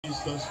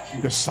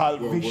the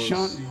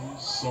salvation,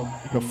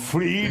 the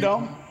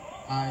freedom,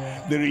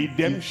 the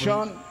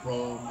redemption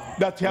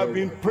that you have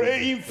been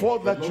praying for,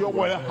 that you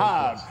will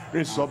have.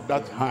 Raise up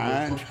that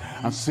hand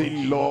and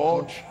say,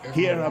 Lord,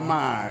 here am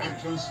I.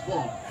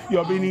 You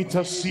have been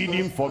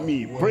interceding for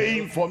me,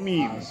 praying for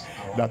me,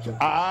 that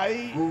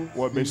I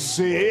will be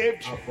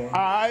saved,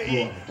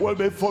 I will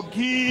be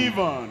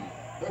forgiven.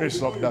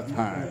 Raise up that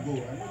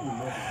hand.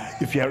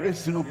 If you are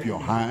raising up your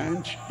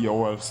hand, you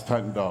will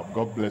stand up.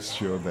 God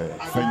bless you there.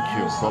 Thank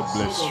you. God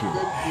bless you.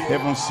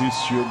 Heaven sees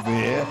you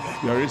there.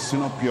 You are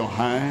raising up your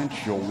hand.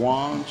 You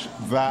want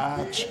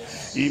that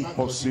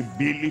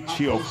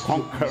impossibility of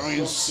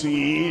conquering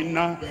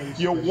sin.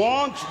 You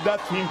want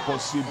that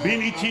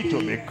impossibility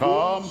to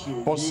become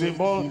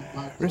possible.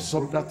 Raise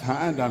up that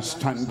hand and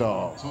stand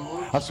up.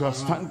 As you are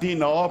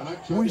standing up,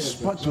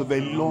 whisper to the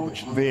Lord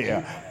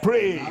there.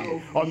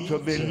 Pray unto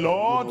the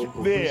Lord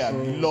there.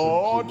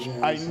 Lord,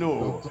 I know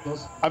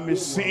I'm a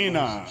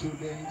sinner.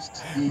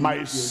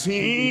 My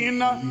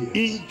sin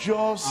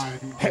injures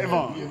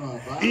heaven,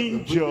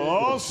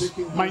 injures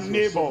my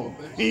neighbor,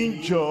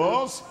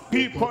 injures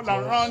people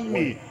around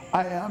me.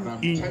 I am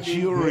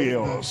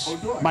injurious.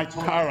 My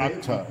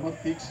character,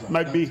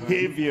 my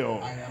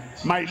behavior,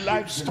 my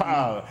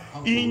lifestyle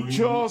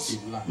injures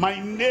my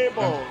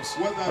neighbors,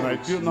 and I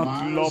do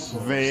not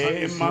love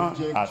them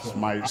as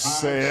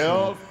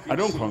myself. I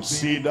don't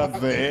consider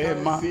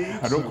them.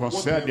 I don't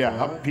consider their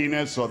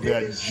happiness or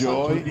their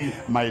joy.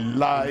 My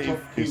life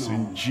is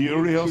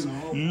injurious.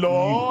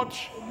 Lord,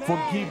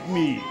 forgive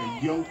me.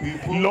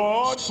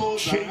 Lord,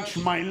 change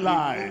my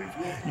life.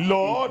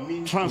 Lord,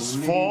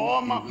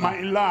 transform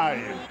my life.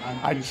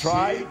 I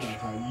tried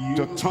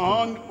to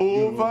turn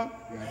over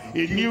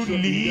a new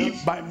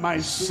leaf by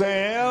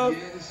myself.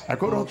 I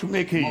couldn't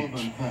make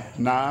it.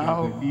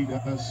 Now,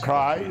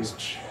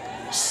 Christ,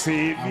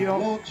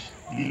 Savior,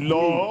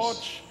 Lord,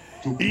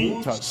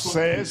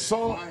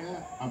 intercessor,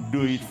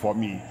 do it for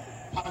me.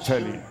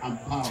 Tell him,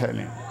 tell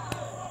him.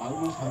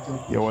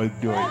 He will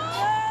do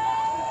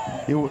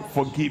it. He will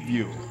forgive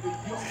you.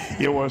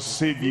 He will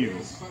save you.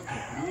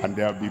 And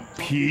there will be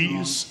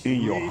peace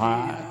in your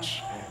heart.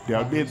 There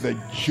will be the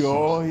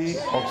joy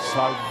of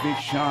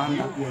salvation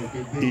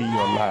in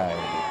your life.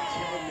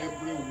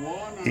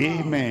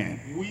 Amen.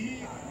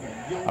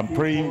 I'm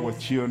praying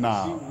with you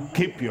now.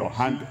 Keep your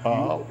hand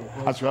up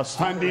as you are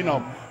standing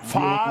up.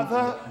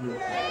 Father,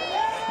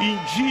 in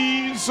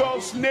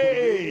Jesus'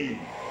 name,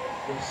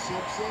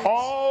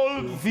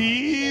 all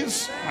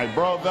these, my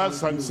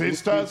brothers and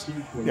sisters,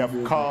 they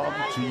have come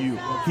to you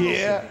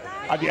here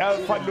at the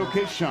Alpha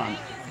location,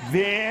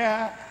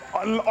 there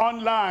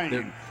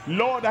online.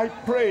 Lord, I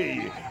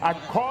pray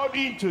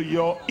according to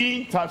your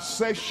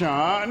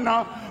intercession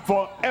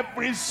for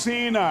every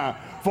sinner,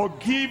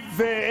 forgive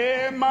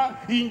them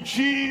in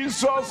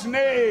Jesus'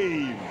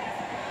 name.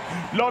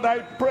 Lord, I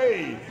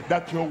pray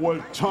that you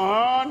will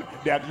turn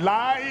their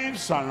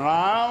lives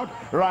around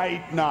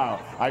right now.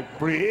 I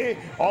pray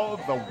all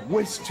the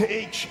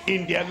wastage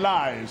in their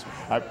lives.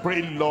 I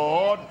pray,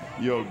 Lord,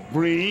 you'll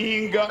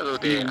bring a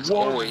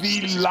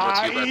worthy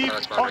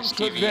life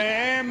unto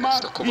them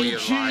in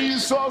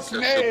Jesus'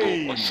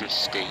 name.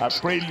 I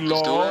pray,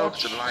 Lord,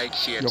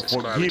 your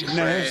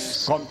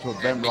forgiveness come to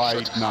them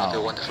right now.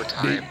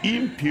 The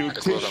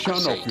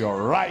imputation of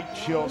your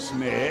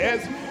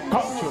righteousness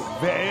come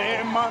to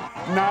them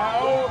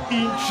now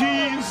in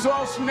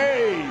Jesus'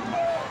 name.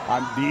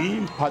 And the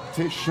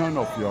impartation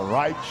of your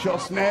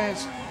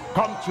righteousness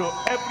come to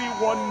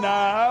everyone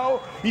now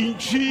in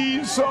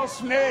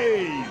Jesus'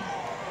 name.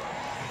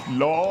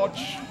 Lord,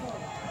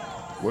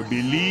 we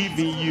believe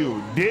in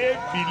you. They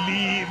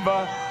believe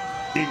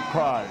in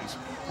Christ.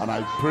 And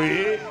I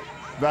pray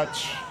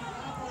that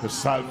the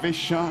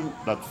salvation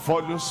that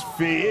follows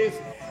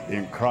faith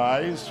in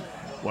Christ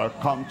will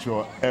come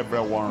to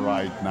everyone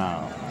right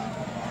now.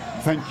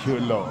 Thank you,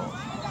 Lord.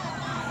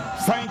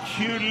 Thank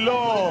you,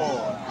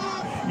 Lord.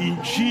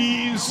 In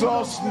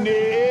Jesus'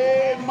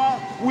 name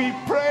we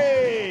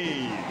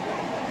pray.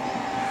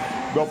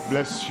 God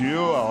bless you.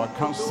 Our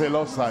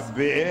counselors are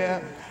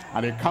there,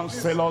 and the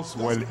counselors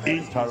will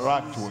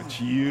interact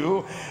with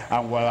you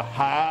and will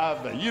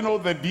have, you know,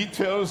 the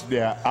details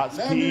they are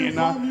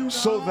asking,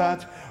 so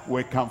that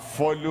we can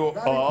follow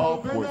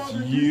up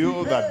with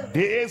you, that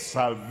their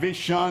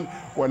salvation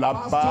will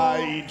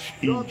abide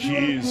in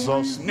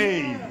Jesus'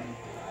 name.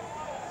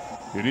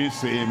 You did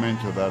say amen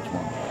to that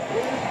one.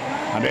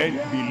 And then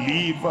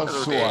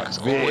believers who are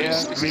there,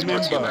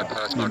 remember,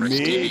 you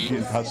made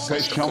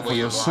intercession for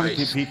your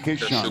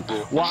sanctification.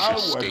 While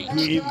we're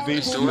doing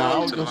this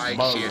now, just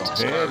bow your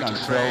head and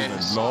tell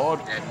the Lord,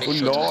 oh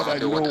Lord, I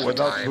know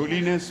without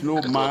holiness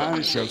no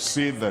man shall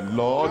see the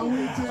Lord.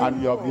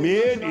 And you have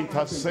made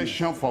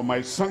intercession for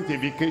my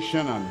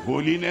sanctification and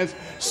holiness.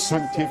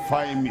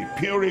 Sanctify me,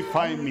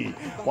 purify me.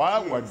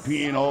 While we're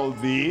doing all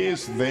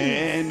this,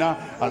 then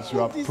as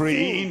you are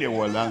praying, they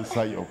will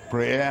answer your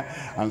prayer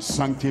and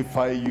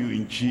sanctify you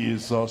in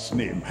Jesus'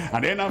 name.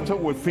 And then after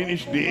we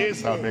finish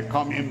this, I'll be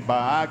coming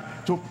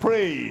back to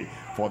pray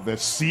for the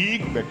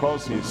sick,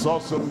 because he's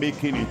also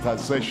making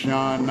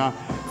intercession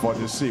for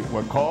the sick.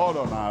 We call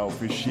on our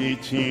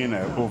officiating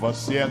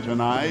overseer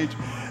tonight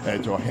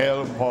to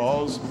help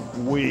us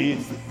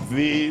with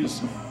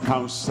this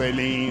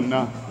counseling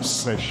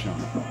session.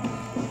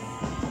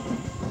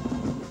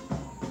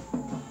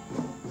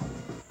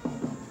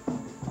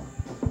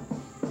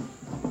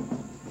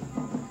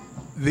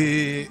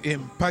 The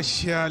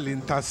impartial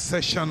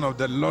intercession of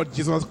the Lord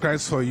Jesus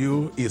Christ for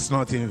you is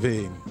not in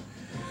vain.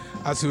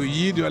 As you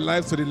yield your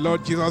life to the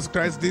Lord Jesus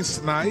Christ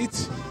this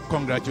night,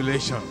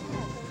 congratulations.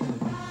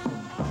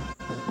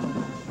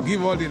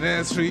 Give all the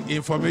necessary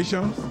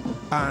information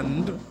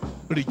and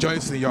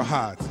rejoice in your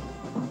heart,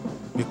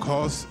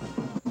 because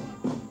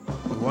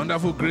the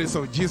wonderful grace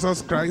of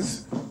Jesus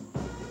Christ,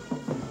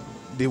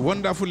 the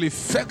wonderful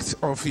effect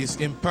of his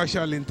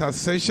impartial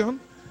intercession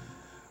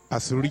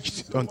has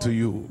reached unto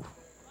you.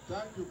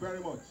 Thank you very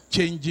much.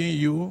 Changing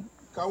you,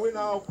 Can we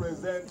now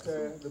present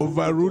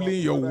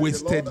overruling your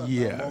wasted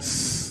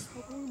years,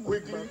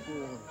 quickly?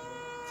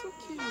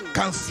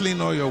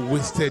 canceling all your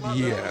wasted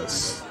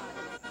years,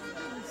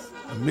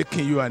 and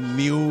making you a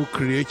new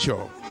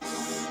creature.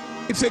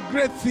 It's a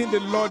great thing the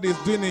Lord is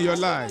doing in your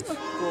life.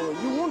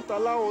 You won't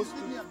allow us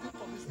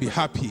to Be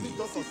happy.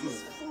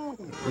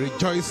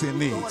 Rejoice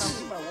in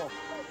it.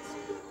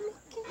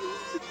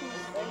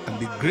 And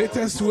the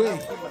greatest way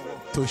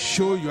to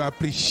show you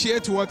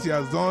appreciate what he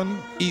has done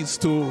is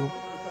to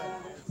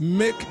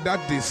make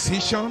that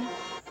decision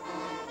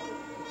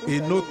a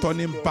no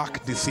turning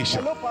back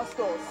decision. Hello,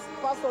 pastors.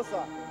 Pastor,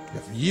 sir. You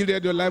have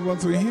yielded your life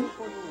unto him.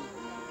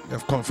 You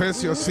have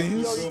confessed your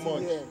sins.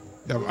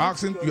 You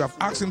have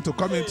asked him to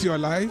come into your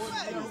life.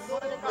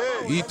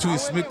 He too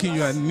is making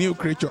you a new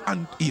creature,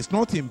 and he's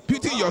not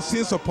imputing your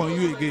sins upon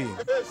you again.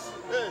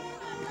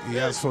 He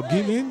has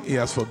forgiven. He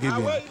has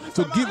forgiven.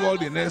 So give all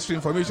the necessary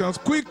information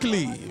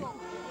quickly.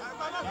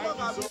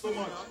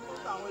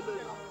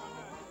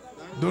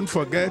 Don't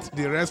forget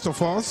the rest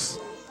of us.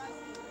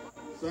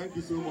 Thank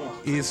you so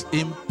much. His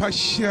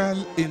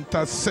impartial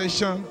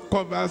intercession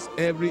covers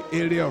every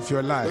area of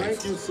your life.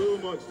 Thank you so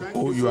much. Thank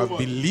Oh, you you so have much.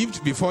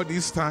 believed before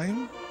this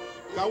time.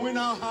 Can we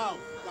now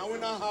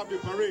have the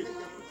parade?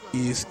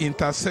 His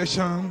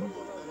intercession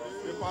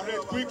The parade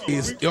quickly.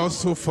 is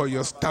also for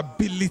your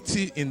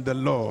stability in the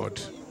Lord.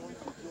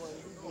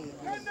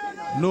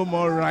 No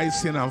more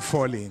rising and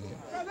falling,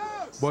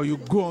 but you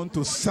go on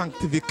to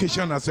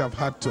sanctification as you have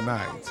had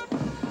tonight.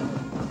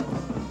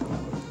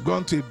 Go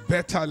on to a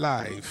better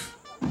life,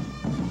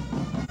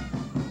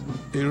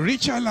 a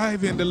richer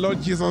life in the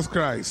Lord Jesus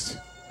Christ.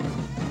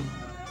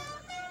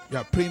 You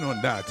are praying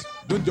on that.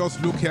 Don't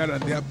just look here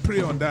and there,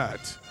 pray on that.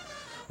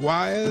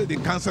 While the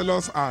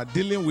counselors are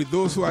dealing with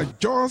those who are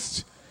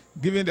just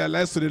giving their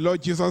lives to the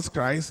Lord Jesus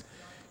Christ,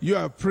 you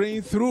are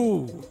praying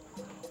through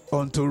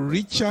unto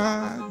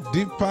richer,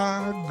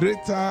 deeper,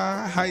 greater,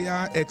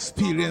 higher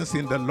experience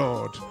in the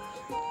Lord.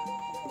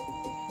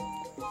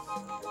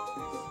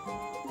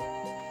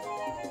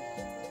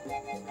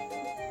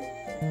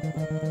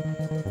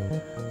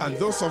 And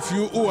those of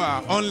you who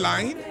are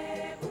online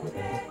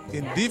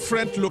in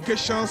different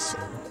locations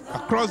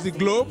across the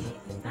globe,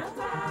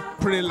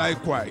 pray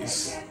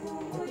likewise.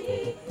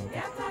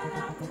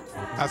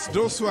 As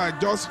those who are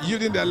just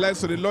yielding their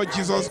lives to the Lord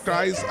Jesus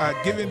Christ are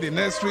giving the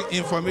necessary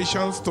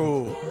information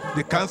to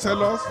the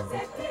counselors,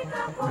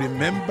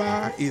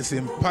 remember his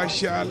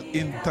impartial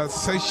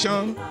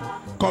intercession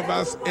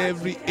covers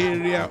every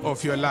area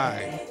of your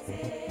life.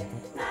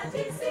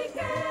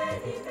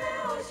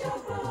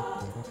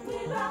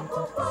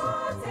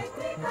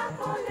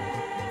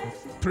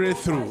 Pray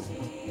through.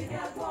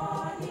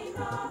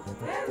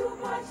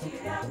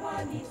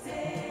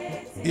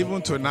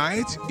 Even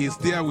tonight, is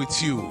there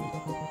with you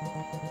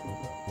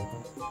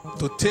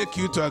to take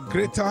you to a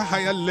greater,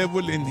 higher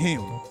level in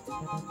him.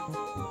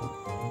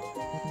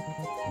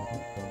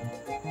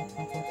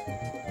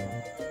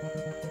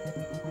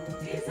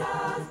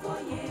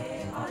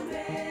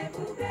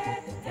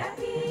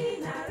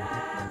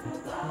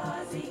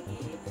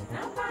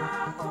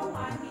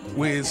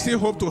 We still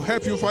hope to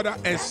help you, Father,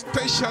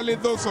 especially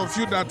those of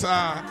you that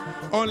are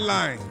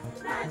online.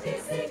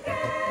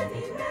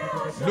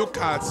 Look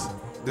at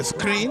the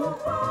screen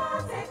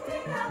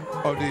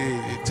of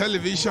the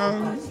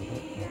television,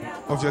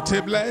 of your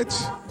tablet,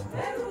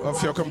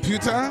 of your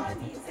computer,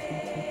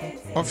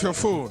 of your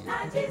phone.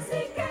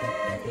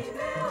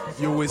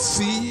 You will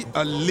see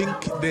a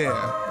link there.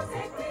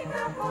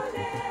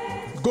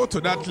 Go to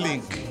that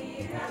link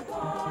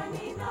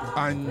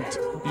and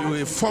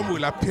a form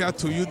will appear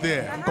to you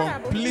there.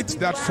 Complete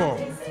that form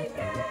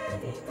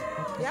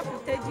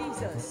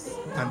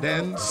and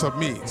then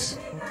submit.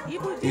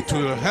 It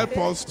will help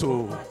us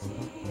to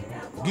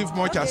give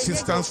much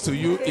assistance to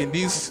you in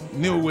this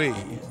new way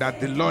that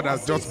the Lord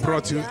has just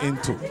brought you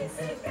into.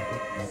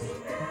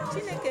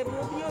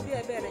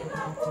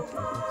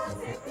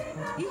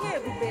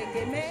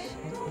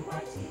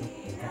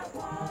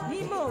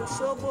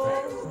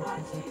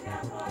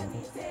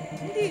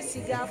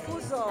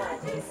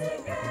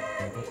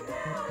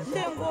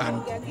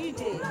 And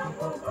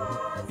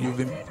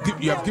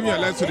you have given your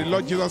life to the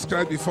Lord Jesus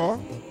Christ before.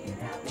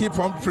 Keep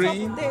on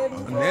praying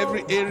in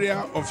every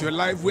area of your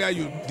life where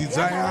you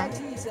desire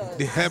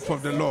the help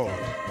of the Lord.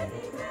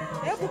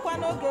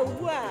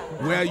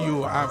 Where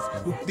you have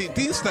the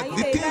things that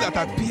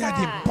appeared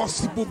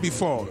impossible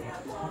before,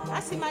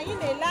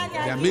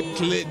 they are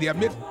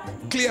made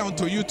clear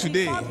unto you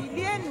today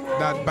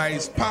that by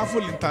His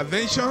powerful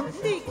intervention,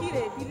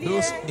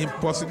 those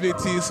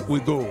impossibilities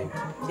will go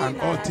and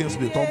all things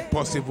become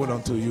possible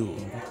unto you.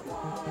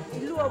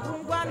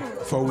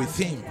 For with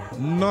Him,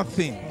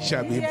 nothing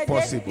shall be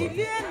impossible.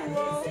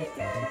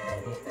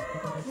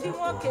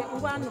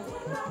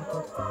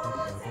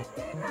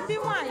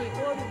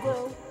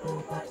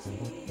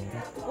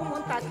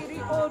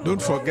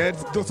 Don't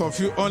forget, those of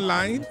you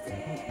online,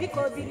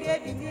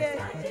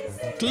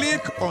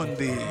 click on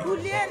the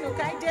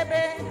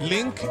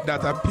link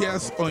that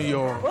appears on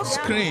your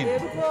screen.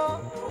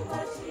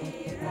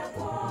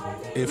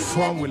 A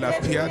form will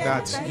appear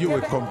that you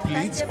will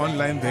complete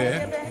online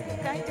there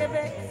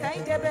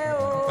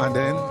and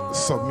then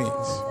submit.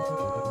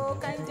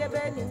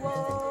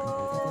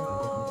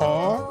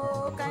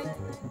 Or,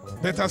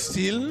 better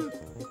still,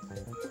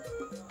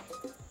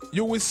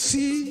 you will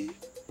see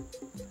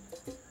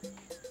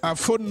a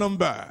phone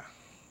number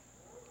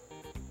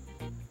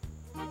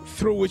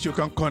through which you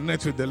can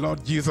connect with the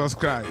Lord Jesus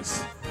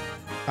Christ.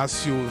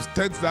 As you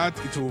text that,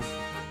 it will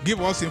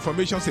give us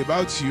information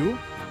about you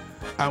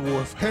and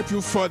will help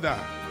you further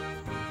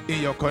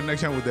in your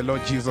connection with the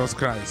Lord Jesus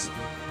Christ.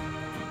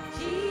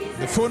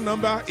 The phone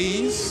number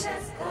is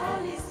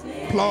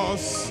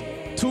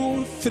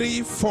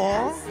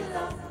 +234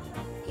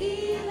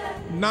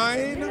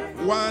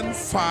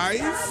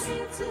 915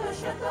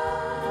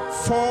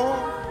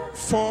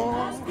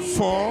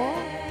 444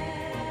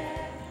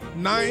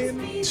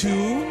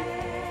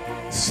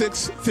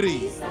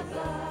 9263.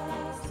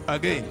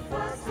 Again,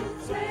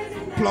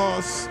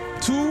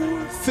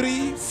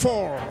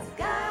 +234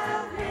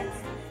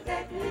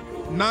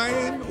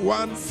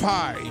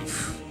 915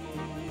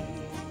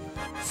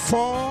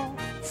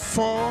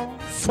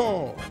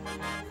 444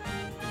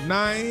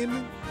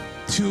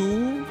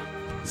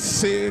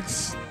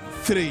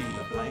 9263.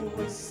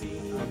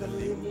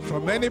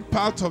 From any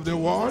part of the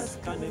world,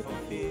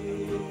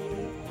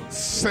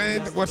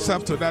 send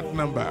WhatsApp to that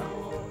number.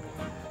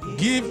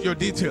 Give your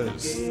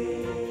details,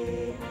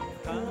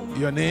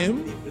 your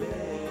name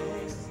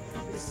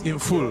in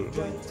full,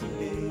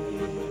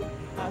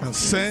 and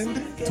send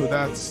to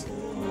that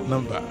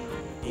number.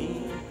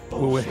 We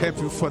will help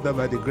you further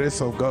by the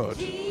grace of God.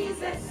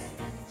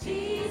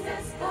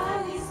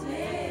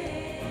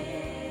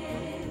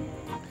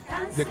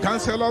 The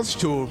counselors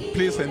should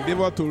please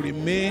endeavor to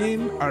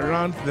remain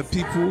around the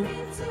people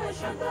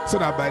so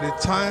that by the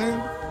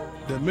time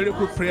the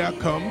miracle prayer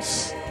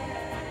comes,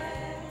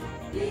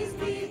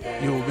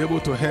 you will be able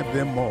to help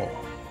them more.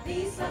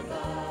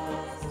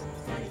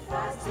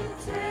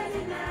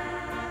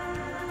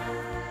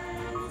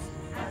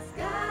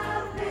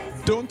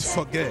 Don't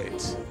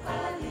forget,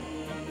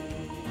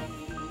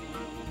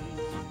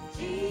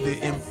 the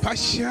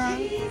impartial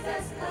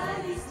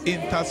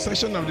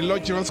intercession of the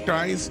Lord Jesus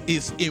Christ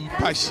is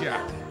impartial.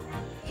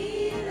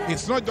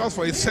 It's not just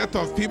for a set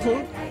of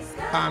people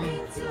and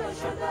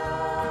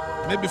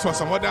maybe for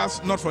some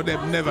others, not for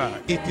them, never.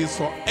 It is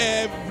for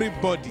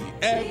everybody,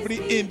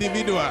 every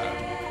individual.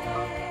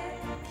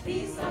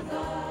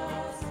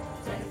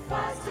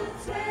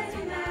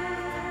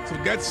 So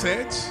get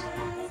set.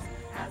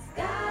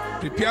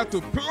 Prepare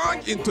to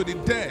plunge into the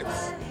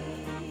depth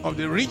of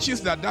the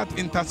riches that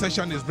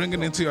intercession is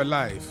bringing into your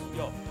life.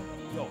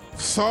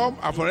 Some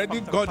have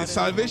already got the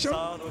salvation,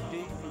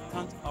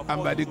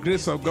 and by the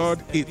grace of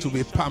God, it will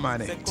be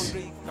permanent.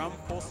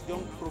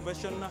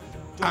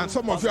 And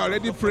some of you are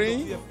already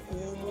praying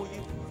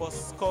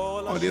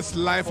on this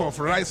life of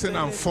rising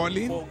and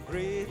falling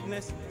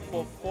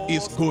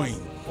is going.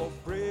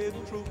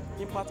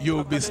 You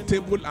will be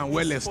stable and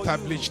well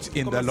established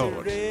in the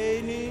Lord.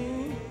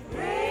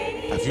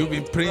 Have you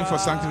been praying for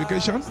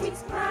sanctification?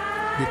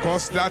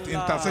 Because that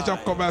intercession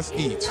covers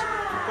it.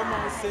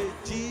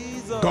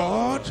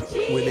 God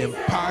will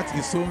impart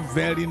His own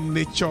very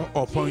nature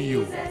upon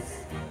you.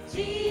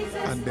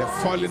 And the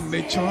fallen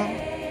nature,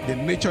 the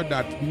nature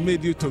that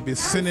made you to be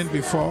sinning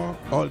before,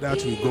 all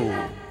that will go.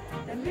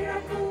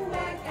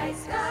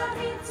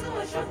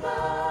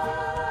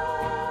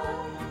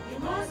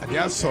 And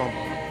there are some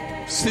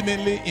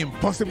seemingly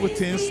impossible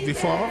things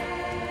before.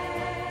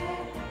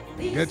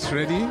 Get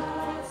ready.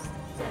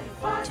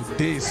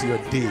 Today is your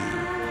day.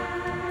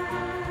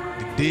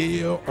 The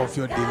day of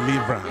your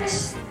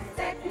deliverance.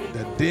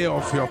 The day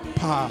of your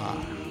power.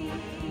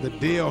 The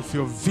day of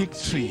your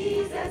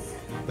victory.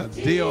 The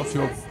day of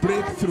your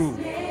breakthrough.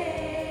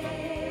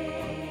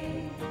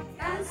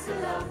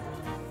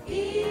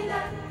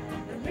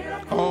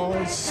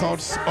 All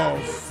sorts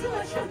of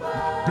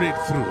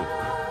breakthrough.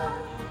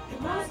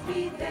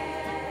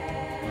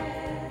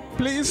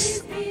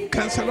 Please,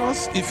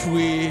 counselors, if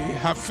we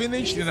have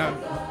finished in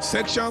our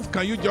sections,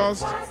 can you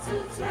just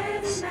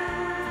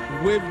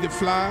wave the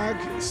flag,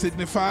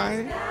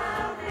 signify?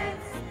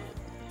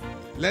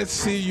 Let's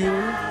see you.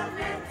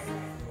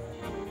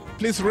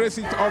 Please raise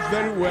it up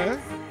very well.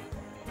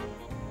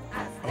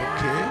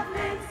 Okay.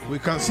 We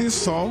can see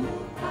some,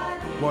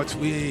 but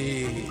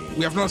we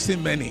have not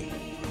seen many.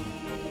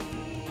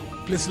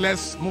 Please,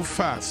 let's move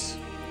fast.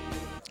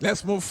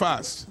 Let's move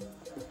fast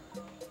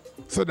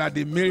so that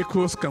the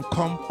miracles can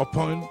come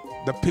upon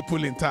the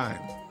people in time.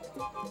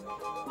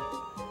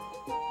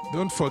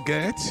 Don't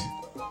forget,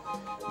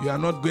 you are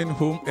not going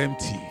home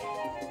empty.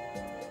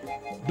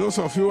 Those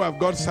of you who have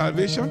got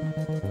salvation,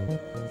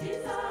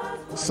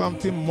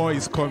 something more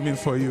is coming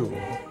for you.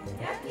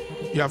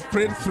 You have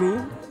prayed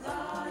through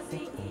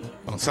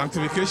on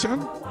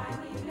sanctification.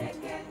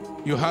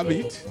 You have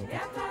it,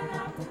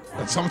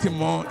 and something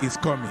more is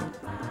coming.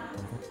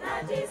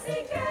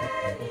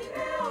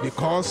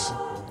 Because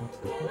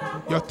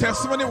your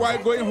testimony while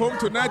going home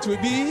tonight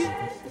will be,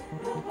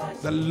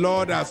 the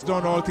Lord has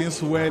done all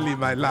things well in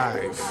my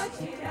life.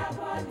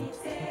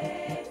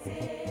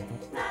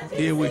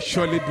 He will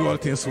surely do all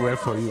things well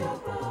for you.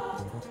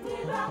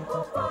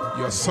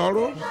 Your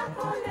sorrow,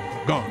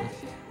 gone.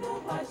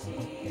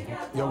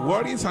 Your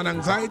worries and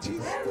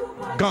anxieties,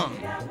 gone.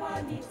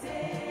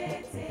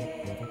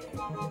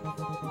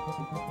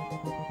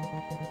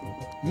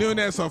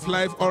 Newness of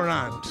life all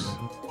around.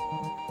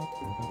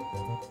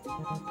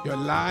 Your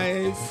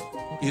life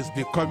is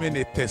becoming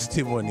a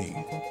testimony.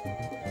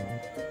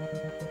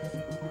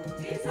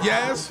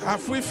 Yes,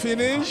 have we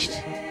finished?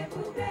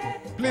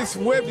 Please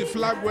wave the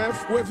flag,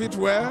 wave it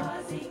well.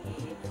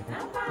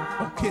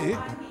 Okay.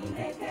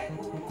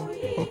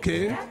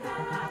 Okay.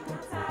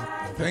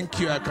 Thank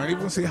you. I can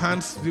even see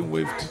hands being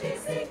waved.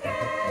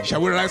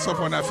 Shall we rise up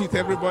on our feet,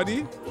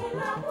 everybody?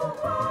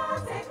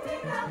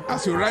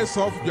 As you rise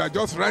up, you are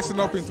just rising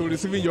up into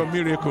receiving your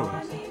miracle.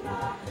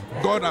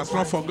 God has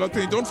not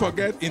forgotten. Don't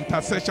forget,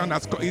 intercession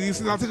has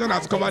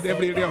covered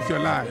every area of your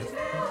life.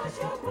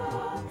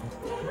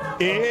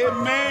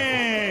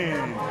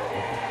 Amen.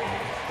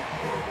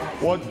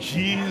 What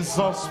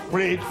Jesus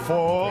prayed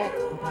for,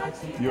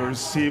 you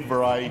receive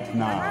right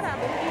now.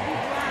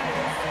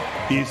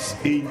 His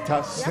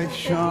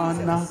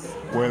intercession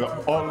will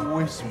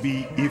always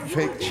be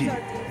effective.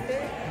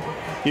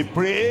 He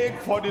prayed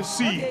for the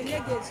sick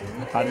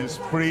and is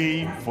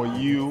praying for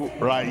you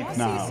right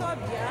now.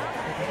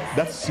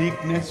 That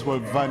sickness will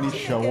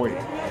vanish away.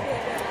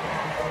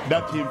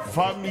 That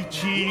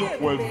infirmity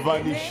will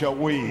vanish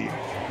away.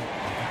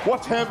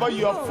 Whatever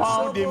you have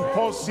found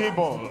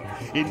impossible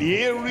in the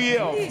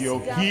area of your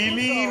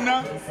healing,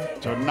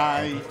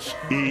 tonight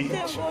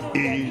it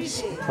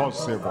is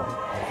possible.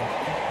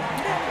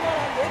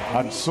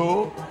 And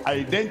so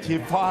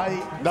identify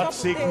that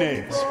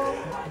sickness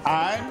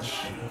and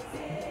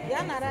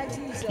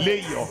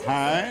lay your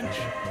hand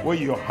where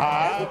you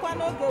have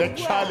the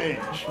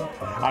challenge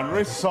and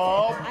raise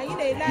up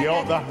the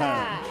other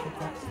hand.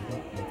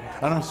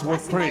 And as we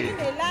pray,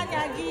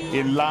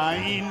 in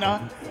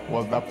line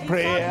with the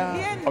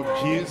prayer of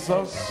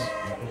Jesus,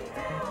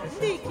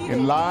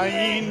 in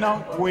line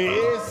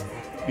with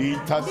the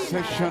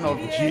intercession of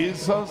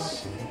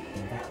Jesus,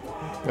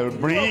 he'll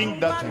bring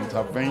that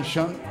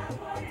intervention,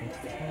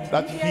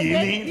 that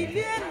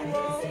healing,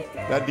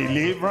 that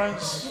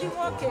deliverance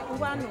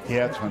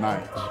here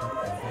tonight.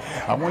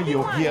 And when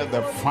you hear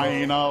the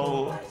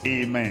final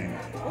amen,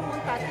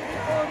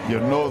 you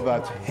know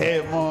that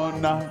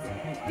heaven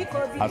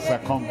has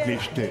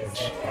accomplished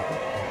it.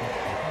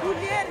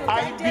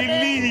 I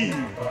believe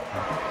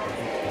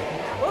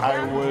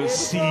I will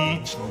see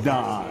it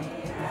done.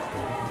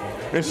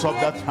 Raise up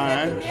that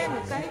hand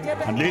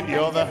and lay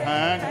the other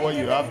hand where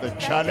you have the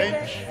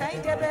challenge.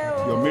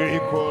 Your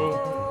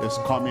miracle is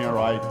coming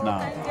right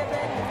now.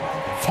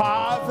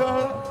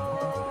 Father,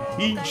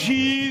 in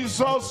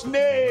Jesus'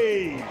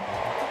 name,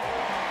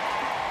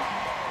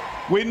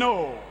 we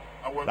know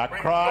that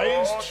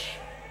Christ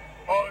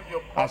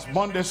has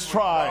borne the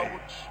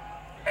stripe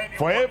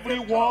for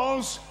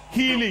everyone's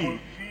healing.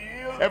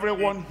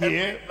 Everyone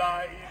here,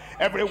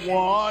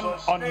 everyone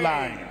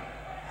online.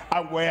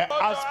 And we're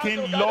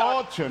asking,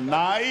 Lord,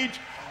 tonight,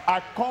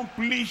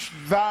 accomplish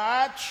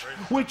that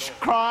which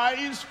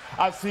Christ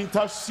has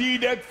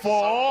interceded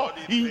for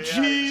in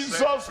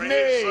Jesus'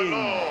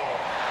 name.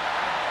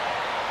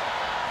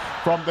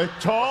 From the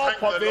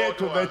top of it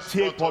to the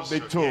tip of the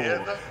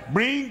toe,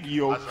 bring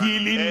your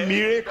healing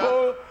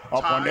miracle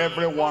upon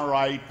everyone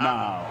right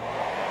now.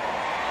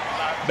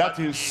 That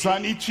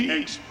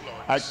insanity,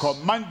 I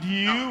command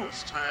you,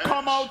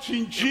 come out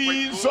in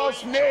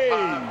Jesus'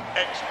 name.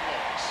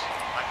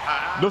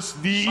 Those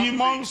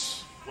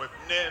demons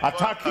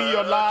attacking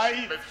your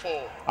life,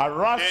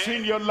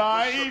 harassing your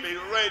life,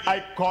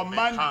 I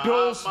command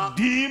those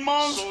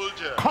demons,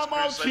 come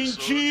out in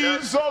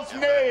Jesus'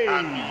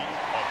 name.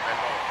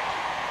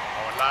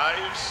 our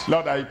lives.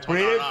 Lord, I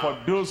pray for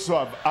those who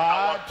have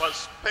Our had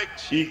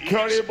perspective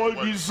incurable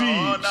will disease,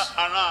 turn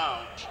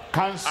around.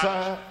 cancer,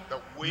 And the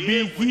way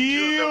be we do the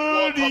healed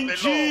work of in the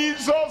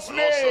Jesus' Lord will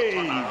also turn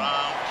name.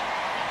 around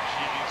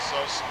in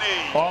Jesus'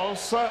 name.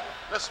 Also,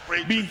 Let's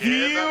pray be together.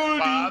 healed in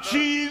Father,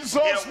 Jesus'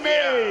 here we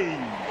are.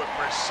 name. We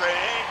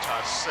present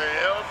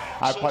ourselves,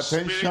 soul,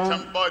 Hypertension, spirit,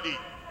 and body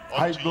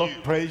high unto blood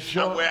you.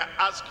 pressure, And we're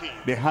asking,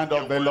 the hand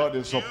of you the will Lord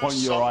is do upon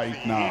you right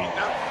something now.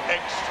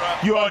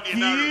 extraordinary You are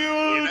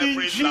healed in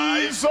every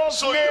Jesus' life,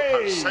 so you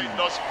can name. send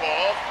us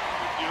forth.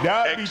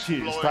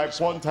 Diabetes, type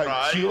 1,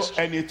 type 2,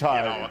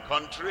 anytime. In our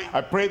country,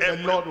 I pray the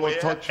Lord will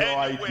touch you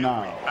right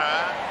now.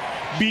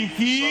 Be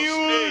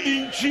healed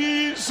in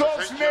Jesus'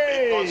 because we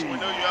name.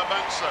 know you have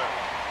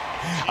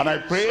answered. And I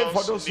pray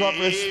for those who have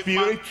Jesus'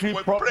 respiratory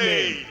name, problem. we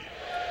pray.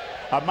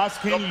 I'm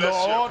asking, God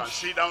bless you. Lord, Can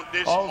sit down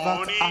this all that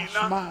morning.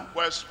 asthma,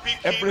 We're speaking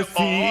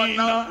everything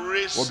on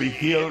will be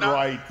healed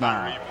right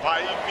now. and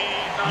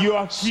reviving You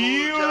are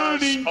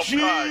healed in soldiers of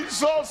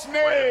Jesus' Christ.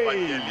 Where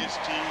name.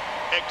 evangelistic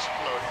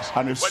exploits. And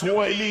a When you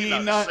swelling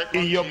heal at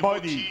in your 2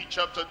 body, Timothy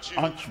chapter 2.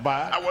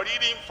 hunchback, And we're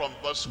reading from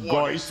verse 1. It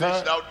goiter,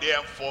 says, "Thou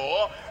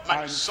therefore,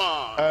 my and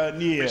son,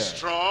 near. be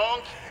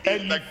strong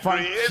in the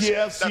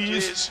grace that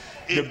is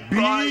the in big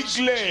Christ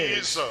legs.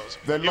 Jesus."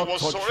 The He Lord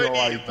was touch you already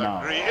right in the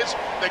now. grace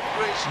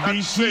that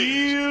Be saves.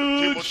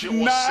 healed Timothy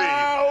was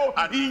now saved.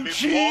 And in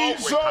before we can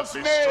Jesus'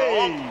 be name.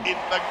 strong in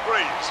the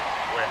grace,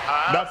 we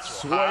have That to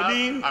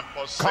swelling have and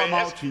possess come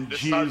out in the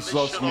Jesus'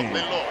 salvation name. of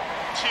the Lord.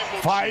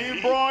 Timothy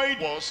Fibroid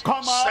was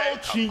come set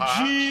out in apart,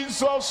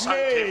 Jesus'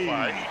 name.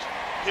 sanctified,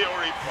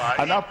 purified,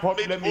 And that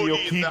problem made in your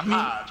holy in the kidney,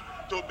 heart.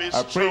 To be I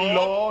pray, strong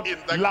Lord, in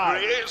the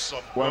life grace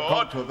of will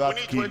God, come to that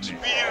we need kidney. to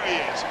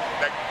experience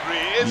the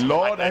grace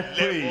Lord, at I the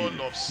pray level of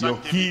your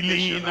sanctification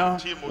healing and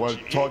Timothy, will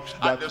touch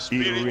and that the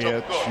Spirit area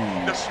of God.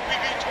 too. The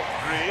Spirit of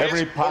grace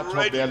Every part of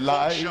already their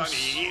lives,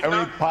 functioning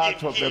every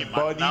part in of the him. And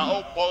body,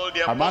 now Paul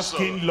the I'm Apostle,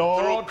 asking,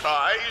 Lord, through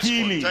Christ,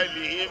 healing, will tell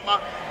him,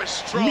 be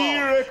strong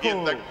miracle.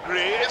 in the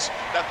grace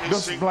that is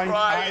those in blind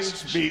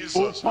Christ eyes be Jesus.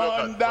 opened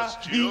Look at verse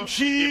 2. in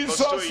Jesus'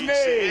 In verse 2 it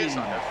says,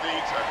 name. "And the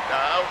things that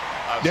thou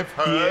hast Deaf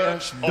heard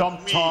ears, of dumb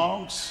me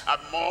tongues,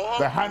 among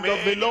the hand of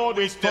the many Lord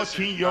is witnesses,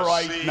 touching you the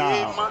right same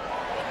now.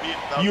 commit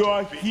thou You to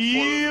are faithful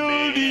healed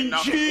men." in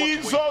Now,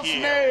 Jesus' what we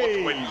hear, name.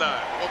 what we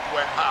learn, what we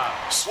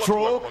have, Stroke,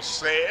 what we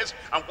possess,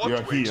 and what you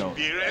are we healed.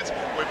 experience,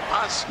 we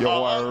pass You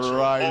on will to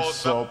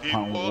rise other up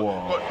and people.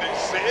 walk. But the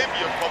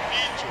Savior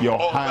commit to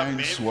Your other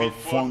hands men, will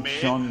faithful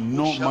function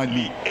men, who shall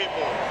normally. be able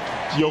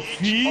to Your teach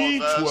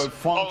feet others will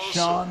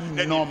function also. Then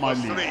in normally.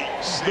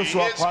 verse 3 Those who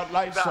are says,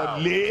 paralyzed or "Thou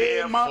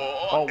lame,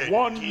 therefore or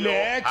one endure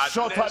leg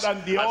shorter hardness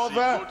than the as a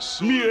other, good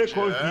soldier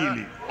miracle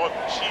healing. of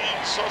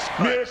Jesus Christ."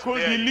 Miracle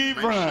There it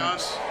deliverance.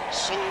 mentions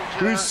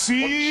soldier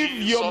Receive of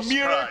your Jesus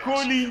miracle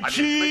Christ. in And it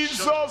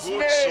Jesus' mentions good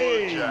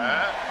name.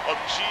 soldier of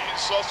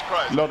Jesus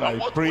Christ. Lord, And I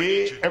what pray we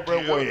need to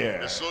everywhere,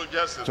 do, the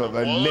soldiers in to the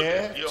the world,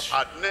 left, endure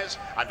hardness,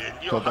 and to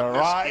endure the hardness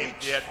right,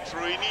 in their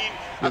training,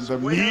 in as the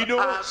well middle,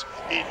 as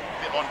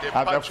on the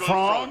at the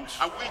battlefront.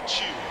 front, And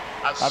with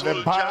you, as at the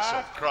soldiers back,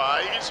 of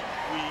Christ,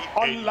 we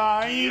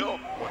online, endure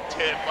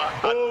whatever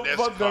hardness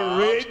over the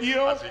comes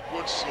radio, as a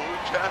good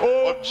soldier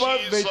over of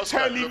the Jesus Christ.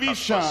 Look at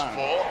television. verse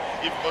 4.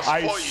 In verse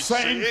I 4 it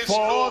send says,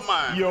 forth "No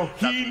man your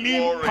that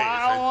healing worries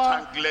power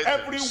entangleth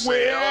everywhere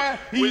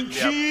himself in with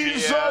their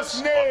Jesus' fears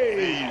of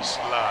name." this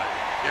life."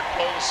 It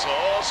calls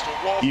us to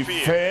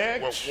warfare.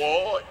 Effect We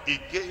war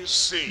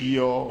against sin.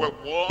 your We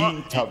war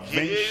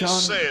intervention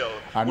against self.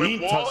 and We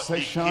war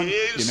intercession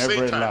against in every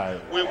Satan. life.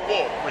 We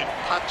war with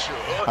battle.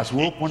 As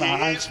we open our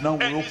eyes against now,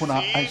 we open our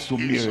eyes to anything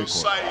in miracles.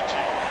 society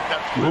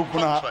that We will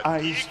open our contradict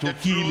eyes to the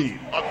truth healing.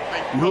 of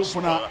the We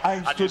open our gospel.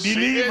 eyes And to it says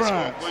deliverance.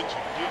 we're going to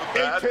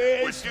do that.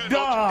 It We is do not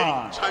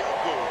done.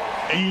 entangle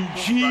In and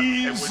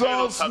Jesus' we do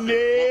not have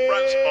the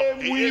ignorance name of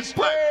we this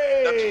life,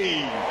 that pray.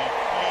 he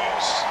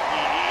refuse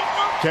him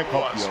Check who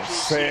up has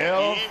chosen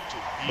yourself. him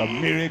to The be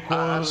miracle,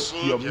 our your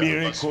soldier.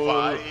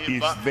 miracle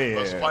is there.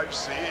 Verse 5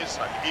 says,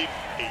 "And if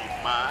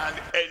a man,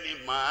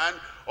 any man,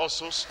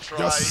 also strive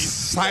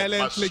Just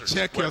silently for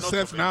check mastery."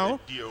 yourself We're not now, to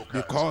be mediocres,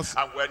 because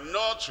and we're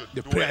not to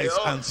the prayer is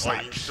dwell answered. or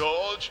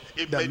indulge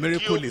in The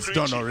miracle is done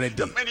mediocrity. already.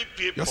 There are many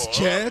people Just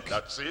check.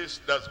 that says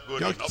that's good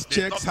Just enough. They've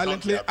check not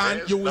silently done their and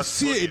best. you will That's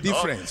see good a enough.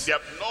 difference. They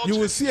have not You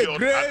will see a endured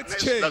great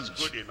hardness. That's change.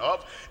 good enough.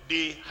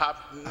 They have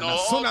not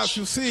as soon as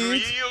you see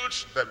it,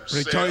 drilled themselves,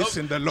 rejoice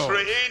in the Lord.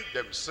 trained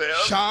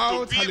themselves Shout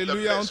to be the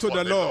hallelujah best unto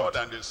for the Lord.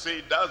 and they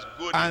say that's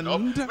good And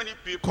enough. Many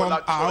people come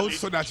actually out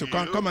so that you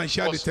can do come and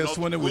share the what's not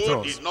testimony with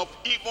good us. enough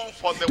even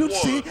for the Don't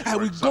world. say, I For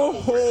will example, go we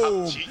have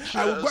home. teachers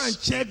I will go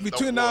and check in the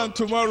between now and world,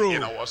 tomorrow.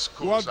 in our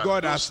schools, What and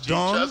God those has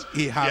done, teachers,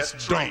 He has they're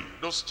trained. done.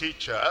 Those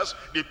teachers,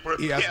 they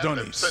He has prepare done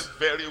it. themselves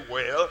very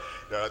well.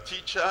 There are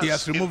teachers He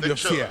has removed in the your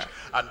church, fear.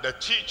 and the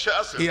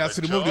teachers in He has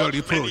the removed your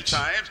church many reproach.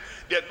 times,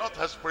 they're not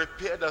as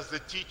prepared as the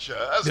teachers.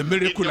 The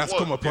miracle in the has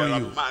world. come upon there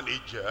you. Are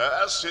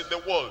managers in the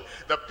world,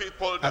 the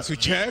people that As we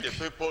lead, check, the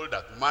people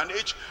that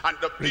manage, and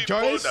the people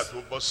rejoice, that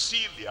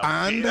oversee the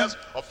and affairs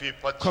of a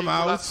particular come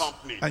out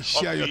company, and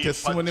share of your a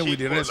testimony with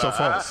the rest of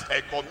us.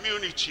 a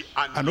community,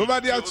 And over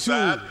there do too,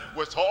 that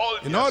with all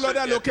in their all other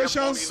their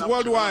locations morning,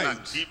 worldwide.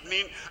 afternoon, and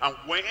evening, and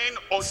when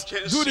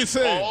urgency Do the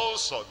same.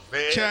 calls on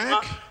them,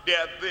 Check. they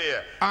are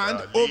there. And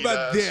The over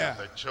leaders there, of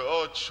the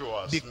church who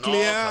are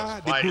declare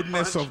not the as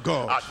goodness vibrant, of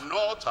God. are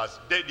not as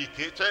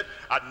dedicated,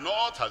 are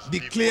not as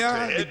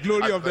Declare devoted the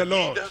glory as of the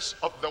Lord. leaders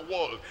of the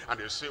world. And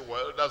they say,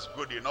 well, that's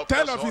good enough.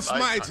 Tell That's of all his I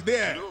might can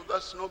there. do.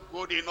 That's not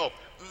good enough.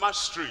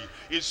 Mastery.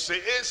 It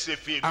says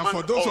if a And man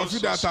for those of you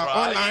that are also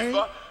online,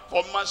 strive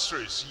for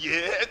masteries,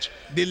 yet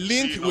the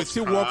link see will no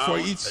still work for crown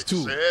it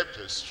too. except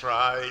to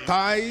strive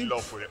Type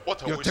lawfully.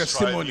 What are your we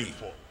testimony striving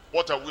for?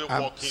 What are we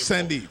and working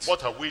send for? it.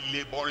 What are we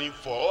laboring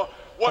for?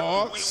 What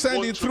Or do we send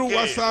want it to through gain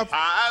WhatsApp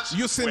as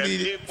using we're the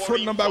laboring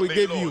phone number for we the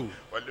gave Lord? you.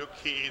 We're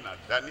looking at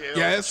Daniel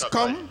Yes, chapter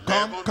come,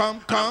 11, come.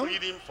 and I'm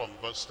reading from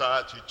verse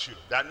 32.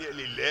 Daniel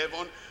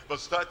 11,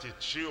 verse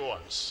 32,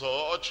 and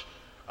such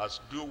as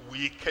do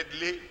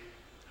wickedly,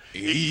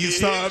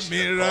 He's a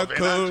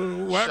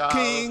miracle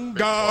working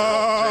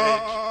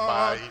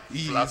God.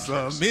 He's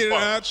a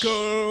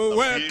miracle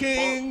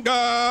working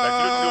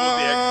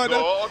God.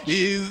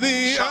 He's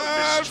the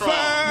Alpha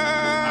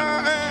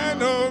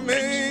and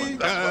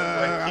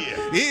Omega.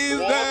 He's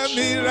the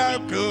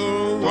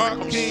miracle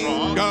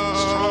working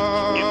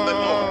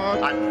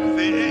God.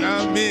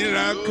 The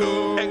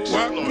miracle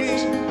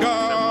working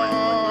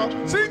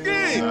God. Sing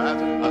it.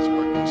 As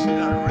we're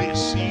considering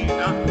raising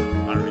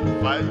and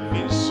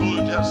reviving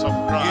soldiers of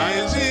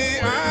Christ, Is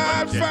the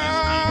Alpha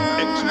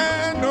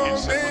and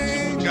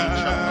Omega.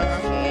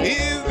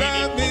 Is the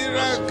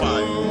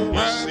miracle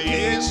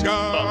working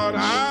God.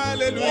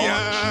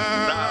 Hallelujah.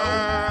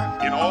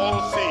 In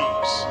all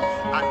things,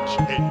 and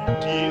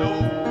endure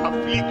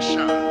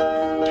affliction,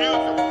 do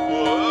the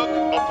work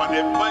of an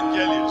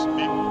evangelist,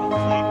 be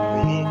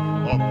fruitful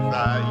of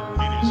thy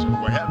ministry.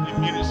 We have the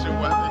ministry, we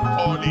have the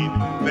calling.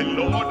 The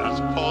Lord has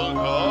called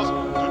us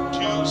to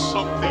do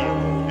something.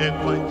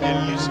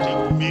 Evangelistic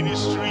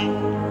ministry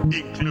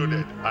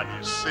included. And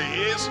he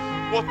says,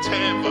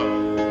 whatever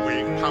we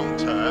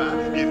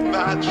encounter in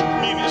that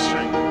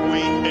ministry,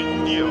 we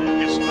endure.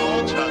 It's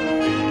not at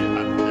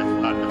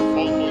the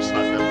foremost,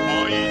 at the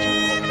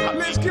point of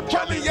Please keep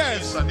coming,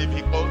 yes. and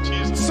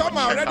difficulties. Some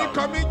are already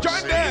coming,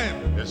 join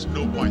them. There's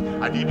no point.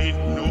 I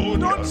didn't know.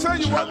 Don't say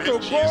you want to go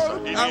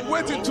and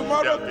wait till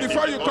tomorrow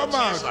before you come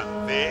out.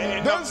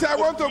 Don't say I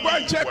want to go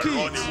and check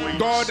it.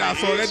 God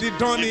has already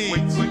done it.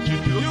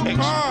 You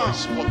come.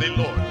 For the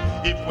Lord.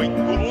 If we're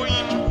going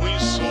to win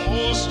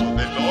souls to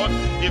the Lord,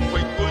 if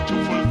we're going to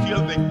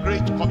fulfill the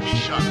Great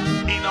Commission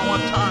in our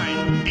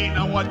time, in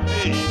our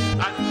day,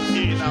 and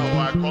in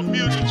our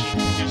community,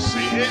 it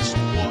says,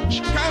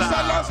 watch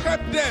Counselors,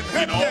 help them,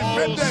 help in them, all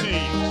help them.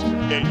 things,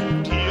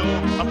 endure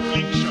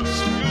afflictions.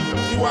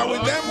 You were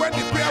with them when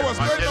the prayer was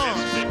going on.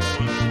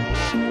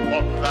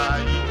 Of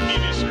thy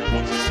ministry,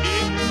 once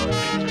again,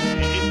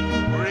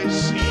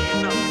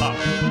 raising up,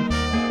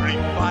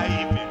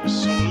 reviving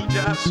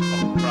soldiers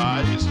of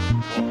Christ,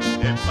 of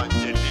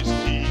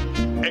evangelistic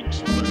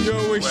exploits. You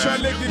will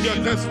surely give your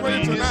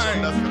testimony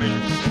tonight.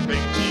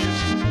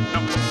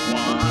 Number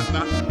one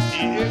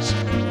is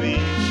the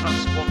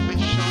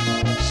transformation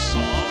of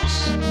sons,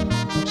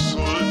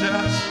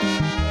 soldiers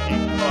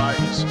in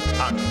Christ.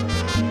 And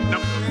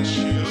number two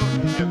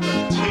is the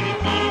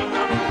taming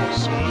of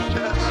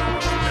soldiers,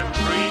 the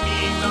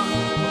training of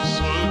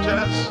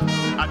soldiers,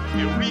 and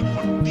the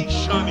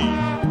reconditioning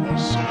of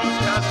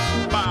soldiers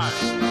by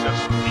the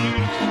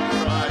Spirit of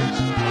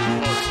Christ.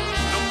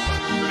 Number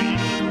three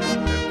is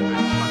the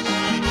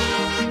translation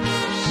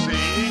of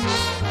saints,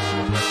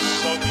 the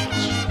summit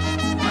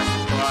by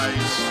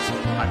Christ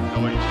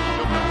anointing.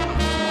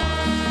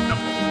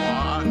 Number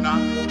one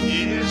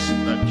is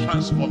the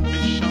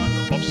transformation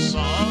of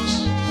sons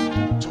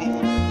to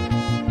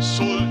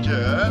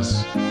soldiers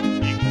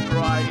in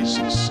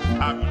Christ's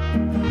army.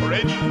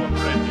 Already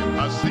read the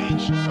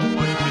passage,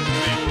 appointed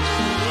men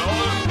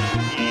will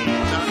begin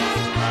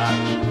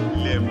at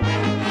level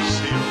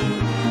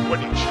 0.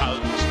 When a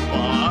child is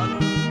born,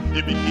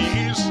 he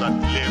begins at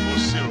level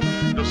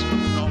 0. Does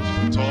not know how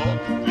to talk,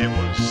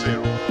 level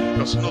 0.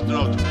 Does not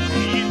know how to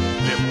read,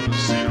 level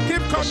 0.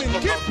 Keep coming,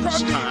 keep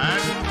coming.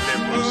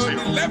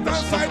 The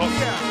left-hand side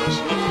here.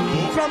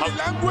 From the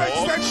language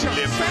section,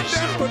 send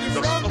them to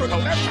the front, to the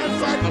left-hand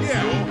side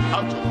here.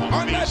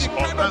 Under the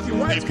canopy,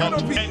 white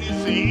canopy.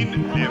 Anything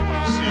level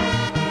 0.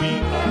 We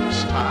all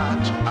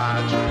start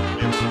at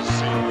level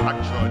 0.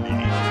 Actually,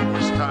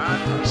 we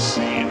start as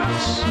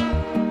sinners.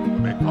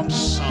 We become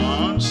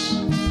sons.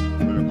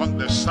 We become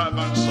the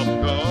servants of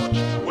God.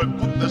 We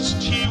become the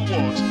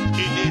stewards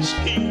in His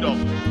kingdom.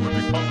 We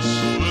become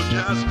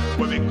soldiers.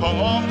 We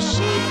become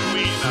soul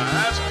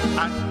winners.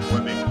 And we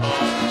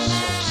become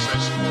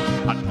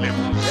successful at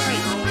level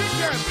 0. We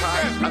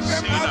start bring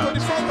them out to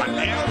the front and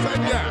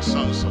outside there. The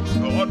sons of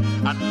God.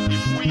 And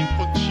if we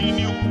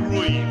continue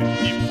growing,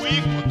 if we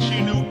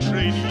continue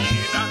training,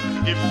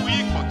 if we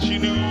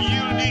continue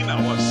yielding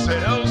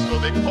ourselves to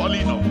the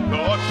calling of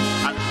God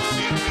and to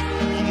the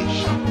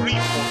recreation,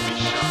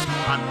 reformation,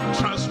 and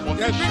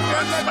transformation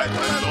by the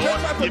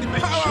Lord,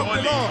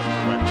 eventually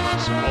we're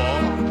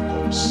transformed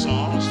from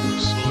sons to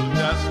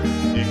soldiers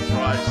in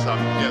Christ. There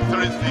are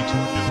three things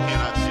we're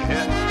looking at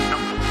here.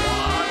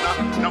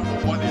 Number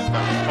one is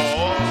the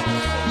call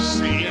of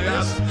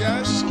sinners,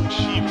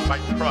 sonship by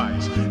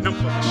Christ.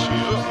 Number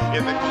two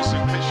is the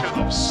consecration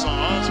of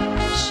sons,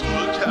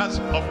 soldiers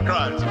of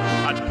Christ.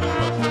 And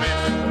number three,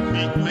 the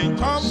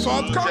commitment of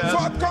soldiers to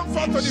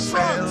the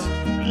front.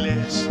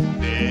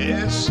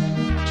 Selflessness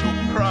to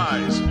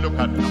Christ. Look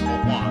at number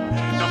one.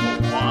 Number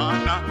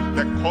one,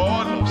 the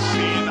call of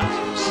sinners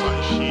to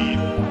sonship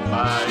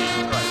by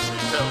Christ. It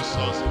tells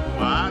us in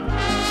Mark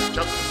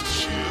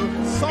chapter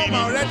 2, some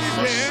are already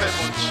there.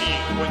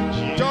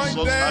 17, join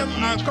them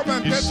and come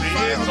and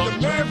testify of the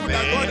miracle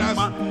that God has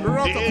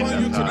wrought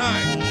upon you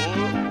tonight.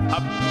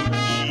 Up to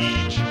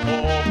each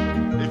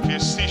of the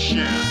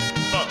physician,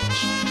 but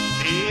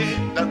they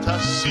that are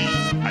sick,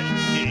 I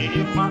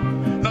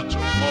came not to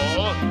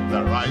call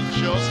the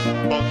righteous,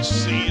 but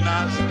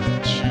sinners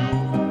to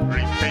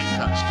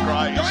repentance.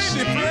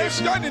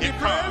 Christ join in the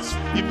praise.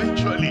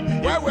 Eventually,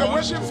 while we're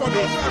waiting for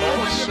those who are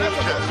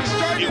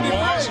He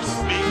wants to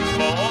make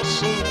us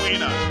soul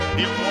winners.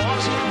 He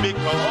wants to make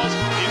us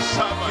His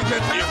servants. He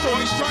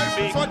wants to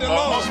make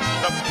us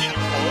the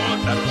people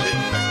that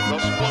take the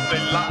gospel, the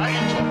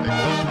light of the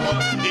gospel,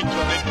 into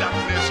the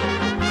darkness of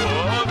the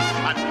world,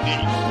 and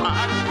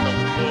impact the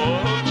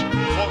world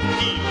for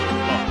Him.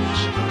 But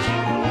He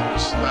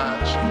knows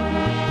that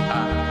we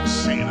are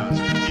sinners.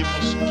 He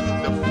must do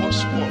the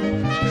first work,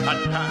 and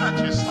that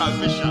is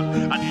salvation.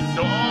 And He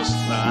does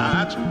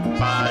that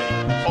by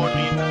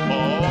calling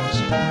us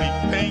to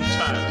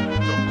repentance,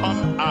 to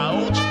come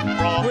out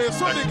from we'll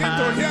soon begin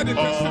to hear the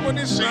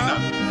testimonies now,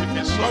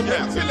 but we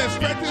are still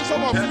expecting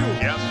some of you.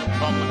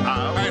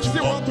 I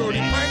still want to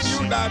remind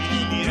you that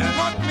you do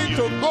not need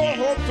to go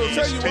home to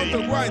say you want to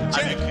go and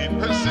check.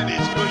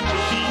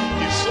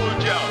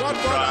 What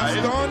God has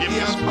done, He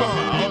has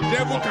done. The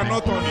devil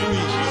cannot undo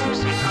it.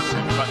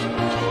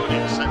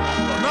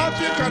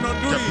 Nothing can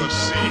undo it.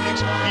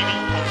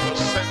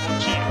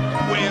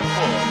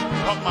 Wherefore,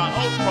 come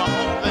out from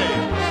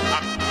there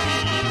and be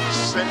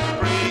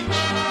separate,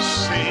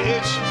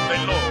 says the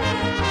Lord.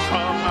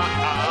 Come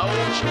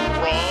out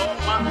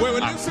from. We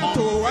will listen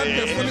to one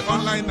testimony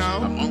online now.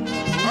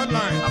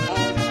 Online.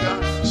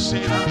 Among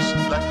sinners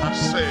like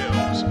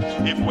ourselves,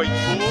 if we're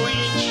going to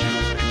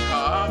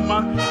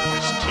become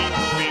distinct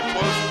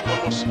people, we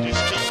must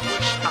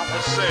distinguish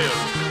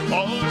ourselves.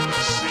 All the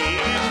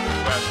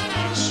sins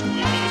we're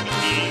swimming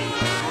in,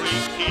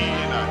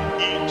 drinking and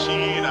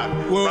eating and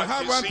we'll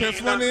have one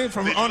testimony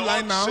from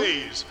online now.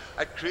 Says,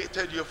 I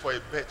created you for a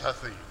better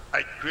thing.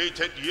 I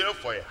created you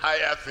for a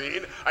higher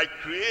thing. I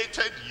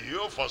created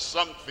you for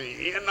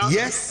something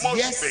yes.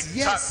 Day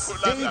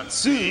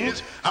 2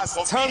 has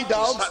turned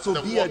out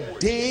to be a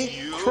day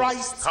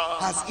Christ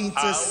has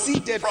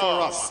interceded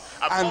for us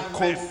and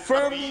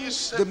confirmed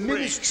the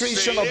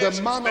ministration of the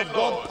man of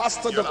God,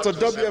 Pastor Dr.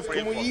 W.F.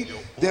 KUMUYI.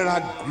 There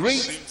are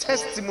great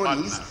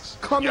testimonies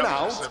coming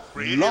out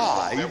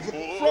live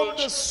from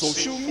the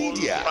social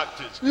media.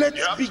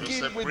 Let's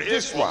begin with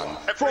this one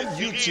from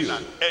YouTube.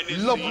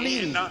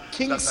 Lovely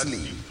Kingsley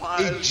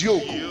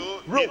Ejogo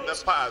wrote,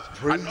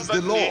 praise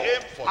the Lord,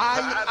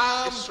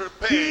 I am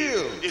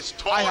healed.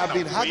 I have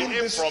been having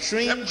this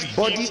strange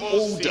body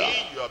odor.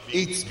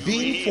 It's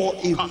been for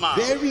a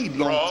very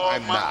long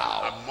time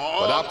now.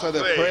 But after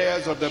the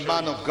prayers of the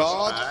man of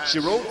God, she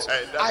wrote,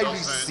 I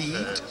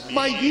received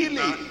my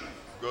healing.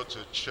 Go to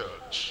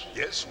church.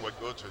 Yes, we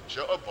go to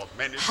church, but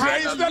many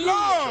praise the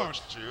Lord.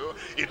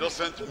 It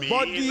doesn't mean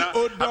body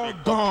odor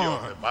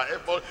gone.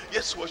 Bible.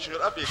 Yes, we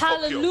should have a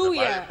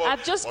hallelujah. Bible,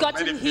 I've just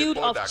gotten healed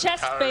of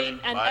chest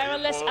pain and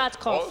airless heart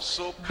cough.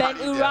 Ben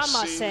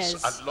Urama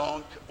says.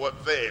 Along with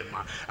them,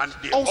 and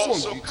they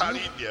also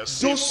carry their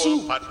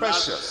Dosu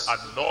Precious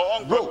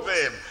along with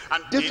them,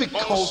 and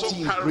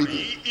difficulty in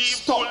breathing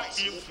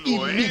stopped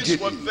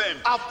immediately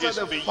after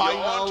the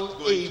final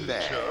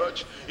amen.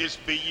 Church is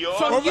beyond.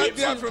 From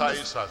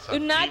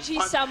Unaji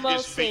Samuel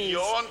says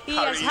he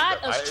has had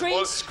a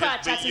strange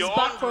scratch at his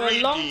back for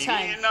a long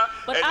time,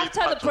 but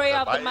after the prayer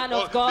of the man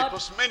of God,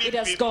 it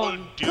has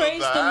gone.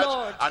 Praise the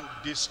Lord. And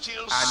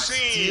still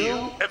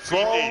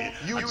from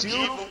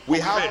YouTube, we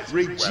have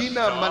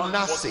Regina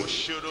Manasseh.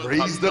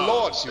 Praise the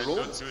Lord, she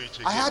wrote.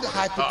 I had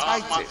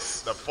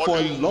hepatitis for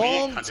a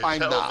long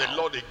time now,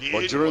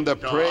 but during the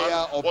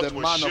prayer of the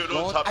man of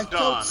God, I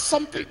felt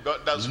something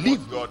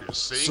leave me.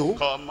 So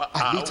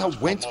I later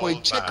went for a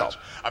checkup,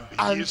 and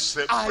I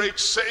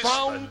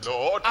found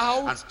out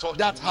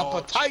that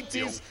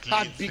hepatitis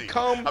had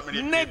become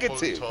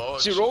negative.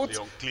 She wrote,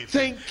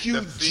 thank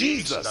you,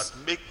 Jesus.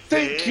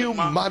 Thank you,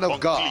 man of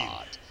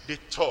God. The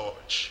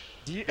touch,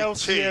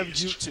 DLCF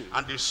taste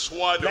and the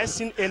swallow.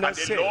 Blessing in And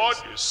the Lord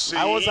is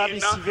saying, I was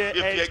having severe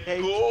headache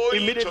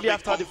immediately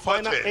after the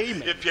final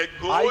amen.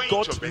 I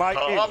got my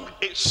aim.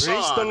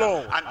 Praise the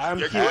Lord. I'm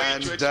here.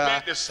 And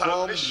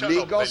from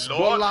Lagos,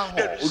 Bola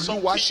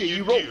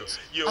Oluwaseyi wrote,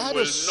 I had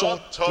a sore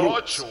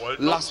throat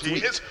last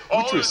week,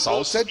 which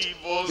resulted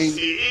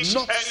in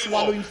not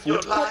swallowing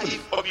food properly.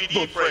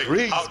 But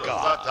praise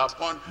God,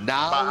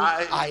 now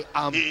I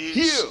am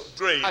healed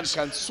and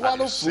can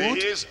swallow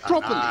food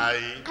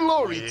properly.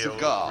 Glory to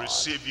God.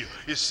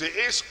 He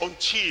says,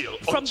 until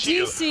from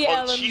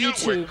DCL on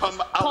YouTube,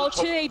 Paul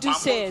Chinedu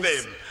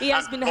says he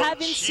has been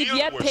having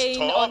severe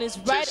pain on his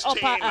right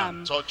upper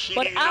arm,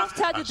 but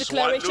after the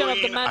declaration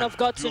of the man of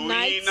God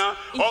tonight,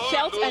 he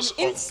felt an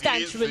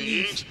instant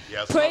relief.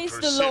 Praise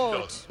the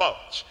Lord.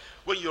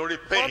 When you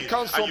repent, one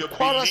comes from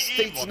Kwara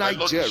State,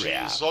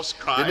 Nigeria.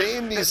 The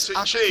name is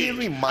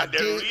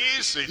Akirimade.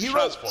 He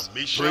wrote,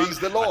 praise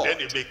the Lord.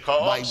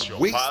 My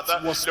waist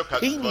was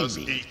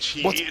paining me,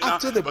 but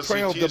after the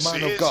prayer of the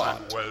man of God,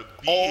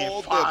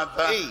 all the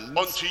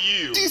pains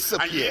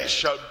disappeared.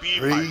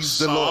 Praise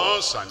the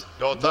Lord.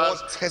 More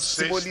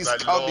testimonies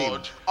coming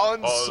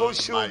on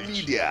social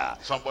media.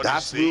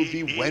 That will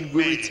be when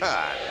we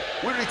return.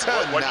 We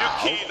return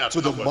now to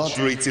the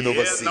moderating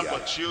overseer.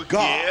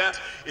 God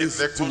is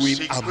doing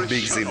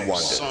amazing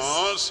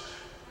wonders.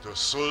 The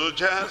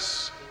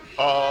soldiers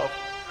of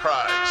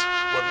Christ.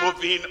 We're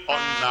moving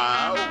on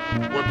now.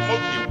 We're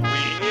moving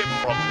away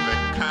from the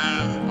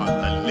camp and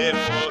the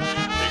level,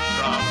 the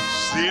ground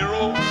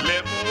zero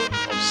level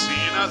of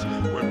sinners.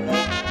 We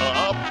move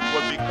up.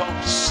 We become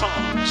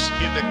sons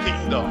in the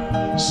kingdom,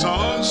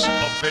 sons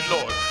of the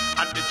Lord.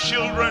 And the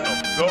children of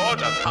God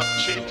that have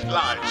changed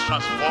lives,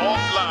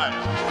 transformed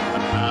lives.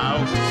 And now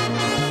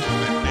to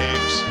the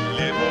next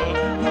level,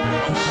 we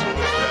become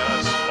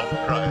soldiers of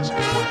Christ.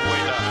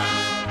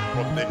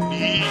 From the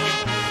New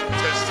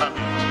Testament,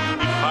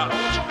 about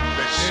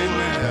the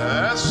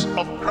soldiers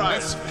of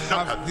Christ. Let's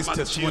have this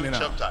testimony now.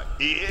 Chapter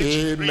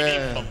 8,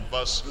 reading from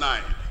verse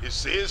 9. It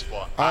says,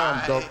 for I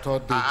am Dr.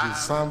 D.J.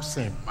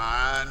 Sampson,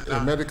 a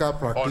medical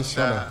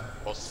practitioner.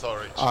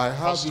 Authority. I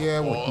have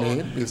here with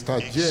me Mr.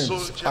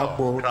 James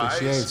Agbo to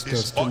share his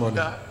testimony.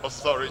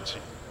 Authority.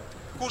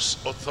 Whose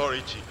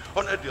authority?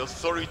 Under the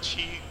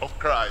authority of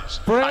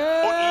Christ. Praise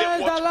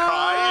and only what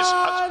Christ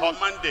has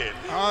commanded.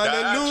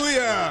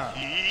 Hallelujah.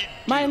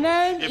 My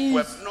name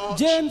is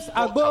James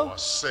Agbo.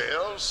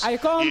 I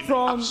come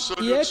from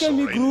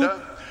Akanmu group.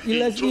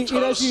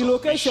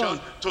 Location.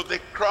 To the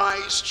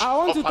Christ I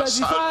want to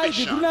testify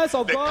the goodness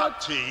of God.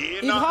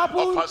 It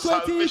happened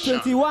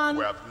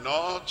 2021.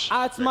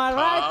 At my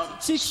right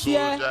cheek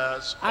here,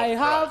 I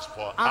have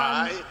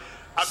an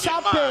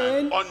sharp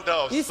pain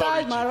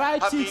inside my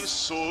right cheek.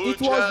 It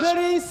was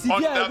very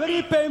severe,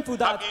 very painful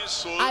that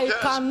I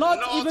cannot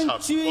even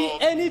chew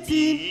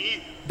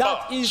anything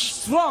that is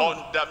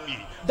strong.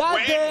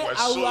 That day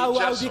I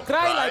will be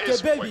crying like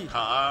a baby.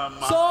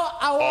 So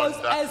I was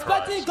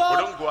expecting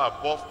God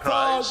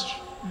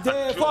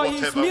for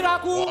his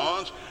miracle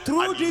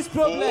through this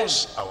problem.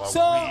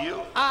 So,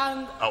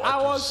 and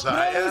I was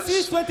praying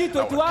since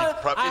 2021.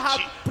 I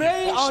have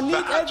prayed on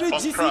it every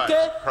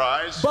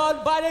GCK.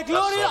 But by the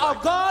glory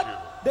of God,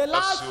 the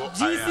last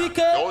GCK,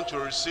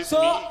 so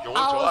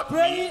I was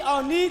praying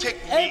on it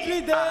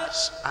every day,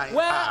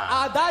 where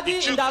our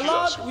daddy in the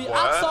Lord will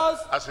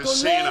ask us to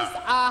lay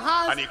our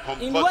hands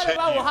in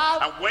wherever we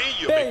have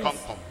pains.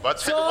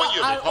 So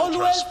I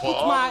always put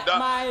my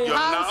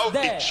hands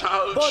there,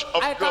 but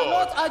I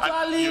cannot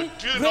actually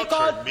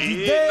record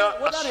the day,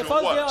 whether the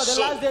first day or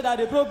the last day that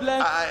the problem.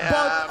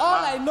 But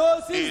all I know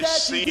since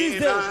that to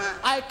this day,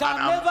 I can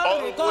never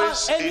record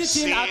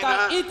anything, I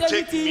can eat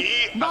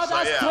anything, not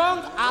as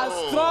strong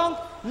as strong,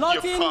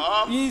 nothing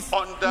is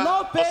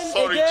no pain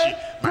again.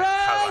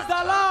 Praise the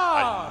Lord.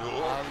 I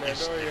know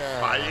it's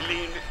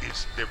defiling,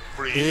 it's the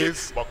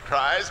praise for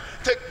Christ.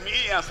 Take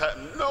me as I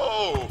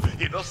know.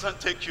 He doesn't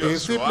take you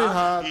as you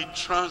are. He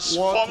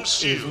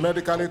transforms you. What is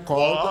medically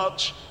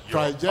called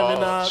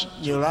trigeminal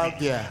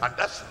neuralgia. And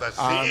that's the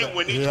thing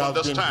we need to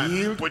understand. Been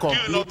healed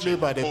completely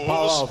by the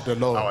power of the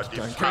Lord.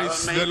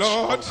 Praise the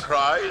Lord.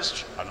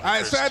 Christ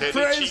I said,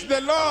 praise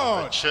the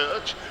Lord.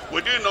 Church,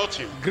 we do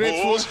not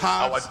grateful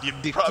hearts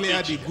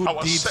declare the good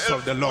deeds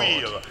of the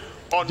Lord.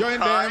 Join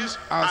them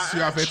as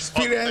you have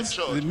experienced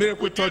the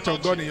miracle touch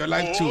of God in your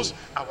life too.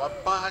 Our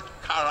bad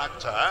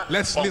character.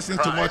 Let's listen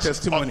to more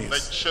testimonies. On the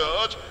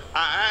church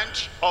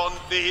and on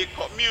the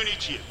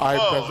community. I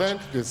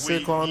present the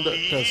second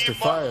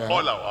testifier,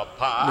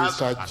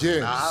 Mr.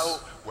 James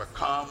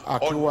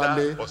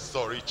Akiwale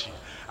authority.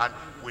 And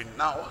we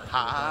now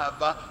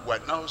have, we're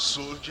now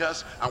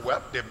soldiers, and we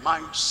have the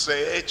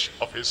mindset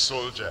of a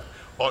soldier.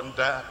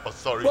 Under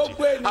authority.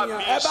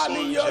 Having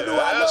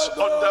soldiers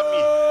under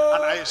me.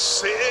 And I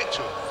say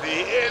to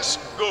this,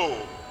 go.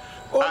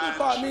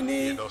 And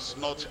he does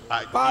not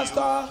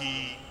argue,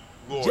 he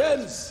goes.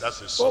 James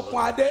That's a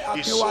soldier.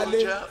 He's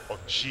soldier of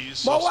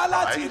Jesus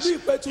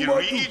Christ. He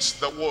reads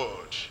the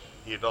word.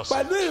 He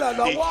doesn't.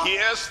 He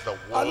hears the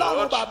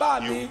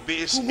word you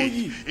base it.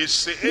 He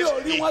says he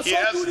hears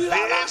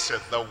this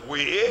is the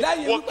way,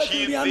 walk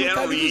ye therein,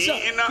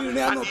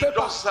 and he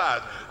does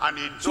that. And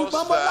he does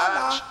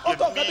that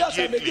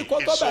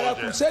immediately, a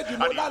soldier.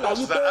 And he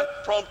does that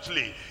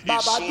promptly,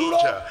 a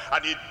soldier.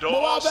 And he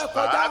does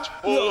that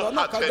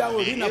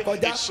wholeheartedly,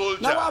 a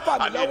soldier.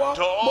 And he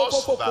does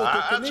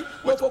that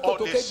with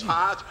all his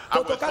heart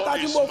and with all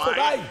his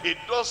mind. He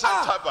doesn't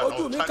have an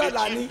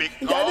alternative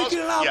because he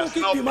has now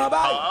become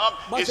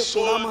a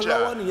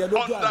soldier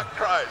under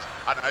Christ.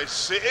 And I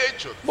say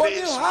to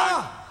this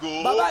man,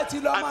 go and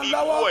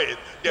enjoy it.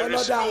 There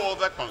is no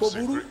other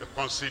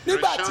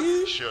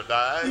consideration. Should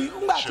I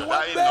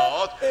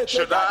not?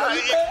 Should I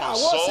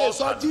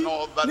consult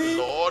another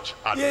Lord,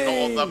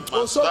 another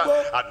master,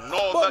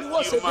 another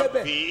human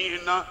being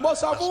as not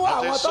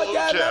a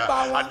soldier?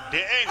 And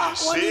then he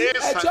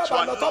says unto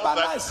another,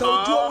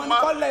 come,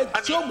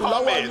 and he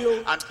cometh,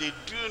 and they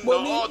do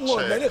not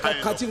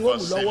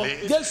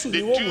vacillate,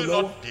 they do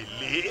not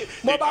delay,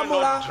 they do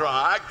not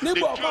drag, they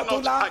do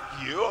not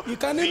argue.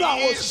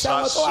 These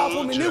are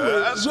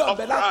soldiers of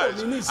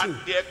Christ, and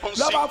their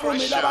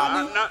consecration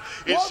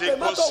is a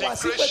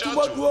consecration to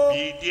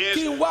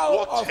obedience.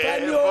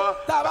 Whatever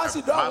my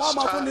master,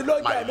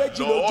 my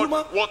Lord,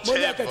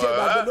 whatever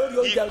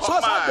he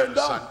commands.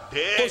 And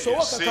then he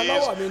says,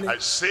 I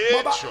say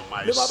to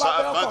my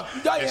servant,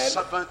 the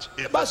servant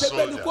is the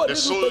soldier, the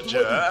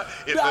soldier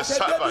is the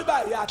servant.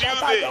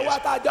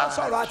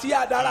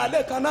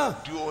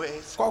 Do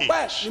this, and he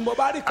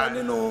doeth it, and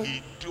he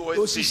doeth it.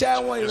 You see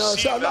that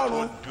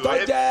one do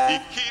it, he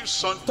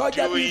keeps on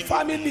doing it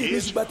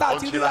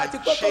until I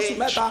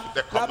change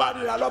the command,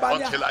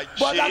 until I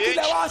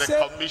change the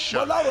commission.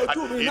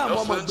 And he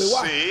doesn't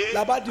say,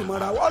 at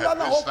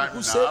this time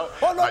now,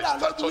 my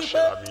status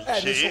shall be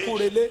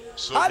changed.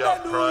 Soldier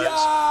of Christ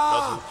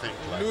doesn't think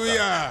like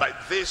that. By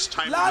this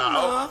time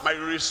now, my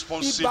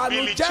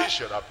responsibility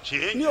should have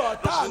changed.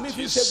 Doesn't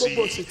he see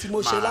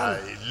my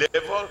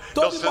level?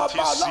 Doesn't he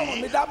see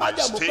my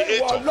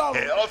state of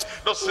health?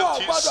 Doesn't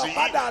he see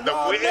the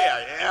way I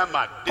am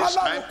at this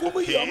time?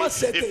 Okay,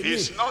 if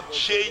he's not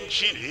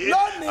changing it,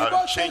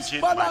 I'm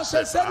changing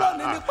myself.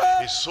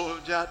 A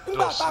soldier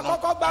does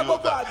not do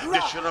that.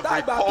 They should have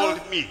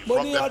recalled me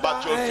from the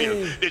battlefield.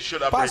 They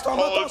should have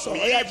recalled me from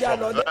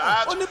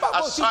that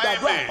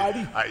assignment.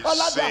 I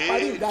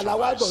say to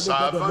my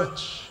servant,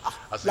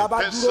 as a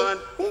person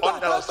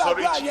under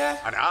authority,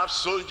 and I have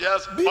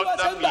soldiers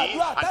under me,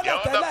 and the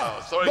other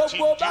authority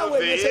do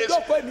this,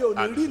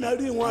 and do it.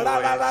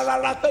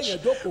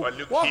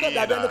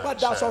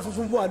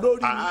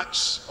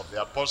 Acts of the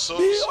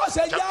Apostles,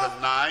 chapter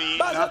 9,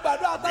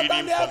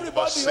 reading from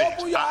verse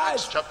 6.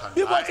 Acts chapter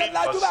 9, verse 6, and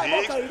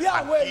he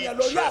trembled, and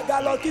he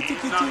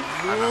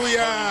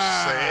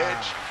said,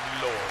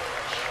 Lord,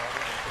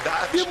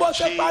 that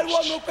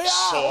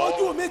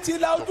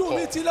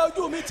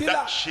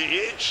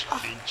change the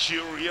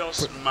injurious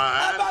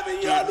man to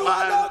a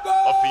man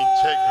of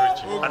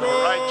integrity, and a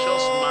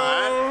righteous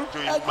man to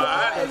a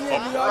man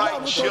of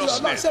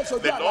righteousness.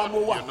 The Lord,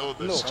 you know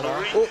the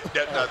story,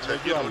 that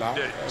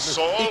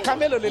Saul was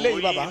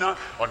going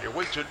on the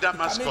way to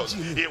Damascus.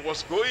 He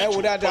was going to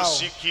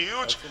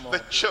persecute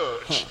the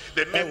church,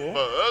 the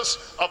members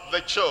of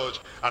the church,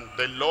 and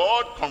the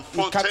Lord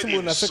confronted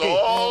him,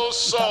 Saul,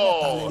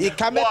 Saul,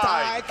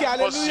 why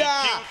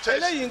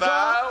persecutest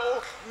thou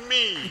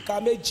me?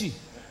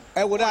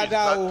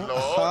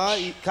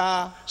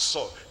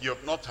 So you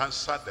have not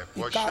answered the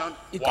question.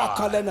 Why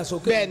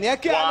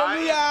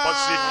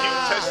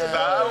persecutest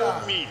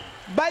thou me?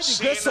 By the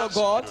grace of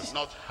God,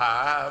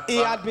 he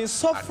had been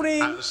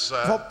suffering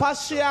for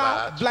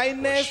partial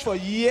blindness for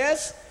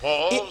years.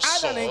 He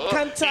had an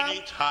encounter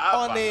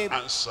on in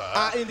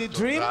the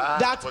dream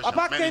that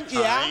Papa came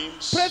here,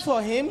 prayed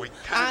for him,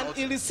 and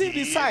he received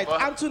his sight.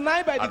 And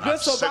tonight, by the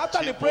grace of God,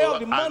 after the prayer of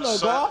the man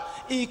of God,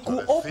 he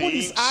could open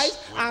his eyes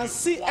and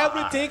see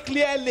everything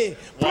clearly.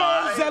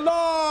 Praise the Lord!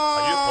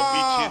 Are you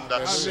committing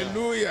that sin?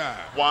 Hallelujah.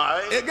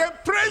 Why? Again,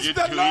 praise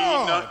the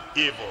Lord.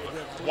 Evil?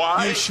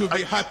 Why? You should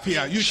be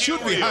happier. You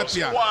should be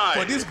happier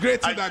for this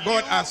great thing that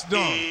God has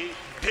done.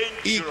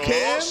 He came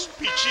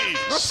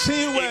not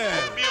seeing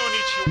well.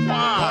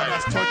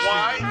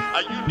 Why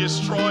are you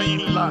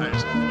destroying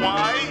lives?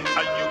 Why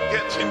are you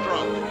getting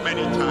drunk?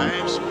 Many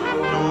times we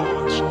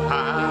don't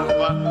have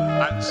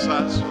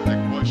answers to the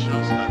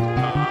questions that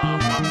come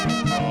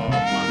from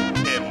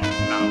heaven.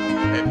 Now,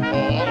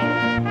 Paul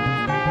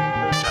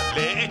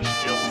challenged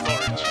the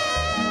authority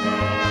of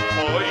the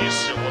voice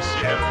he was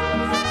hearing.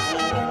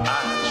 Who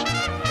art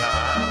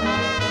thou,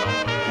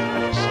 Lord?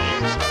 And he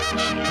says that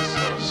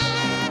Jesus,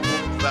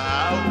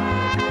 thou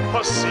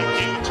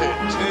persecuted.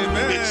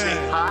 Amen. It's a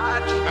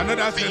hard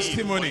Another thing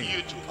testimony. for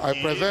you to I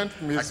present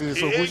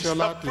Mrs.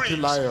 Ogushola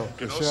Titilayo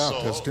to share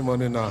her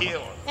testimony now.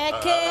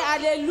 Okay,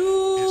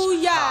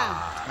 hallelujah.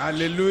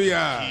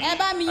 Hallelujah. Ẹ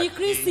bá mi yìn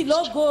Kristi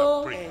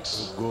lógo.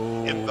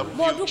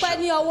 Mo dúpẹ́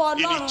ní ọwọ́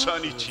Ọlọ́run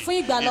fún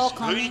ìgbàlà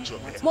ọkàn mi.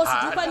 Mo sì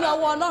dúpẹ́ ní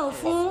ọwọ́ Ọlọ́run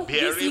fún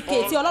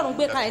DCK tí Ọlọ́run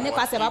gbé kalẹ̀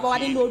nípasẹ̀ bàbá wa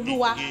nínú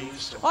Olúwa.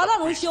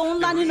 Ọlọ́run ṣe ohun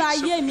ńlá nínú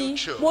ayé mi.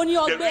 Mo ní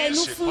ọgbẹ́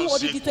inú fún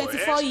odidi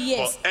 24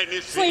 years.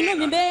 Fún inú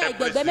mi bẹ́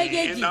ẹ̀gbẹ̀gbẹ́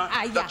méjèèjì,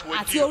 àyà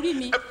àti orí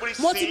mi.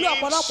 Mo ti lọ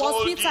ọ̀pọ̀lọpọ̀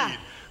hospital.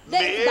 Ní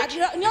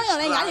ọ̀yàn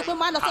rẹ̀ yàrá ni pé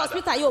máa lọ sí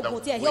hospital yóò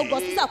gùn tiẹ̀ yóò gbọ́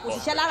hospital kò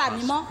ṣiṣẹ́ lára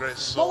mi mọ́.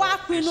 Mo wá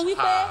pinnu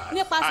wípé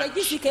nípasẹ̀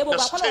GCK mo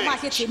gbà kọ́lọ́ máa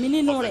ṣe tèmi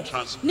nínú rẹ̀.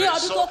 Ní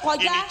ọdún tó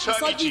kọjá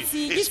ìsọjí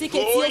ti GCK ti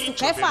oṣù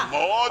kẹfà.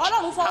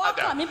 Ọlọ́run fọwọ́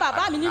kàn mí,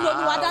 bàbá mi nínú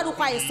Olúwa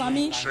dárúkọ àìsàn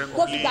mi.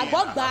 Mo fi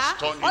gbàgbọ́ gbà á.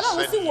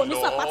 Ọlọ́run sì wò mí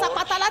sàn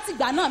pátápátá láti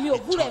ìgbà náà mi ò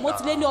gbúrò ẹ̀ mo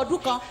ti lé ní ọdún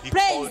kan.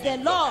 Praise the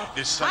Lord.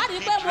 A rí i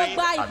pé mo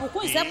gba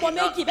ìbùkún ìṣẹ́pọ̀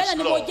méjì bẹ́ẹ̀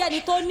ni mo jẹ́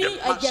ẹni tó ní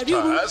ẹ̀jẹ̀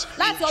ríru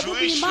láti ọdún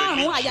bíi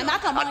 5 àyà mi á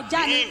kàn máa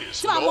já ni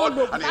tí màá mọ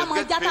lògùn tá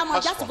máa já tá máa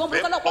já ṣùgbọ́n mo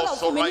kọ́lọ́kọ́lọ́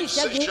fún mi ní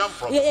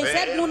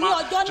ìṣẹ́gun ní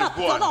ọjọ́ náà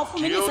kọ́lọ́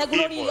fún mi ní ìṣẹ́gun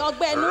lórí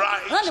ọgbẹ́ ẹnu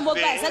náà ni mo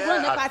gba ìṣẹ́gun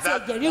náà nípa ti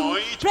ẹ̀jẹ̀ ríru.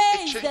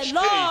 Praise the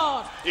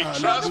Lord.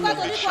 Mo dúpẹ́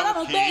tó ní kí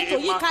Ọlọ́run gbé ètò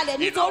yìí kalẹ̀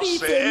nítorí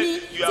tèmi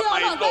tí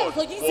Ọlọ́run gbé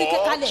ètò yìí sí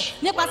kalẹ̀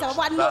nípasẹ̀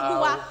bàbá nínú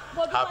Olúwa.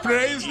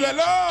 Praise the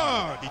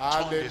Lord. He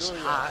turned his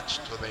heart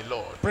to the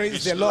Lord.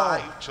 Praise the His Lord.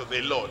 life to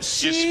the Lord.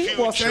 She His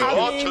was future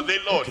having- to the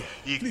Lord.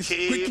 He Please,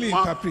 came quickly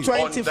interpret.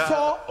 24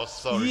 under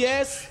authority.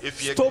 years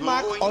If you're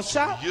stomach going to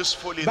ulcer. be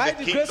useful in By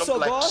the the grace kingdom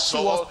of like God, she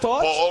Saul, was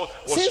taught. Paul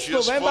was Since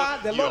useful, November,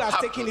 the you Lord has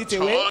have taken to it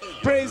away. turn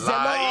Praise the your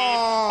life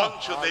Lord.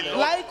 unto the Lord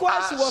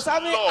Likewise, she was as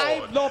having Lord. high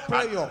blood And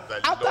pressure.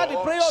 the After the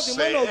Lord prayer of the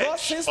man of God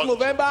said since unto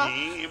November,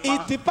 him,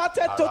 it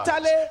departed "Arise."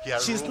 totally. He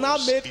She's arose now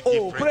made a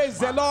whole. different Praise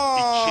the man.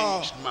 Lord. He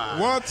changed man.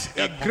 What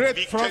He a great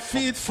convicted,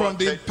 profit from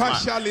the confronted man.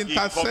 impartial He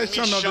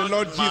intercession of the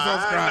Lord Jesus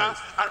commissioned Christ. man,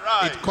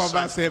 "Arise It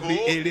covers and every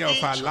go area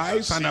of our into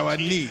lives the and our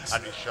city, needs.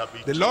 and it shall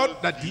be The Lord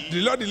told that thee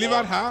the Lord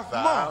delivered her. what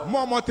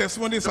thou More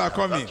testimonies are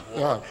coming.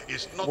 Yeah.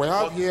 is not We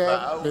have what here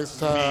thou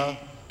Mr. may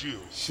do.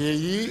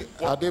 Sheyi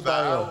What Adebayo,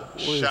 thou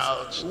who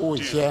shalt is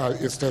do. here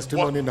his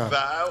testimony What now.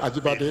 thou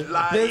Ajibade.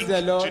 may Praise the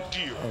like Lord. to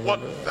do.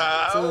 What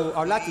thou So, I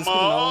would like to speak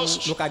in my own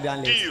must local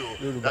dialect, do.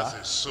 Yoruba. That's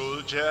a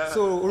soldier So,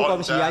 orúkọ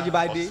mi ṣe under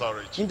Ajibade.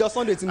 authority. Níjọ́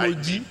Sunday tí mo I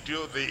jí, did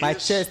do this my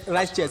chest,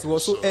 right chest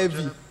was so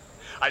heavy.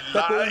 I Pé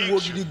ó like wo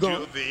to gidi do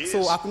gan. this.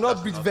 So I could not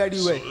That's breathe not very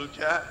a well.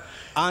 soldier.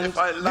 And If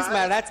I this like,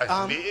 my right I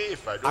arm, may.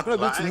 If I I don't could not be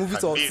able to like, move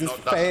it I off may since,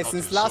 not. That's not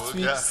since a last soldier.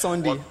 week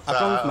Sunday. What I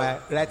come with my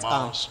thou right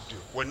arm. must do.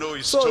 We know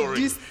his So story.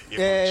 this He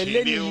lady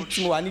continued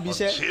tí mo wà níbi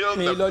iṣẹ́ until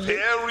mi the lọlé very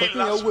kọ́kí yẹn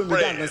last wé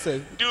mi down lọ́sẹ̀. prayer,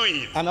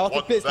 doing And I was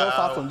what placed not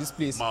far thou from this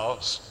place.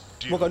 must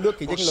do. Mo kàn lókè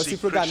jẹ́ kí n lọ sí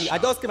program yìí. I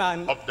just came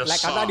and Of the like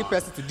Son, another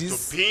person to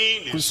this to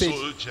being a crusade.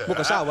 soldier Mo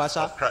kàn ṣáà wá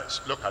ṣá. of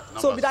Christ. Look at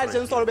So number bí dáadé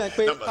ṣe ń sọ̀rọ̀ bẹ́ẹ̀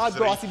pé Number ká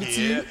gbọ́ wá 3 síbi tí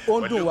here, ó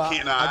ń we're dùn wá.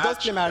 looking I just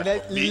at came my the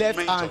left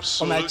commitment hand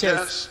of on my chest.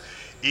 soldiers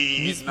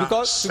in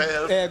Because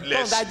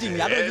bọ́n dájú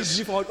mi, I don't really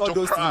believe all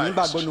those things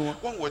nígbàgbọ́ nu wọn.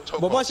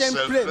 But bọ́n ṣe ń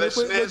pray mi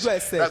pé lójú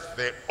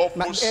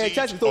ẹsẹ̀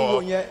church tó ń wò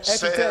yẹn ẹ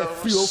fi tẹ́ ẹ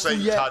fi ó fún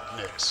yẹ.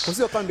 Kò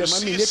sí ọ̀kan bẹ̀rẹ̀ mọ́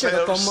mi ilé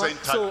kẹ̀kẹ́ kan mọ́.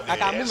 So I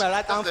can move my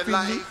right hand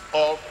freely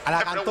and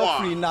I can talk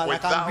freely now and I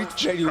can breathe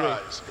very well.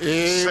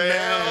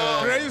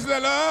 Amen. Praise the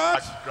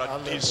Lord.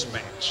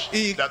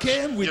 He That,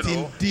 came with you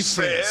know,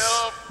 indifference,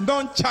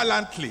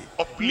 nonchalantly,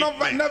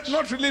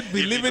 not really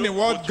believing in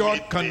what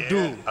God can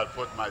do.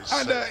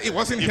 And it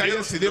wasn't here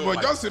yesterday,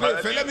 but just today,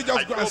 let me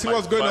just go and see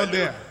what's going on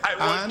there.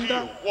 And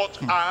what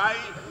I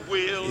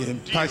will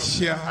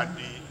impartial,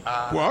 do.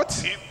 what?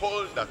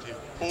 People that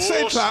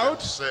Say it loud.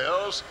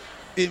 themselves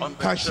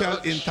Impartial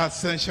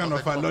intercession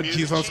of our Lord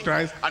Jesus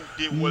Christ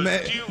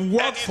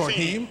worked for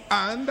him,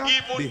 and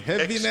the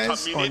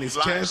heaviness on his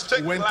chest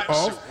went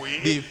off,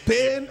 the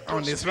pain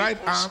on his right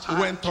arm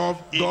went off.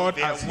 God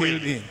has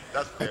healed him.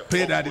 I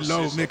pray that the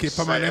Lord will make it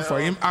permanent for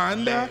him,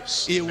 and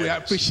he will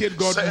appreciate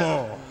God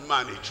more.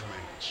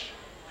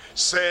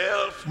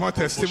 More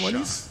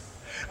testimonies.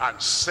 And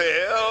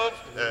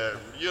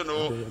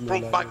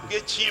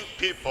propagating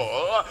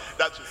people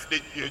that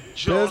you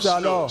just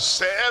know,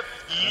 lives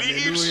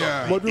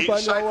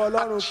inside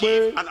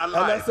active and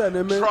alive, driving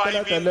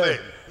them,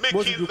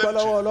 making them to do things that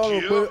will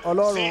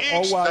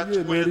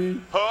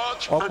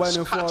hurt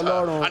and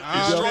scatter and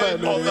destroy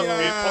other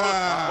people.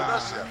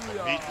 That's their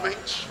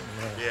commitment.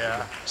 They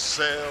are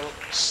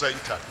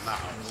self-centered now.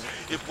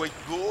 If we're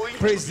going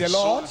Praise to be the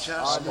Lord.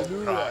 soldiers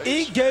of Christ,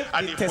 He gave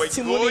and the if we're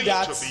testimony going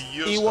that to be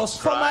used he was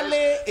of Christ, formerly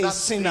a that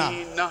sinner.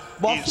 thing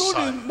But through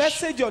the inside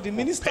message of the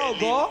minister of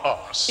compelling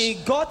God, us, he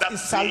got that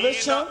his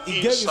salvation, thing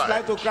he gave his inside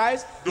life to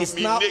Christ, he's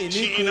now a new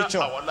dominating creature.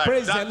 our life,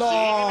 Praise that the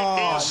Lord.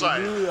 thing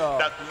inside Hallelujah.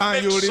 that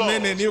And you makes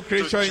remain a us new to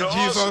creature in just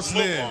Jesus'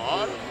 move name.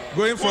 on,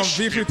 Going from push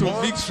victory to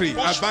people, victory,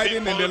 push abiding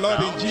in the people Lord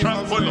in down, Jesus'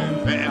 trample name.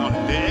 on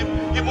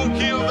them, even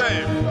kill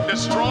them,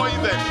 destroy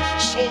them,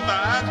 so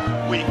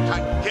that we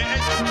can get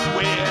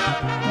where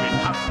we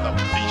have the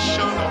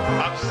vision of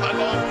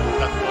Absalom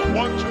that we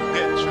want to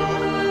get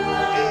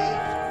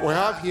to. We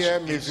have here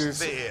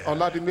Mrs.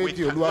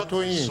 Oladimeji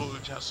Oluwatoyin.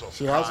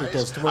 She has a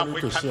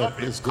testimony to share.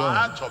 Please go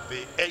on.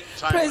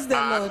 Praise the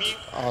Lord.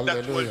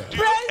 Hallelujah.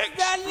 Praise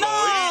the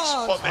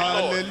Lord.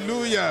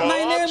 Hallelujah.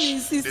 My name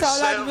is Sister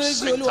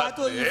Oladimeji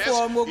Oluwatoyin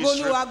from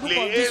Ogoluwa Group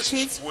of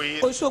Districts,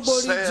 Osogbo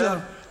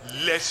region.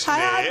 I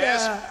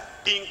had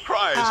in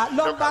Christ.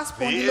 Lumbar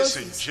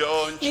spondylosis.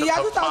 In year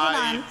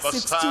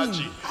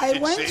 2016, I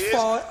went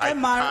for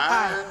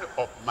MRI,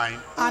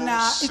 and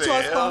it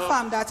was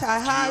confirmed that I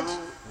had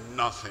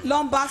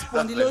lumbar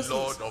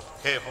spondylosis,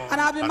 and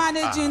I've been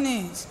managing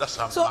it.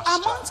 So a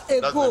month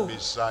ago,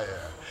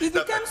 it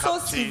became so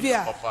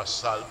severe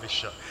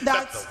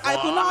that I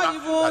could not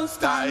even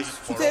stand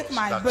to take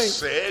my break.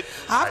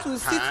 I have to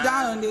sit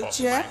down on the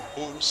chair.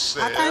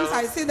 At times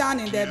I sit down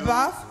in the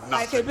bath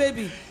like a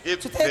baby to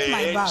take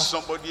my bath.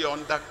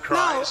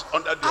 Now,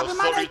 I've been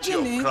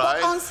managing it,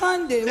 but on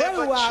Sunday, when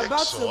we were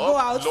about to go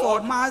out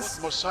for mass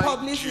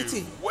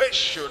publicity,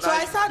 so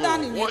I sat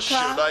down in the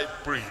car,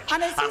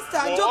 and a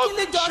sister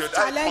jokingly just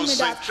challenged me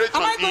that,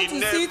 am I going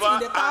to sit in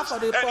the car for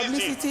the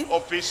publicity?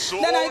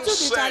 Then I took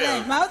the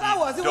challenge. My husband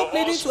was even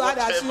pleading to her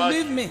that she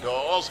leave me.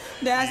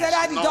 Then I said,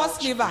 Daddy,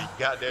 just leave her.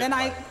 Then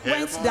I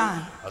went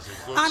down,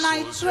 and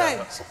I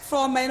trekked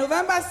from my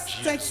November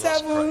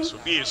 27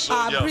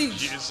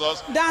 bridge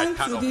down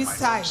to this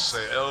side,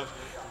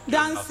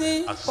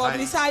 dancing,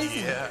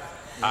 publicizing.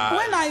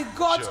 When I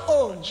got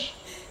home,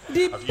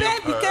 the pain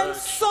became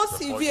so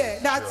severe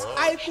that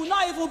I could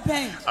not even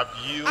bend.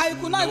 I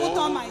could not even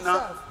turn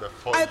myself.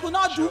 I could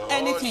not do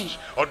anything.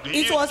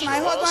 It was my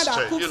husband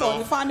that cooked for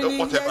the family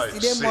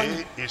yesterday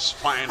morning.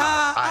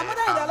 A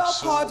mother in the Lord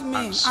called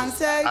me and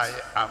said,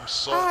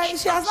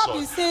 she has not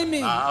been seeing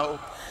me.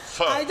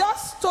 I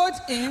just told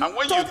him,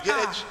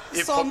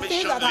 some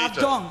things that I've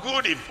done.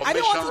 I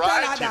didn't want to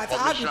tell her that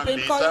I have the pain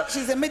because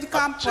she's a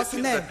medical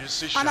personnel.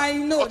 And I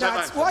know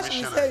that what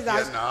she says is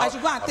that I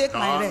should go and take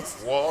my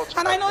rest.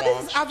 And I know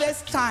this is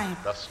harvest time.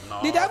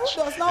 The devil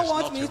does not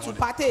want me to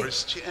partake.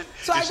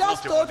 So I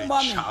just told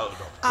mommy,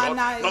 and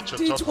I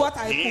did what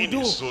I could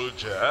do.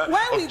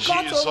 When we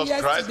got home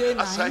yesterday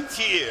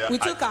night, we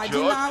took our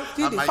dinner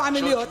to the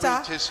family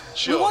altar.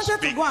 We wanted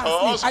to go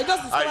and sleep. I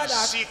just discovered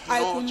that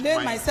I could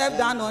lay myself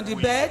down on the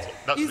bed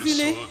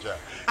easily.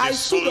 I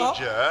stood up.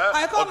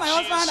 I called my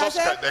husband and I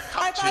said,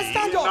 I can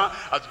stand up.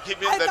 I can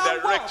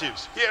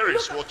directives. Here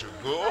is what to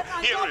go.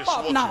 Here is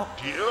what to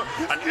do.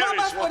 And here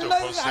is what to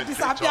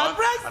concentrate on.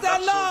 Praise the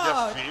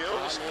Lord.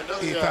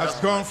 It has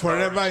gone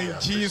forever in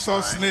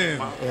Jesus'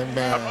 name.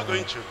 Amen.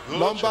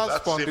 Lumbar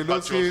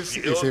spondylosis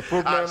is a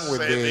problem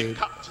with the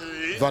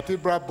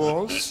vertebral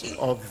bones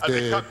of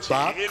the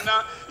back,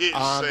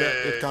 and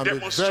it can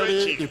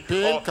be the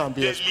pain can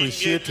be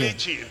excruciating.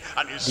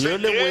 The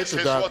only way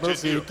to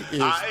diagnose it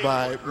is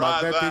by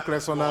magnetic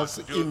resonance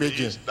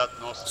imaging.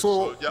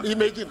 So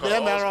imaging, the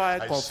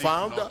MRI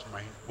confirmed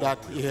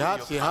that he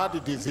had the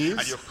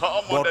disease,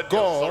 but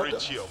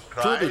God,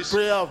 through the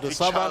prayer of the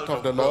servant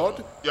of the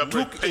Lord,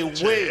 took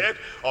away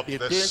the pain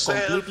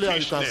completely.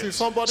 And you can see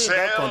somebody in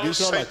that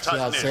condition, like she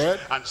has said,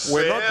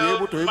 will not be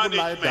able to even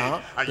lie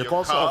down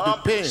because of the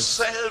pain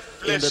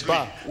in the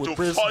back. We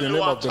praise the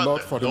name of the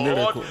Lord for the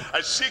miracle.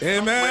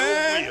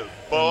 Amen.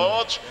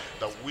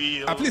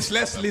 Please,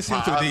 let's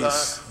listen to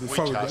this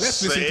before we go.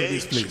 Let's listen to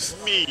this, please.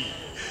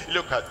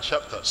 Look at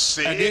chapter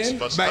 6, again,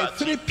 by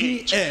 3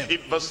 p.m.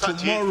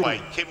 tomorrow,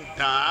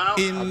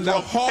 in the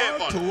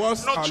hall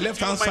towards our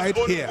left-hand side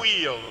here,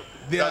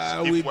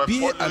 there will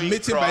be a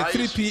meeting by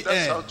 3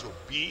 p.m.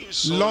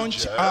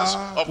 Launch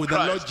hour with the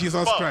Lord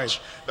Jesus Christ.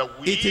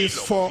 It is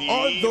for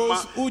all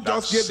those who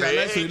just gave their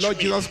lives to the Lord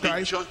Jesus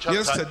Christ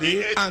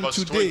yesterday and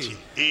today.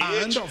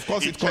 And of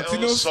course it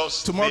continues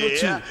tomorrow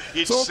too.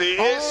 So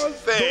all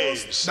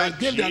those that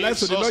gave their lives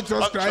to the Lord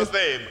Jesus Christ,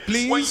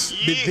 please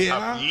be there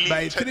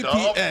by 3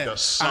 p.m.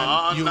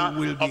 and you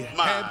will be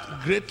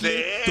helped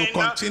greatly to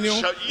continue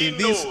in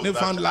this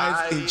newfound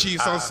life in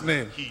Jesus'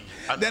 name.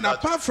 Then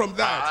apart from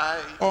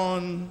that,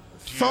 on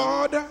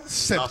 3rd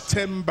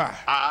September,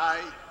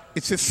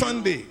 it's a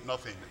Sunday,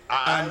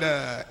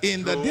 and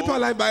in the Deeper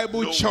Life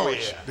Bible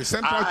Church, the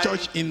Central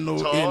Church in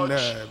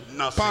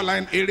Power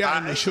Line area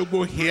in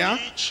Osogbo here,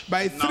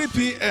 by 3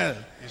 p.m.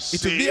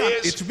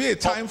 it will be a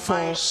time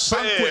for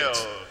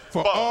banquet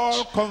for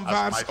all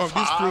converts of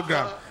this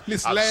program.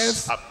 Please,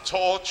 let's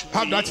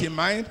have that in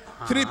mind.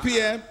 3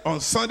 p.m. on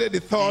Sunday the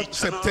 3rd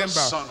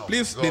September.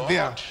 Please be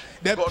there.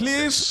 Then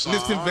please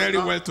listen very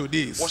well to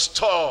this.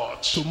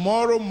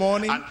 Tomorrow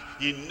morning,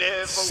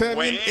 7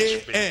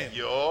 a.m.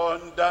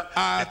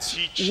 at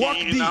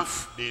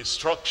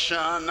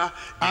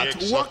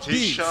Work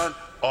Deep.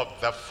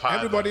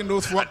 Everybody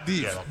knows Work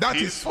Deep. That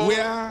is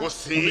where we'll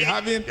be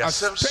having a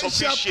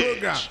special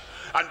program.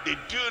 And they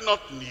do not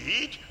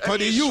need for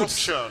the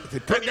youth, the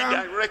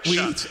program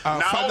with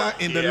our Father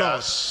in the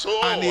Lord,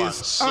 and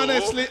is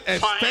honestly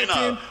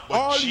expecting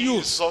all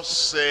youth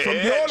from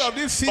the whole of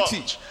this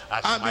city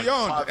and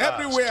beyond,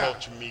 everywhere,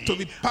 to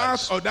be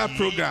part of that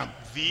program.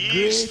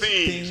 these great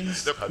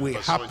things will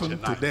happen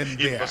to them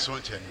there. Verse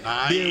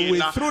 29, they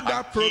will, through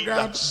that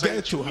program,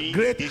 get to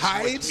great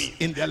heights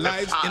in their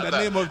lives in the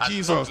name of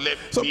Jesus.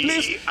 So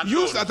please,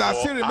 use that are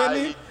still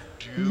remaining.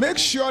 Make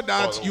sure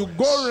that you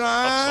go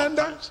around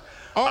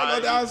all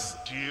others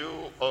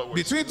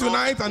between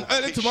tonight and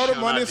early tomorrow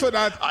morning so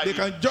that they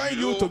can join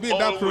you to be in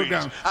that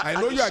program. I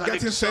know you are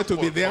getting set to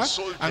be there,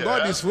 and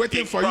God is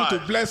waiting for you to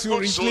bless you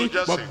richly,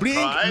 but bring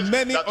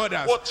many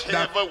others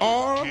that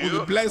all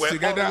will be blessed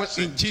together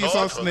in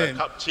Jesus' name.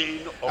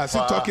 As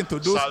you're talking to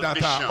those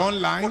that are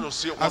online,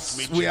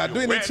 as we are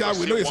doing it here,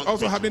 we know it's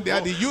also happening there.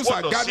 The youths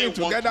are gathering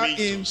together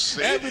in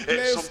every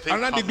place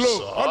around the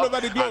globe, all over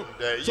the globe.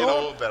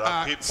 So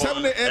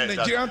 7 a.m.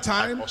 Nigerian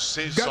time,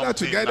 gather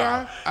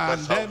together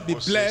and then be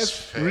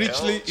blessed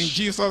richly in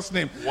Jesus'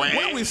 name.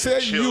 When we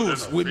say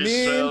youth, we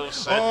mean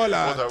all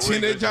our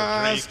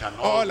teenagers,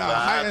 all our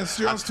high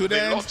insurance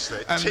students,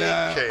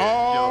 and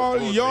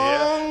all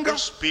young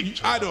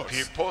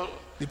adults.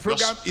 The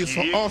program is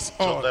for us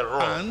all,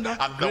 and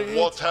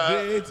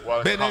great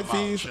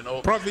benefits,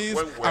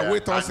 profits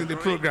await us in the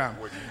program.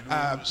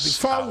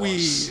 Before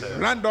we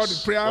round out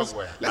the prayers,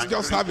 let's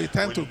just have a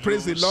time to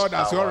praise the Lord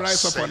as we all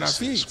rise up on our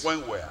feet.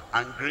 When we're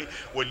angry,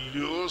 we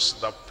lose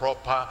the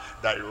proper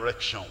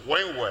direction.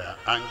 When we're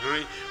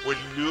angry, we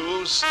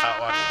lose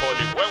our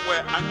calling. When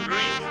we're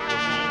angry,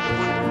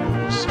 we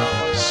lose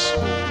our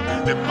soul.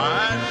 The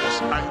man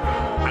was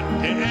angry,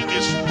 and then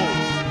he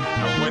spoke.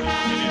 And when he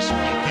finished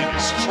speaking, he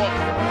struck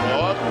the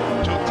blood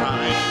 2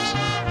 times,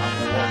 and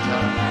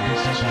water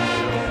is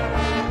chilled.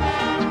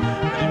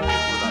 Many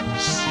people are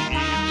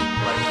deceived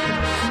by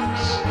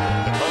miracles,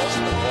 because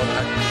the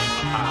water came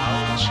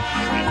out.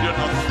 They do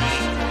not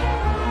think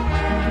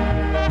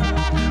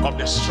of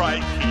the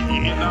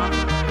striking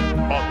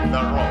of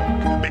the rock.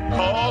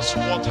 Because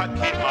water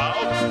came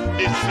out,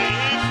 they think,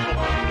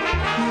 okay,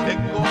 the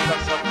God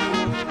has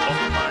approved of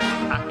my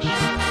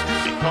action.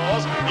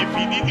 Because if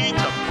he didn't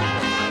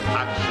approve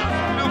action,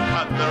 look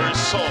at the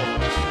result.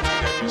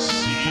 They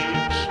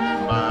received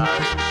by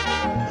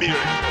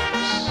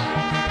miracles.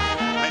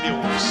 Many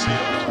will say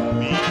unto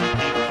me, if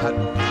had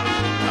been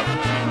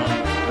not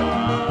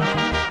done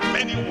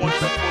many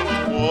wonderful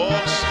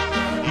works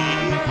in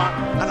him,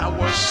 and I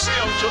will say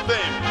unto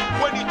them,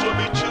 when it will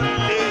be too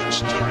late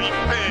to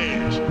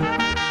repent,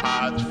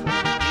 depart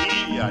from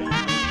me, I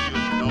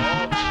will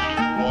not, ye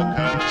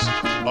workers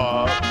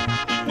of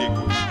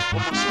iniquity.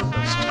 Almost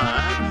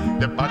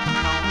understand the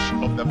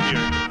background of the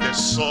miracle, the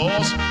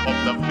source of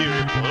the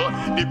miracle,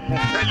 the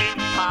propelling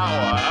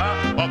power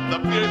of the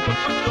miracle.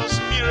 Not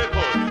just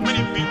miracle.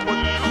 Many people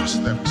lose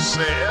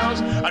themselves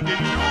and they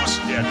lose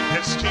their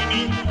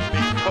destiny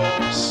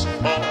because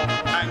of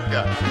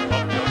anger.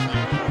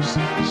 Obviously,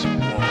 Moses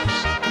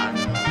was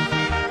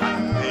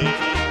angry,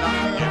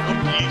 and they're not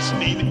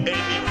listening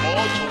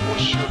anymore to what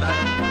should I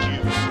do?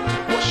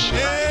 What should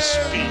I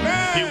speak?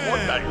 In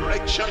what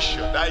direction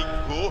should I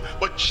go?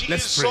 But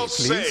Jesus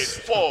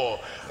said, for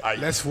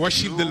let's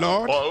worship the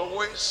Lord.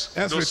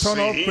 Let's return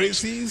all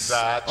praises,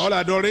 all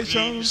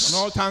adorations,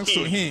 and all thanks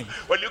to Him.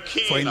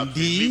 For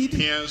indeed,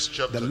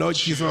 the Lord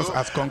Jesus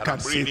has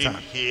conquered Satan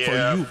for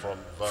you,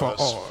 for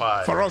all,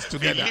 for us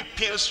together.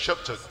 Philippians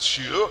chapter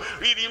 2,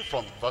 reading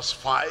from verse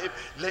 5,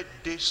 let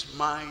this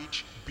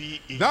might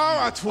be in Thou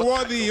art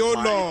worthy, O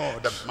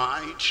Lord,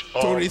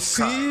 to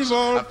receive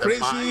all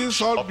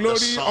praises, all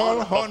glory,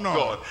 all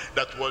honor.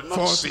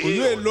 For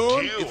you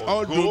alone is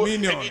all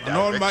dominion and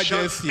all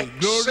majesty.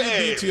 Glory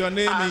be to your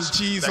name in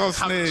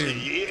Jesus'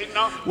 name.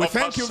 We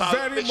thank you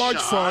very much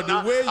for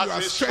the way you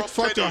have stretched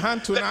forth your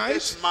hand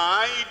tonight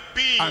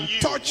and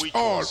touched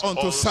all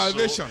unto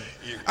salvation,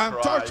 and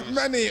touched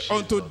many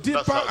unto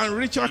deeper and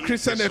richer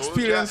Christian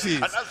experiences.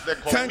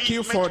 Thank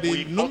you for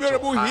the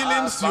innumerable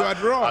healings you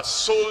had wrought.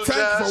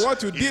 Thanks for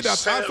what you did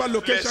at Alpha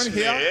location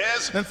here,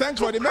 and thanks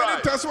for the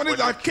many testimonies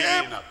that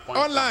came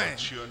online.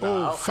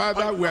 Oh,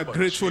 Father, we are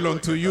grateful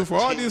unto you for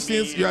all these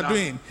things you are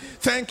doing.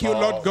 Thank you,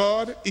 Lord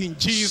God, in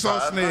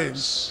Jesus' name.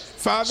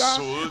 Father,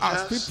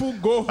 as people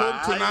go home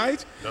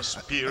tonight,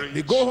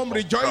 they go home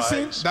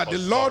rejoicing that the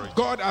Lord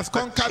God has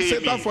conquered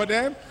Satan for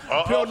them.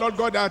 Pray, oh Lord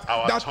God, that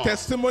that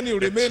testimony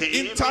will remain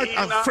intact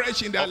and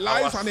fresh in their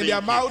lives and in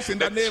their mouths in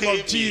the name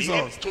of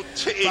Jesus.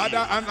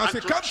 Father, and as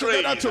we come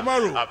together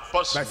tomorrow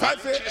by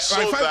 5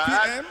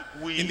 p.m.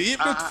 in the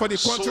evening for the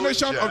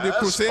continuation of the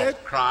crusade,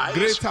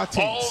 greater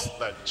things,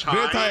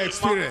 greater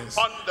experience,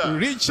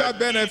 richer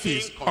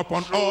benefits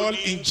upon all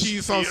in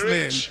Jesus'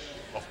 name.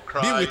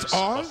 Be with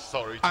all,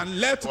 and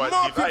let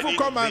more people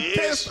come and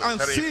taste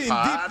and see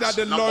indeed that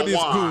the Lord is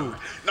good.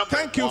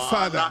 Thank you,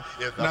 Father.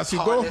 And as you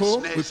go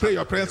home, we pray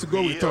your prayers to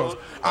go with us.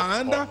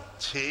 And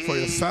for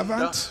your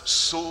servant,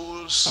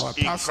 our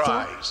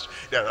pastor,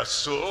 There are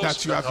souls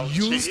that you have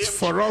used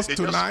for us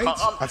tonight,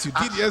 as you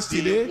did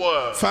yesterday.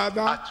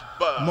 Father,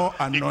 more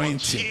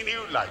anointing,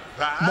 like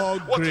that, more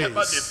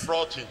grace,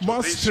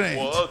 more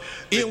strength,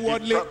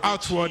 inwardly,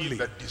 outwardly.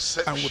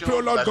 And we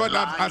pray, Lord God,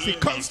 that as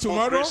it comes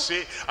tomorrow,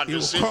 it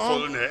will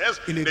come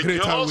in a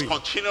greater way.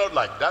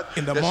 Like that.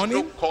 In the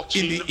morning,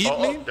 in the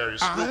evening,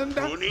 and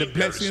the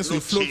blessings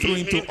will flow through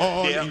into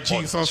all in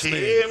Jesus'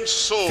 name.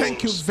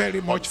 Thank you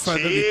very much,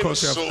 Father,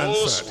 because you have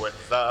answered.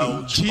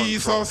 In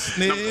Jesus'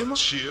 name,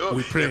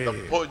 we pray.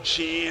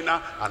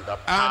 And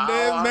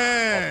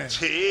amen.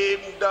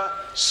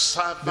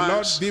 The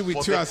Lord be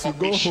with you as you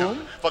go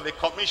home.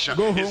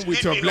 Go home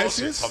with your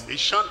blessings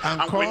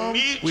and come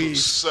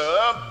with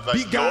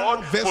bigger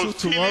vessels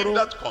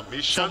tomorrow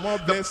for more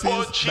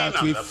blessings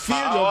that will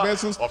fill your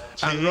vessels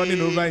and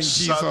running over in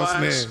Jesus'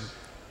 name.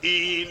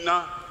 In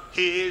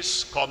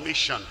his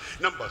commission.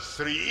 Number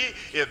 3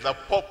 is the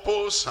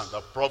purpose and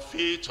the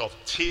profit of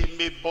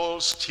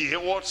teamable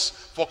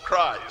stewards for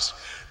Christ.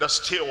 The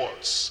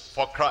stewards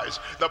for Christ.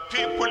 The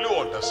people who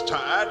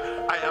understand,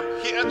 I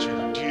am here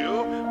to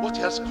do what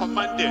he has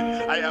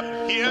commanded. I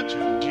am here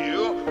to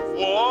do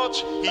what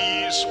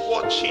he is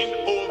watching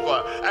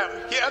over. I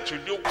am here to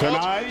do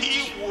what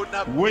he would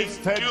have been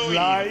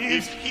doing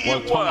if he were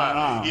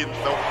in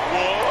the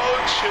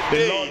world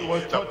today.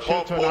 The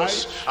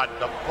purpose and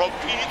the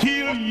profit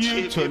kill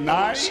you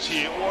tonight,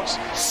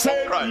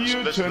 save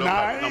you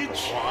tonight.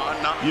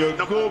 You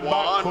go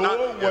back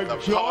home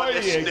with joy,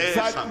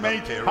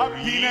 excitement,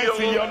 happiness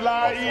in your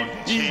life, in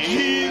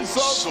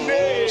Jesus'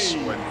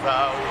 name.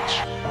 Without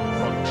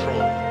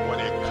control, when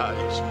a car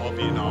is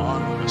moving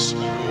on, the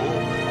slow,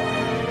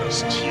 the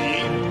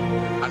steep,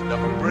 and the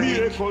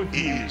brake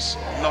is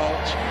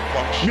not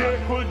functioning.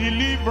 Miracle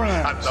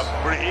deliverance. And the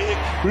brake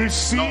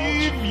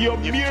receive your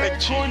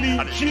miracle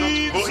in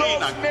Jesus'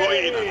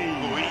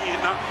 name.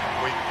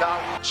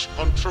 Without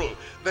control.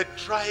 The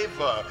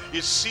driver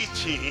is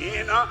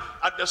sitting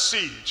at the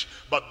seat,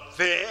 but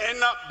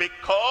then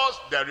because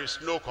there is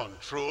no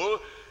control,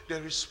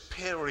 there is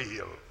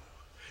peril,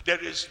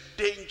 there is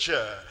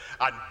danger,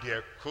 and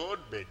there could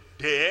be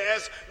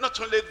death, not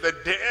only the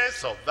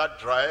death of that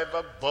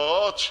driver,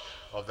 but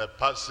of the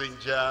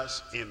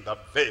passengers in the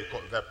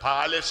vehicle, the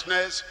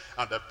powerlessness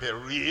and the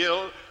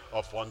peril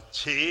of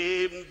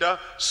untamed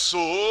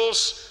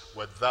souls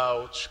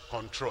without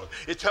control.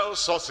 It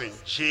tells us in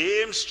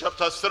James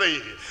chapter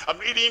 3, I'm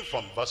reading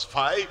from verse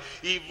 5,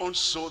 even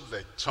so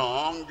the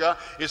tongue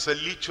is a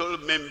little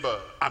member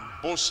and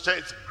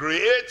boasteth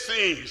great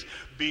things.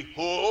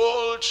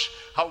 Behold,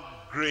 how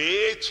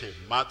great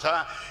a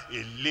matter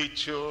a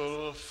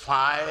little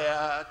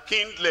fire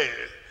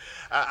kindleth.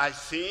 I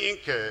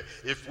think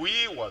if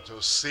we were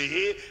to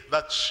say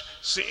that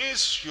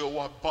since you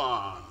were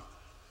born,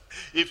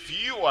 if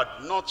you had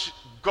not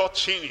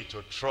gotten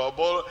into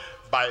trouble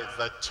by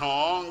the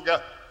tongue,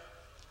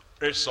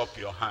 raise up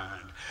your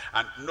hand.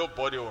 And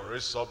nobody will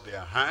raise up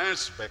their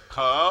hands,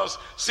 because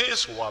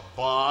since we were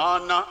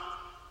born,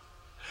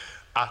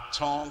 our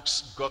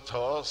tongues got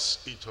us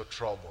into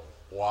trouble.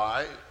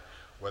 Why?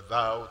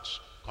 Without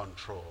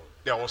control.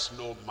 There was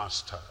no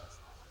master.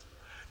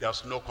 There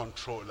was no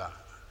controller.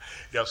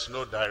 There was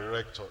no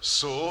director.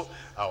 So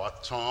our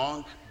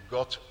tongue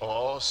got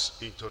us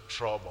into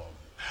trouble.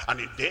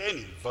 And then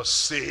in verse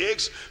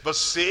 6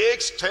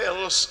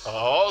 tells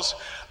us,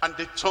 and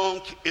the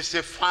tongue is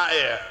a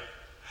fire,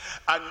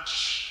 and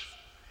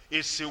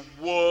it's a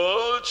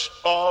world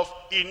of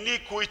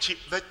iniquity.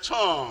 The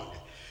tongue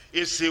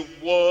is a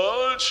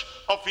world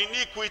of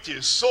iniquity.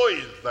 So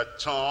is the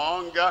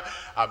tongue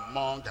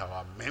among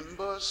our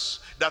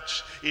members, that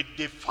it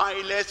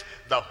defileth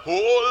the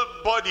whole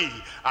body,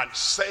 and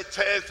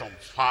setteth on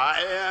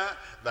fire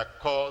the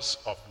course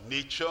of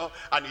nature,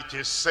 and it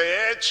is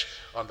set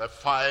on the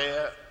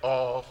fire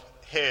of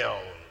hell.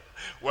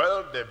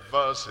 Well, the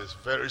verse is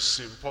very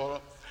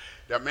simple.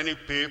 There are many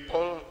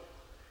people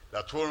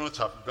that wouldn't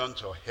have gone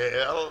to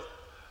hell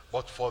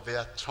but for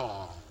their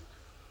tongue.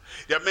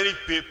 There are many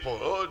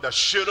people that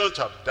shouldn't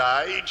have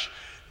died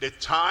the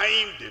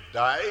time they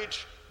died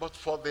but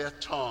for their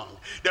tongue.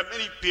 There are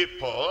many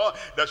people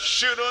that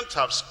shouldn't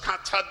have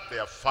scattered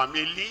their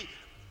family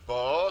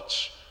but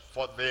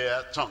for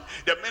their tongue.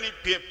 There are many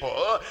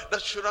people that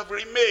should have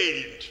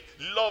remained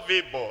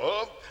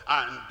lovable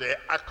and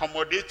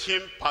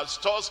accommodating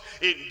pastors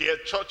in their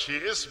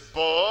churches,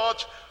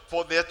 but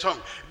for their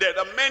tongue. There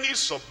are many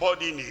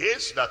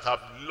subordinates that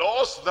have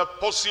lost the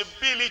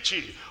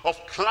possibility of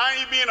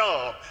climbing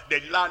up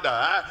the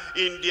ladder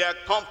in their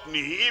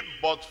company,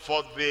 but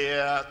for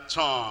their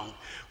tongue.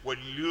 We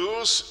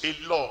lose a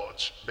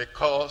lot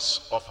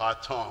because of our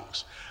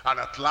tongues. And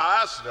at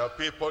last, there are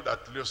people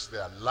that lose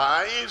their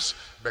lives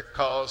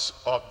because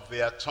of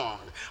their tongue.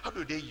 How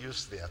do they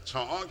use their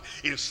tongue?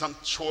 In Psalm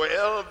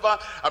 12,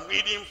 I'm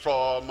reading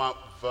from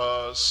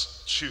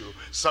verse 2.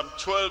 Psalm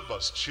 12,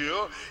 verse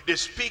 2, they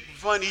speak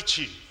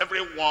vanity,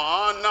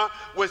 everyone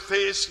with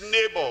his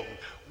neighbor,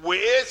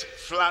 with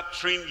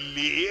flattering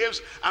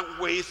lips and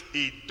with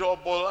a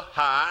double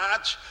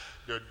heart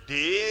do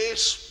they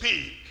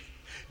speak.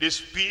 They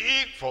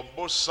speak from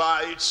both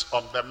sides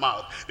of the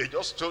mouth. They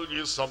just told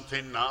you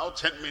something now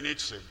 10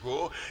 minutes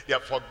ago. They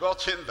have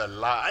forgotten the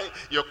lie.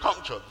 You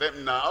come to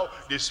them now,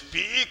 they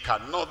speak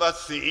another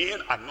thing,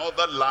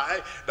 another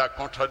lie that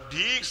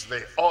contradicts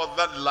the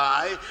other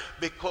lie,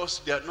 because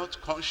they are not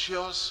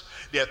conscious.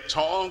 Their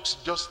tongues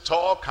just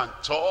talk and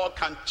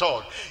talk and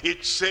talk.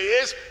 It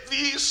says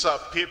these are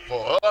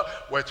people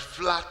with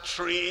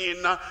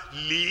flattering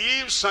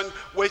lips and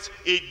with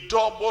a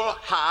double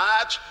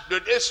heart do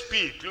they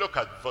speak. Look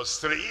at verse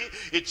 3.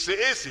 It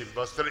says in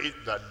verse 3,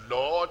 the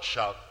Lord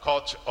shall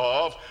cut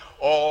off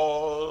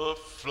all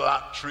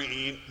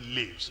flattering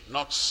lips.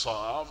 Not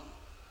some,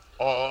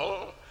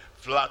 all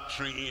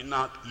flattering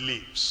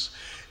lips.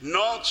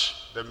 Not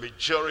the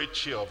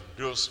majority of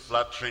those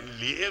flattering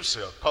lips.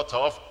 He'll cut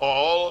off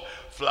all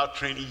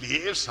flattering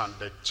lips and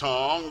the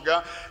tongue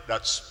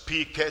that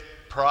speaketh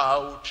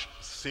proud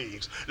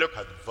things. Look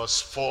at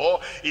verse 4.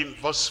 In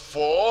verse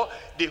 4,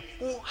 they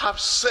who have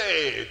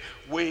said,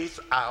 with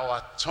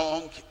our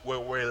tongue we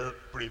will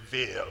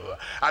prevail,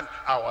 and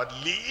our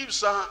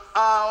lips are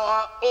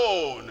our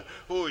own,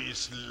 who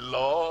is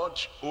Lord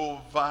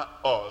over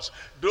us.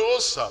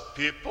 Those are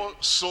people,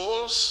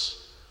 souls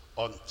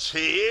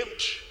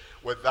untamed,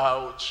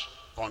 without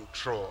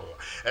control.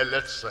 And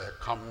let's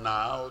come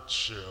now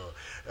to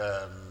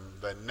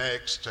the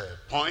next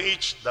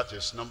point. That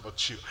is number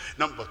 2.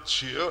 Number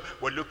 2,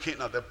 we're looking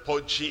at the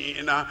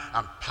purging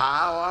and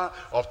power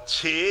of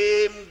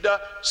tamed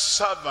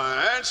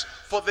servants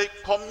for the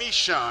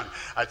commission.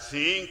 I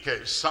think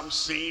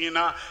Samson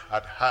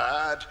had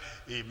had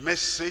a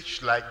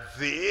message like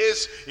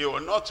this. He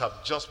would not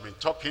have just been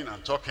talking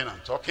and talking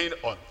and talking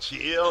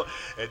until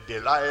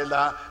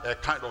Delilah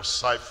kind of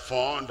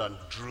siphoned and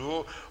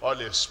drew all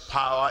his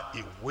power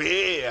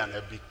away, and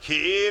he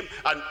became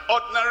an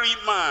ordinary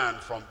man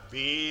from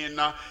being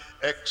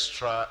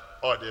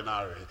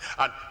extraordinary.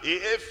 And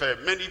if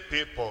many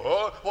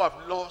people who have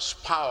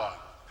lost power,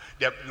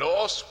 they have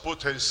lost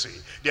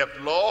potency, they have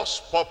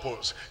lost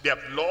purpose, they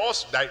have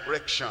lost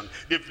direction,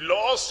 they've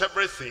lost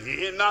everything.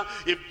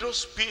 If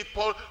those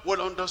people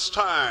will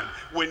understand,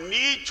 we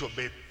need to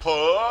be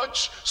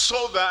purged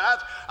so that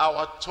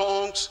our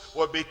tongues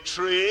will be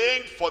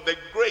trained for the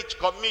Great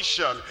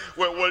Commission.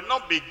 We will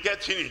not be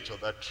getting into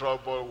the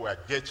trouble we're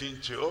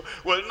getting to.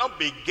 We'll not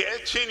be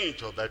getting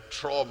into the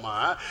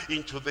trauma,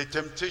 into the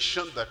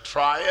temptation, the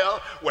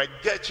trial. We're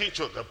getting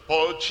to the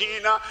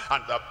purging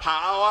and the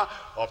power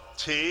of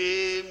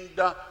tamed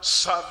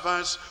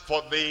servants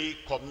for the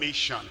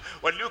commission.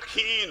 We're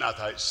looking at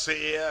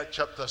Isaiah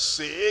chapter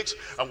 6,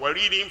 and we're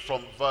reading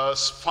from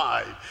verse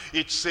 5.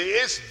 It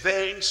says,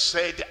 then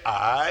said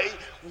I,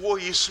 woe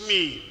is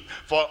me,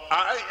 for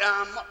I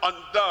am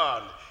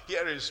undone.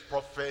 Here is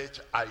prophet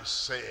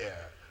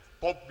Isaiah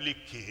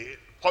publicly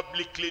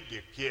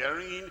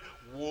declaring,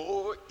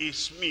 woe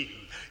is me.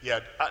 He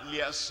had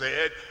earlier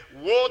said,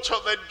 woe to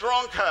the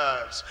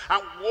drunkards,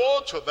 and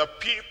woe to the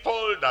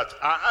people that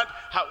add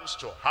house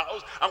to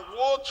house, and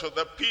woe to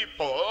the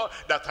people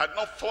that are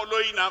not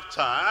following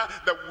after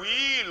the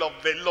will of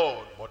the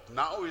Lord. But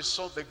now he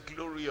saw the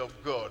glory of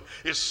God.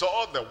 He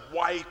saw the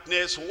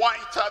whiteness,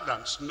 whiter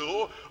than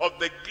snow, of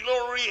the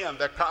glory and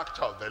the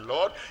character of the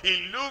Lord.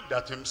 He looked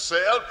at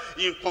himself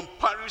in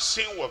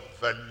comparison with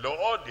the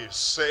Lord. He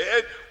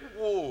said,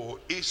 woe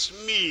is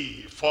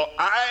me, for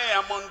I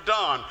am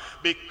undone,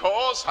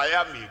 because I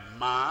am a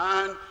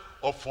man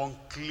of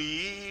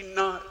unclean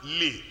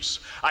lips.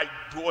 I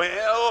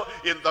dwell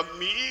in the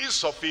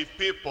midst of a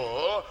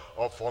people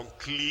of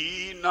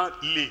unclean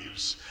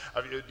lips.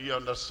 Do you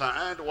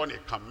understand? When a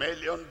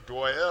chameleon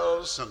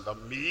dwells in the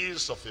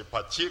midst of a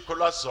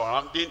particular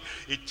surrounding,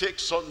 it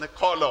takes on the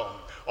color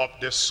of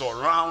the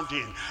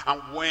surrounding.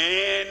 And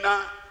when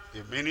a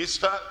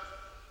minister,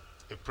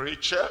 a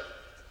preacher,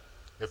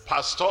 a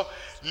pastor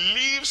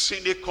lives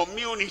in a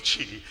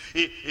community,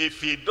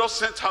 if he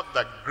doesn't have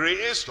the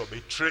grace to be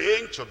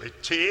trained, to be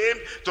tamed,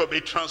 to be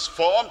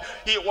transformed,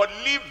 he will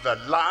live the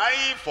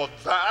life of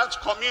that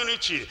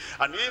community.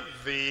 And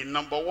if the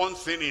number one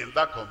thing in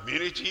that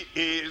community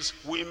is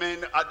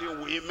women,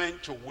 adding women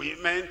to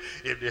women,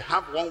 if they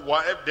have one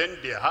wife, then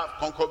they have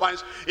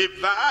concubines.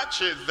 If that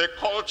is the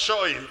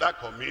culture in that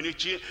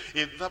community,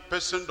 if that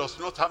person does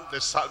not have the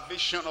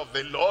salvation of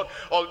the Lord,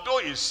 although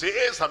he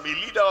says, I'm a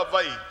leader of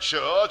a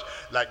church,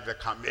 like the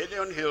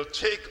chameleon, he'll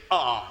take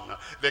on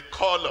the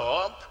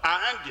color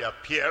and the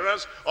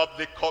appearance of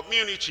the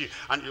community.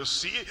 And you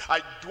see,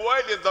 I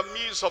dwell in the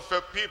midst of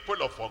a people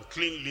of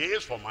unclean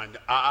lips, for mine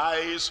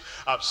eyes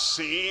have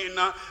seen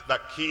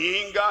the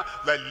King,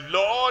 the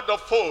Lord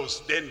of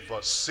hosts. Then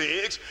verse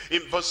 6,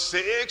 in verse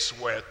 6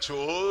 we're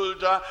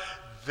told,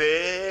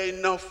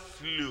 then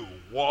flew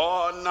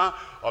one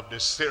of the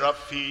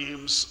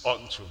seraphims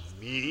unto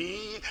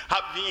me,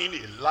 having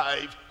a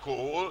live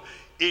coal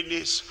in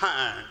his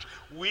hand,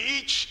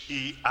 which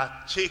he had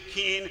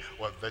taken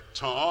with the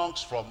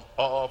tongues from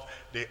off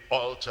the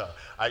altar.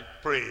 I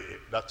pray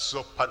that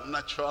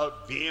supernatural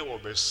being will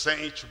be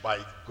sent by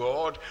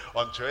God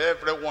unto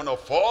every one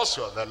of us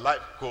with the life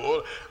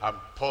goal, and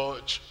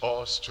purge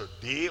us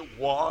today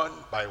one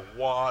by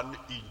one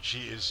in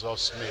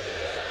Jesus' name.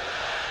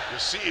 You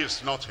see,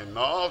 it's not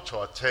enough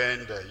to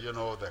attend,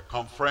 the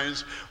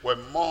conference. We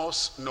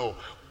must know,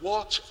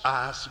 what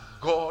has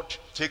God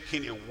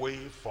taken away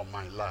from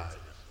my life?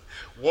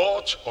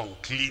 What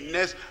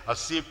uncleanness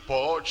has he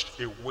purged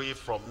away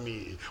from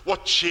me?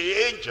 What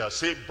change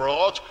has he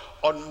brought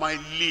on my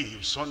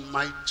lips, on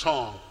my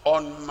tongue,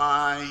 on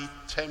my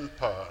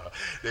temper?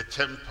 The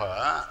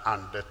temper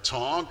and the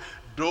tongue,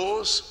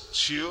 those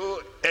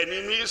two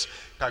enemies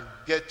can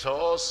get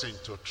us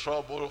into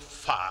trouble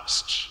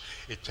fast.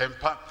 A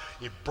temper,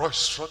 a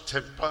boisterous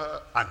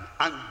temper, an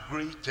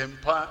angry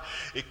temper,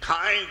 a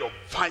kind of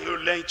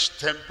violent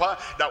temper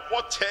that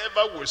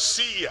whatever we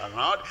see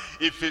around,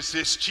 if it's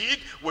a stick,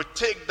 we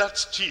take that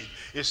stick.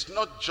 It's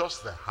not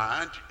just the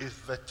hand, it's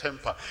the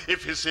temper.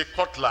 If it's a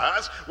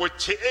cutlass, we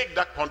take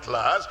that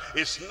cutlass.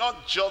 It's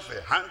not just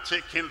the hand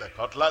taking the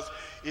cutlass,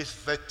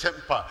 it's the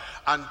temper.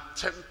 And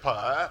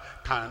temper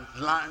can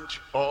land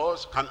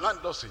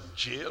us in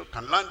jail,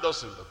 can land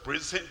us in the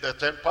prison. The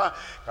temper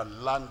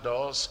can land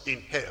us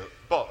in hell.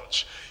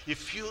 But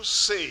if you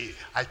say,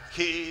 I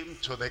came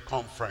to the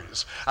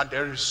conference and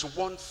there is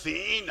one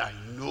thing I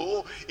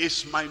know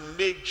is my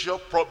major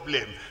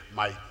problem,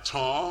 my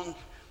tongue,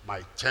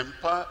 my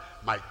temper,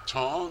 my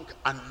tongue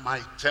and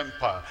my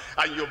temper,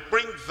 and you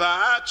bring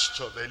that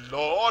to the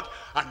Lord,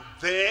 and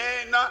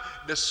then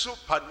the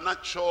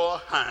supernatural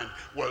hand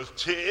will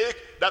take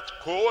that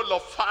coal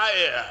of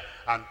fire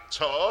and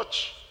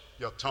touch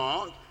your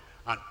tongue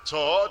and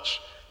touch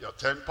your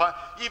temper.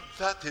 If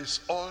that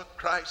is all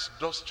Christ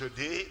does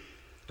today,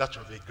 that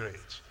will be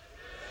great.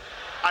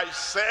 I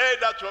said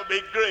that will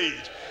be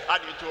great,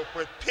 and it will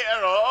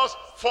prepare us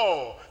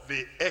for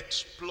the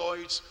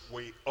exploits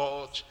we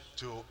ought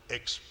to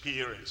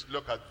experience.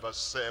 Look at verse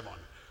 7.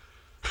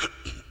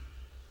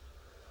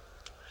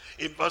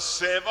 In verse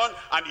 7,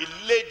 and he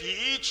laid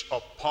it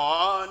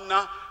upon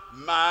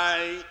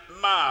my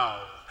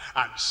mouth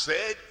and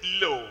said,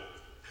 Lo,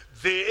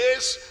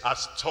 this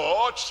has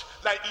touched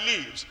thy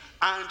lips,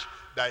 and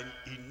thine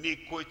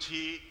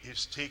iniquity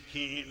is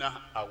taken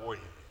away.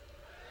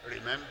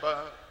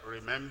 Remember,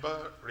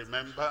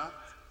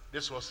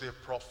 this was a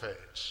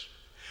prophet.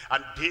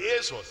 And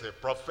this was a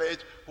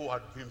prophet who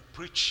had been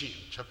preaching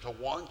chapter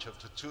 1,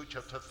 chapter 2,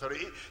 chapter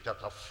 3,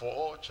 chapter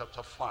 4,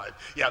 chapter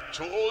 5. He had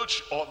told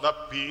other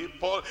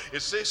people, he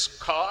says,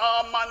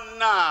 come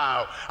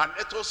now, and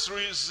let us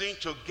reason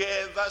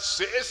together,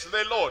 says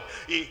the Lord.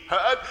 He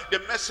heard the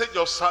message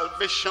of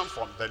salvation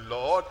from the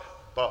Lord,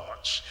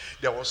 but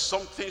there was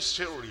something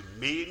still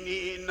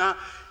remaining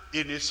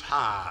in his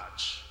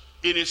heart,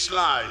 in his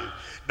life,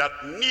 that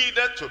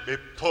needed to be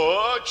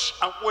purged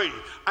away.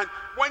 And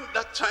when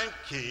that time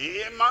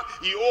came,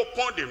 he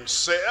opened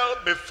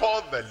himself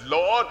before the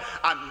Lord,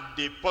 and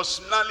the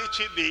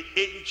personality, the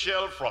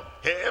angel from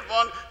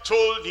heaven,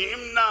 told him,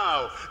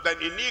 now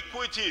that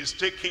iniquity is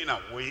taken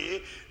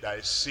away, thy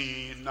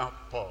sin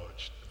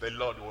purged. The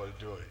Lord will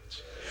do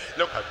it.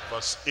 Look at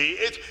verse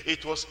 8.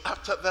 It was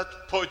after that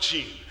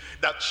purging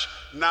that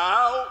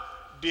now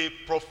the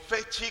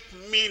prophetic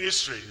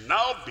ministry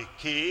now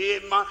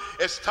became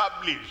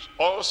established.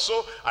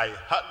 Also, I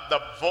heard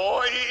the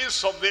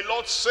voice of the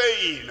Lord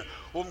saying,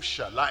 whom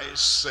shall I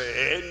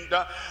send,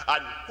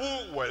 and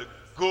who will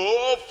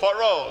go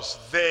for us?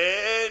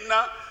 Then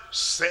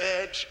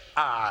said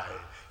I,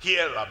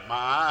 here am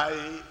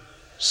I,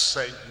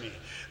 send me.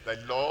 The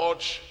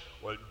Lord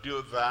will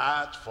do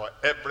that for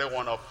every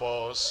one of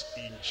us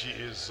in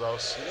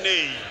Jesus'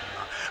 name.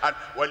 And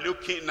we're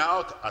looking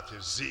out at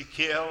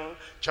Ezekiel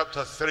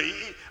chapter 3,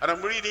 and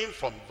I'm reading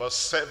from verse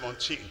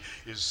 17.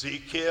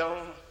 Ezekiel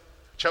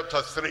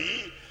chapter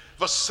 3,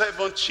 verse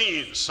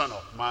 17, Son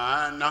of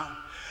man,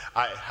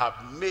 I have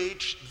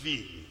made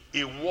thee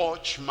a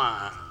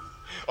watchman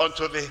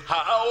unto the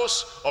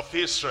house of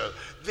Israel.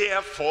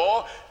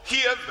 Therefore,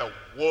 hear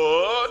the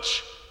word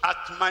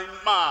at my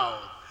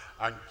mouth,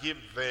 and give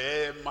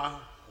them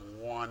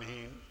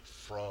warning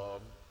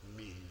from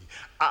me.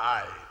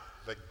 I,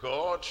 the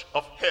God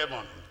of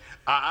heaven,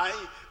 I,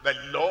 the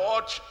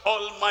Lord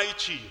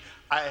Almighty,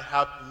 I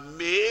have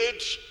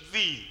made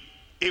thee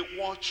a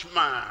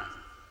watchman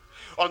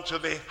unto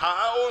the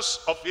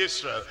house of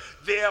Israel.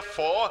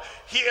 Therefore,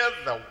 hear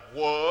the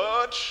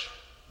word,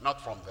 not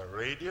from the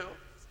radio.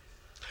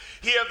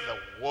 Hear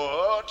the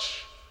word,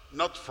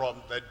 not from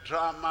the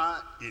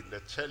drama in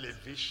the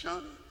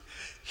television.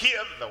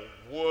 Hear the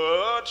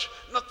word,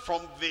 not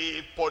from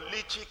the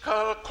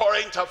political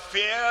current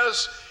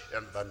affairs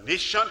in the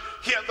nation.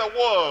 Hear the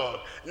word,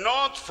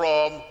 not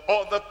from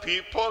other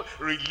people,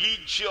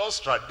 religious,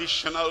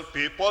 traditional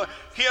people.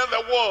 Hear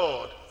the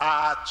word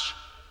at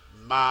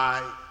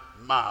my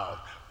mouth.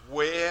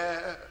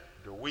 Where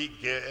do we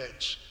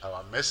get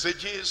our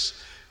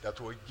messages that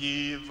we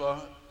give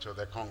to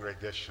the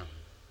congregation?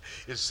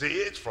 Is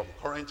it from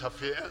current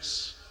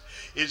affairs?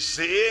 Is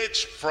it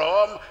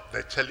from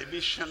the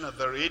television or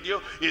the radio?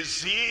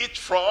 Is it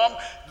from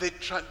the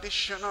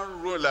traditional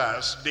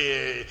rulers?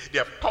 They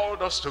have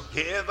called us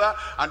together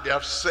and they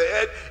have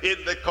said in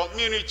the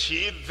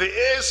community,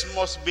 this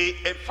must be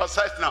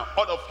emphasized. Now,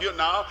 all of you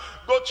now,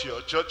 go to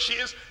your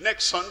churches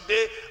next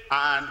Sunday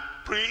and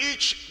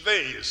preach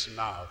this.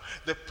 Now,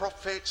 the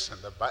prophets in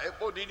the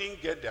Bible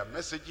didn't get their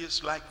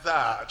messages like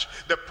that.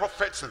 The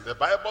prophets in the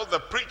Bible, the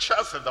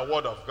preachers in the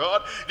Word of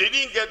God, they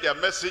didn't get their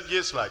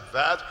messages like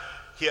that.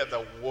 Hear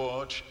the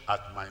word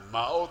at my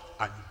mouth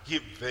and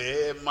give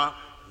them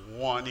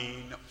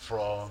warning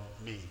from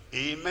me.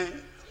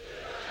 Amen.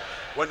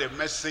 When the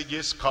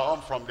messages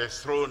come from the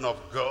throne of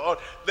God,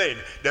 then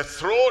the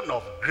throne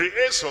of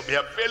grace will be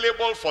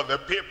available for the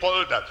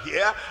people that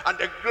hear, and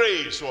the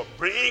grace will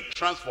bring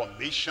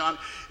transformation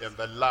in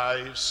the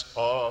lives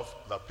of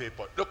the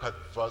people. Look at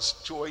verse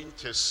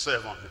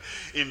 27.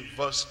 In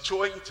verse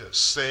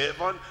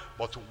 27,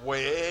 but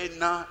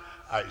when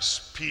I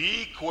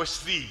speak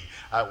with thee,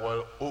 I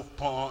will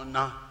open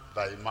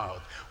thy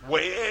mouth.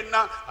 When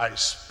I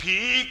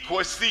speak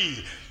with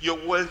thee, you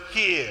will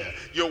hear,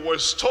 you will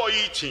store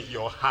it in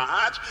your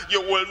heart,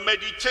 you will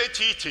meditate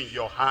it in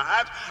your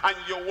heart, and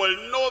you will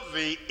know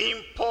the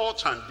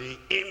import and the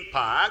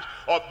impact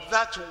of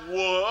that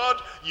word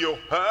you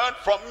heard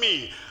from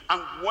me.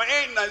 And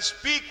when I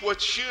speak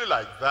with you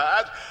like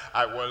that,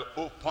 I will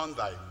open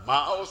thy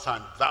mouth,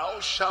 and thou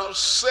shalt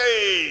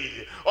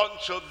say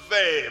unto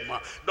them,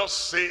 thus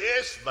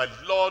says the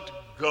Lord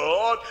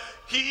God,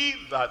 he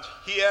that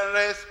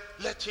heareth,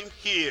 let him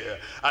hear,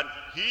 and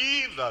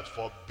he that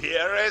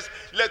forbeareth,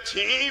 let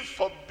him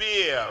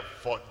forbear,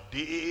 for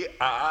they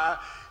are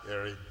a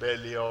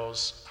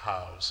rebellious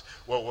house.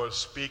 We will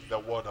speak the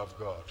word of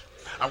God.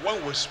 And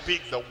when we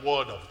speak the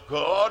word of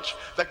God,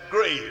 the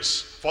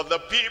grace for the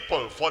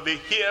people, for the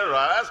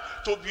hearers,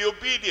 to be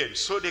obedient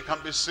so they can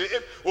be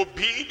saved,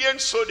 obedient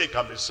so they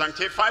can be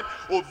sanctified,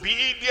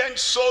 obedient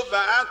so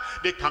that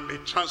they can be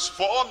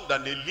transformed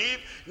and they live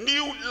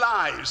new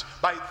lives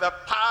by the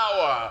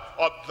power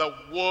of the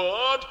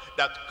word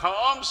that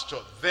comes to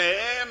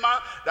them.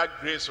 That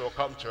grace will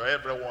come to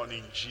everyone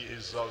in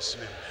Jesus'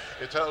 name.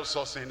 It tells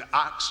us in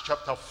Acts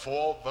chapter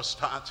 4 verse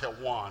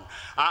 31.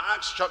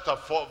 Acts chapter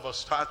 4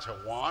 verse 31.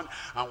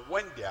 And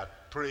when they had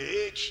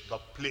prayed, the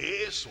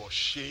place was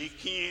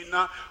shaking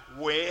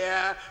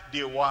where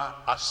they were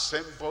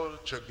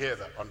assembled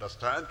together.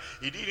 Understand?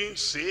 He didn't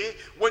say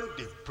when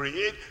they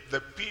prayed,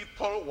 the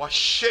people were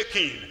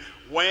shaking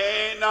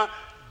when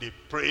they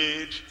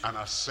prayed and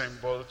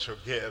assembled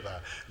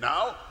together.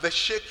 Now, the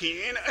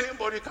shaking,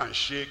 anybody can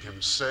shake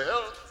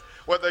himself.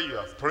 Whether you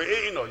are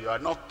praying or you are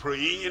not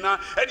praying,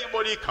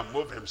 anybody can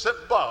move himself.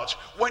 But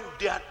when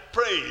they had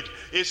prayed,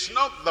 it's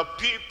not the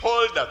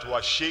people that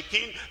were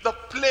shaking, the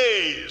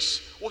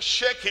place was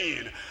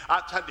shaking.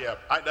 Either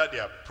they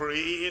are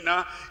praying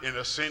in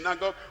the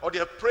synagogue or they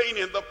are praying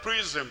in the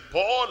prison.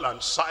 Paul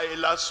and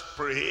Silas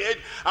prayed,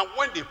 and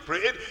when they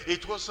prayed,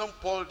 it wasn't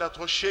Paul that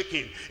was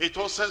shaking, it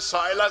wasn't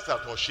Silas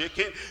that was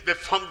shaking. The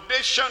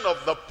foundation of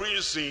the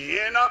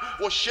prison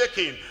was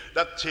shaking.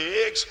 That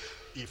takes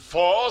a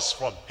force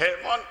from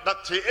heaven,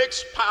 that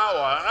takes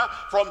power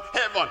from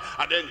heaven.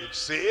 And then it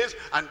says,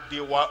 and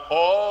they were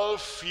all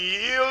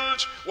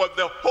filled with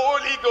the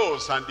Holy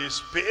Ghost, and they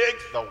spake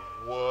the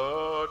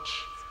word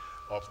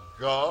of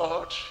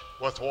God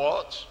with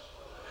what?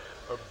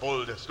 With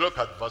boldness. Look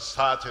at verse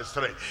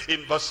 33.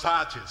 In verse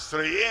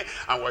 33,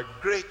 and with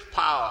great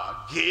power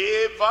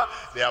gave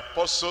the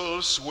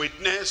apostles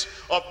witness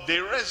of the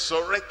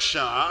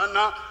resurrection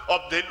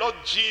of the Lord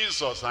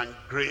Jesus, and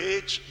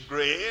great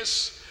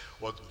grace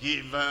was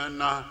given,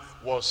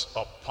 was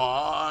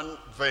upon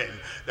them.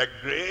 The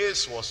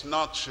grace was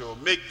not to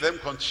make them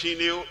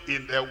continue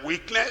in their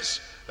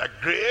weakness. The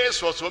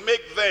grace was to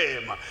make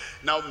them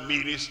now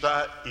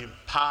minister in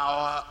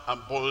power and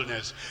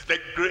boldness. The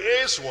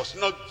grace was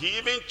not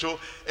given to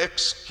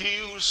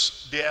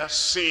excuse their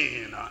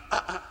sin.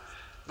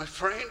 My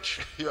friend,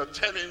 you're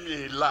telling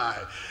me a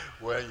lie.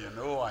 Well, you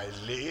know, I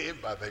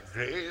live by the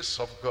grace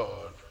of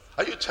God.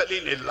 Are you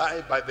telling a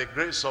lie by the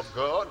grace of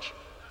God?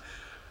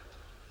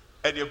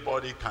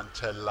 Anybody can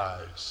tell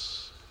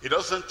lies. It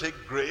doesn't take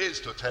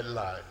grace to tell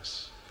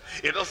lies.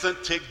 It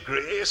doesn't take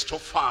grace to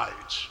fight.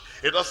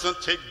 It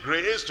doesn't take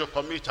grace to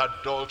commit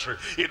adultery.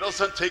 It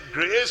doesn't take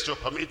grace to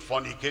commit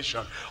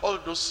fornication. All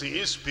those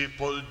things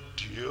people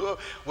do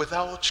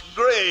without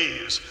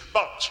grace.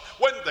 But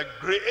when the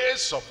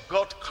grace of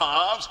God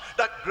comes,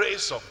 that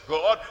grace of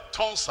God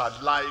turns our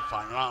life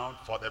around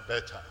for the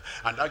better.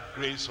 And that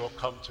grace will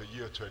come to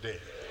you today.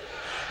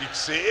 It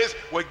says,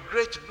 with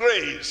great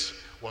grace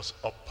was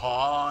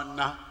upon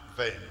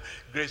them.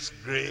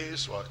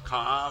 Grace will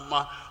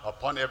come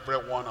upon every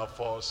one of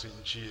us in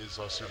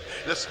Jesus' name.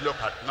 Let's look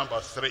at number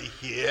 3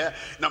 here.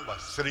 Number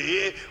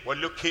 3, we're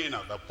looking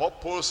at the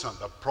purpose and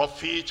the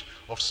profit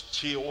of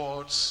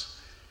stewards,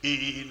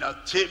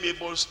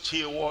 inattainable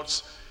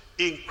stewards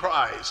in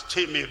Christ,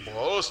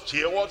 timable,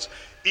 stewards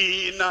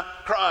in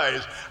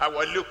Christ. And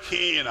we're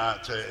looking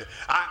at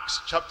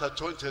Acts chapter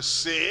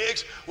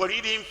 26. We're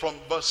reading from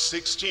verse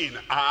 16.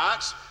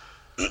 Acts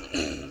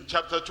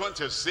chapter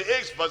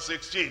 26 verse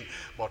 16.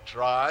 But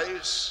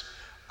rise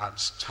and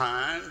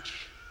stand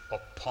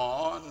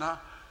upon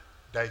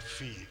thy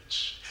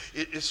feet.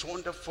 It is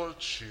wonderful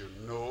to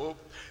know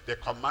the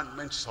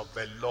commandments of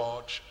the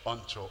Lord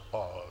unto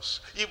us.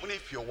 Even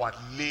if you were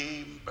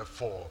lame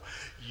before,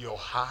 your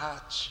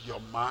heart, your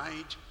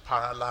mind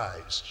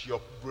paralyzed,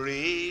 your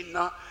brain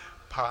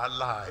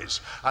paralyzed,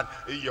 and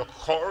your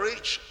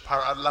courage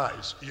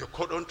paralyzed. You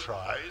couldn't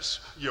rise,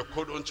 you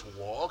couldn't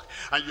walk,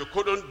 and you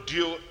couldn't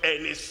do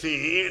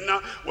anything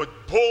with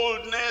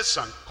boldness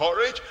and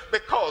courage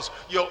because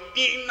your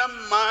inner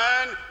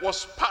man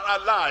was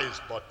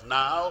paralyzed. But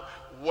now,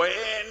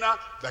 when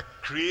the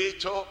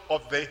creator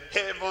of the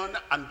heaven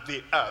and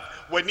the earth,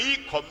 when he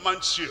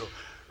commands you,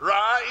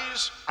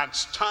 rise and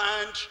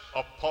stand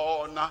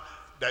upon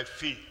thy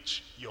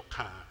feet, you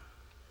can.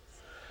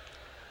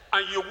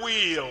 And you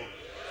will.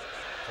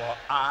 For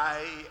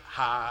I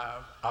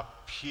have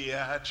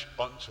appeared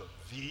unto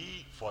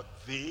thee for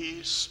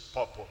this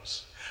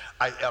purpose.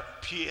 I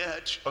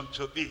appeared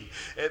unto thee.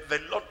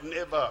 The Lord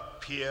never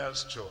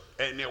appears to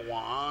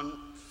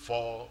anyone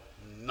for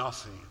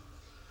nothing,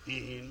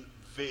 in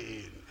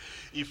vain.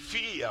 If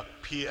he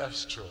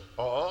appears to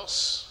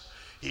us,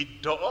 he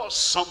does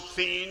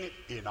something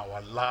in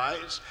our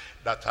lives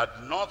that had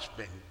not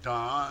been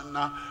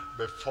done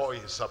before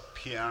his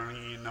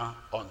appearing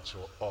unto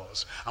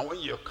us. And when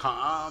you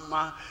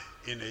come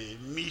in a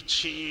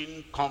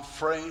meeting,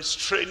 conference,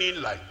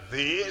 training like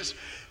this,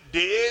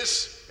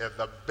 this is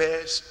the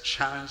best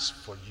chance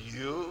for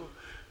you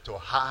to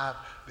have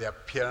the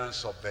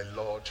appearance of the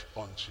Lord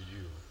unto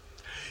you.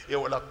 It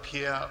will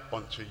appear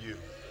unto you.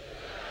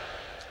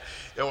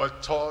 It will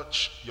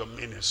touch your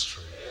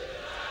ministry.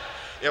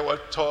 It will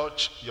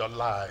touch your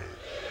life.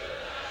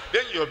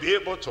 Then you'll be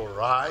able to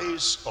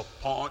rise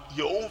upon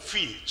your own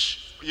feet.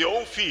 Your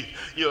own feet.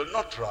 You'll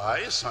not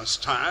rise and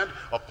stand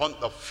upon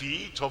the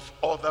feet of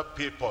other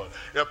people.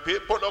 There are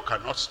people who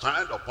cannot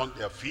stand upon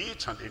their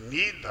feet and they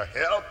need the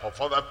help of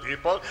other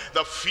people,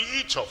 the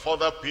feet of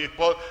other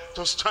people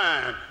to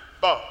stand.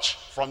 But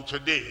from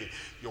today,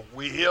 you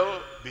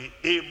will be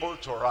able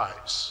to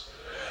rise.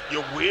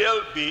 You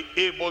will be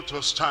able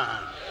to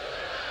stand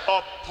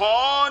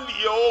upon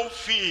your own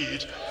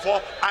feet,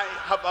 for I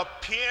have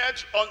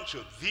appeared unto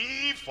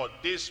thee for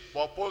this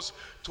purpose,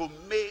 to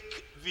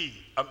make thee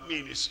a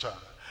minister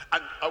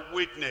and a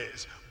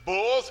witness,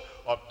 both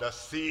of the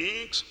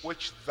things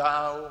which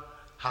thou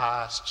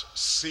hast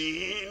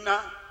seen.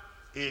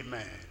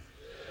 Amen.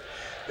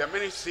 There are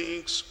many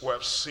things we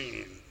have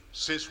seen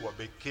since we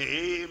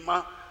became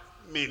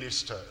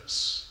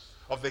ministers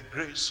of the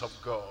grace of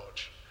God,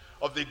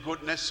 of the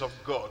goodness of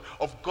God,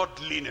 of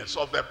godliness,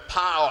 of the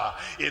power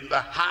in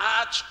the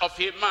heart of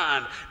a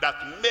man that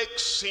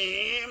makes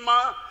him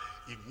a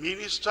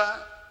minister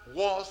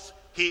worth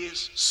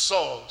his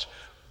salt.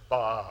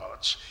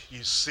 But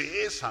he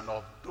says, and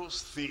of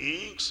those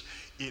things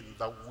in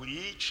the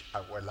which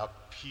I will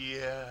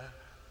appear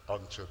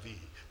unto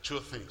thee. Two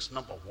things.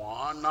 Number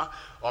one,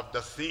 of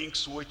the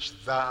things which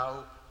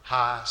thou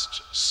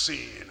hast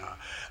seen.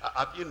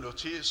 Have you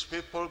noticed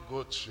people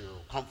go to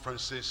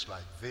conferences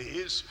like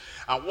this,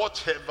 and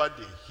whatever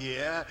they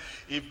hear,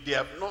 if they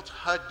have not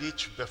heard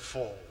it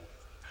before,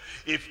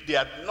 if they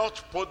had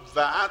not put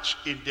that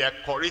in their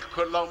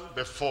curriculum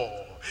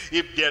before,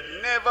 if they had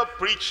never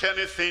preached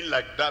anything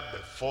like that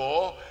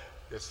before,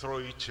 they throw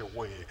it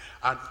away.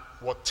 And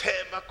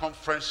whatever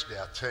conference they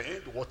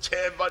attend,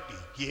 whatever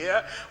they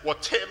hear,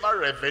 whatever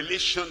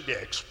revelation they're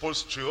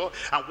exposed to,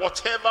 and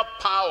whatever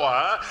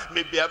power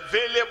may be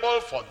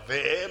available for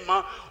them,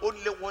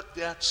 only what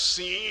they had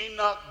seen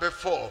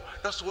before,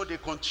 that's what they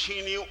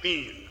continue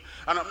in.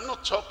 And I'm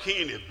not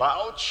talking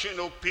about,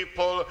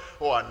 people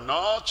who are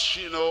not,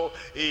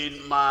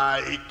 in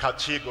my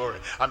category.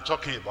 I'm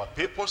talking about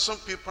people, some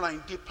people are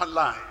in deeper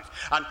life.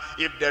 And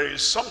if there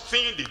is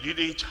something they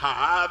didn't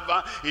have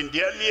in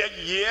the earlier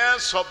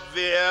years of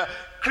their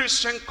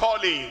Christian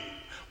calling,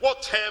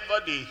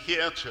 whatever they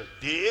hear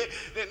today,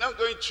 they're not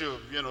going to,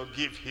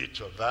 give heed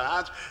to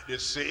that. They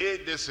say,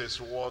 this is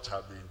what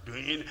I've been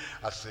doing,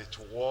 as it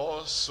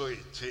was, so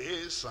it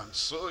is, and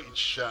so it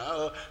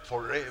shall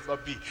forever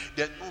be.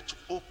 They're not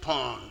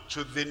open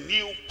to the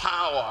new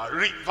power,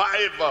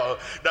 revival,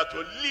 that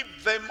will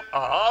lift them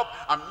up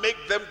and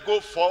make them go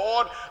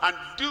forward and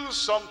do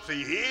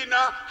something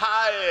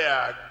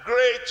higher,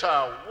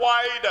 greater,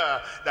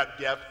 wider than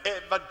they have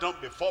ever done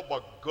before.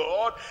 But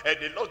God and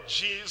the Lord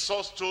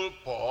Jesus told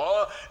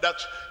Paul that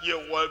you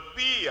will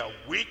be a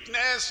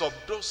witness of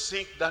those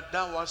things that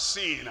thou hast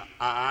seen,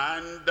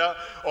 and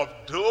of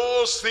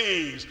those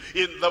things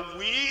in the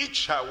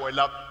which I will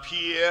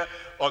appear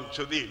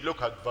unto thee.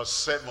 Look at verse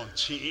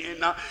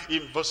 17.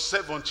 In verse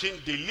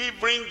 17,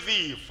 delivering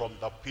thee from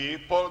the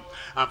people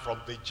and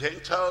from the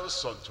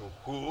Gentiles, unto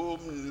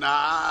whom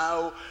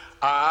now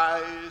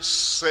I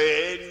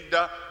send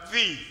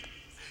thee.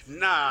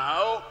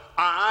 Now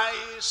I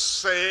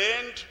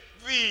send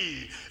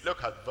thee.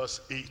 Look at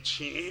verse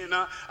 18.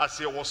 As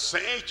he was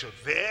saying to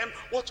them,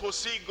 what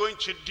was he going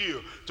to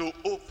do? To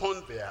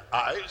open their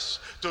eyes,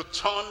 to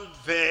turn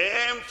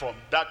them from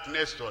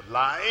darkness to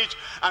light,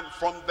 and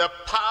from the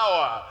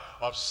power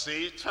of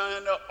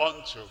Satan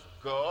unto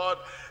God.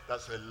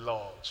 That's a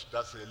lot.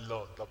 That's a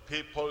lot. The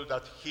people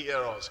that hear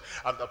us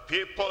and the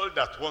people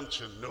that want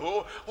to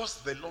know what's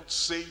the Lord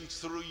saying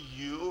through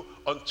you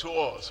unto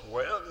us.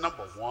 Well,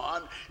 number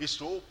one is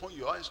to open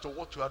your eyes to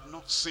what you have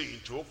not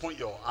seen, to open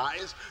your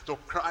eyes to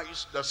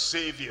Christ the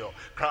Savior.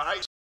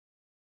 Christ.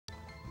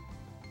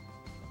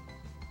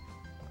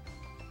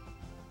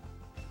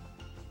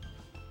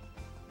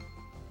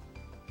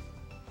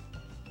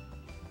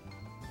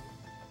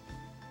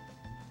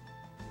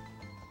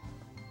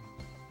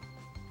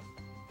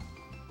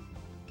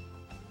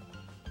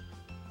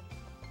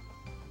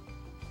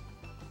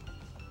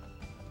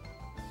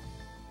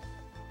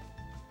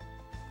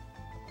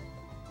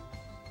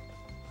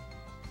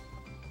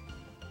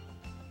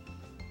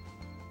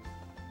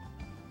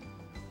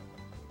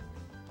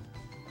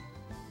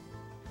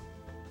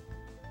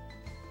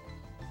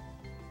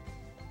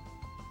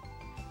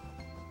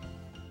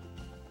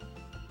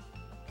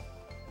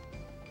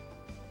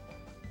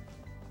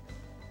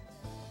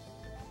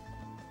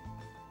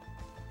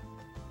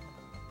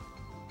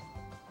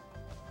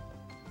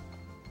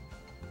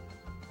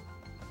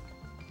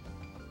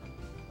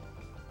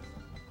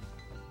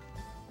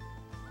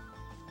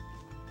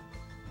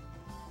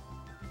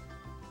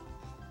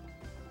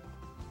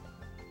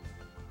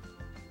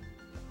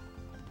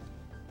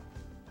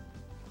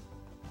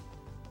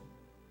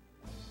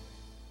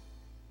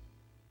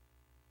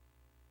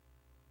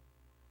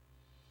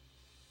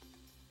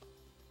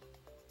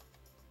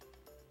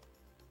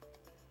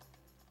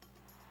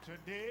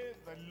 Today,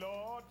 the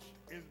Lord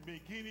is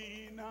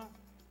beginning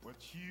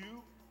with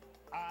you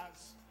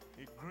as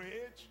a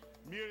great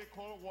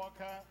miracle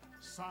worker,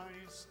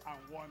 signs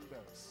and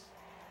wonders.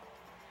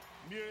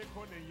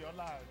 Miracle in your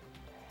life.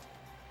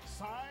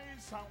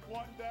 Signs and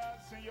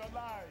wonders in your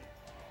life.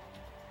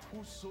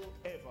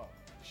 Whosoever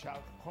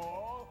shall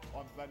call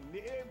on the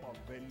name of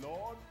the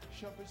Lord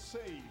shall be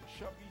saved,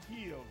 shall be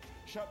healed,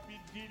 shall be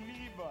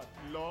delivered.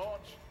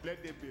 Lord,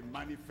 let there be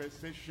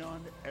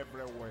manifestation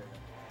everywhere.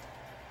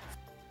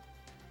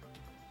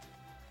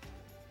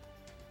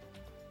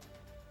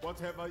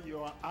 Whatever you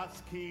are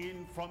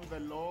asking from the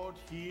Lord,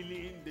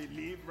 healing,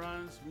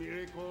 deliverance,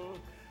 miracle,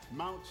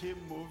 mountain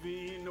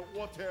moving,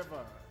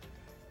 whatever,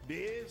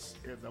 this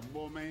is the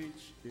moment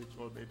it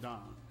will be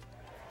done.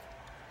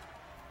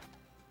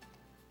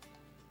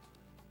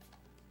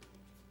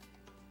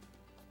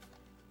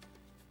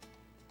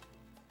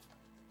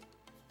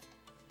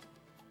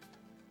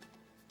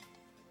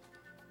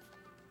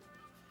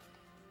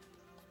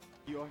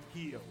 You're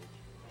healed.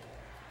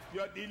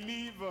 You're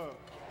delivered.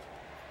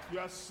 You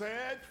are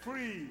set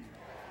free.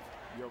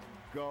 You've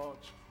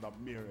got the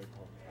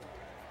miracle.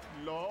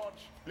 Lord,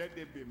 let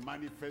there be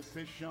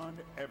manifestation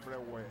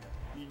everywhere.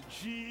 In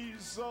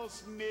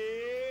Jesus'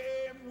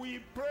 name we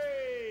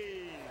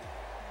pray.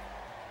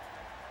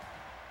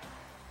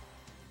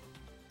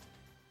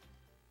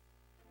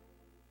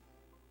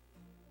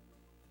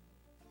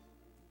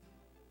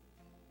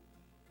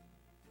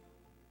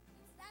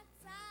 It's that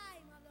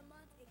time of the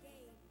month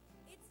again.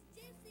 It's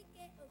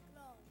GCK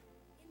o'clock.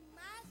 In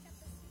Mark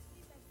chapter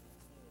 16 verse 15,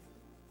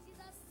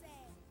 Jesus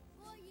said,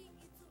 "Go ye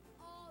into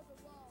all the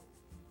world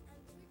and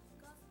preach the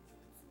gospel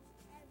to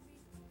every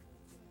creature."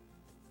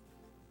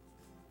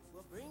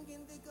 We're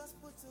bringing the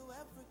gospel to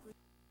every creature.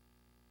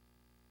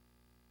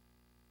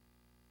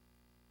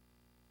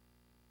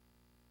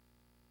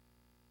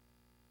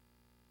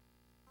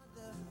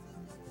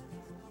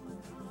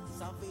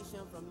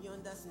 Salvation from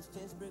yonder since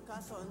chains break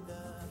us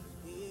under.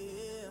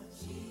 Yeah.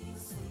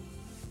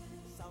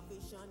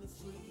 Salvation is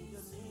free, you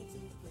need to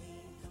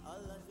pay. All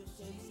of your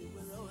shames it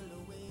will roll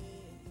away.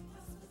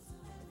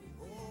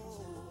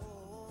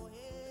 Oh,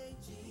 hey,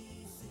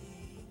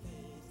 GCK.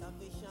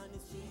 Salvation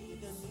is free, you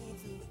need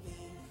to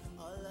pay.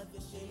 All of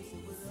your shames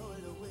it will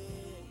roll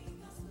away.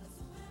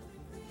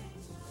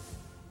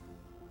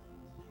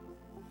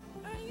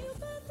 Are you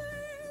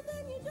bothered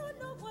and you don't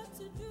know what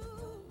to do?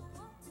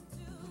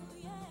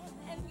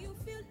 Yeah. And you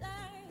feel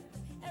like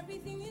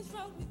everything is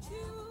wrong with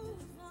you.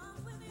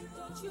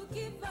 Don't you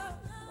give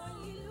up when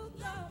you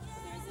look up.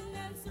 There's an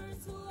answer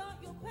to all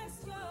your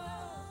questions.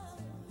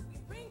 We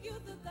bring you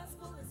the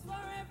gospel, it's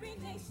for every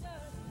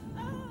nation.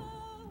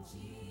 Oh,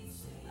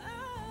 Jesus.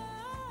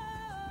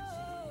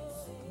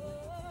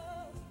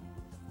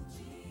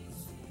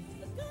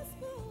 The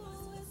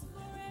gospel is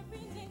for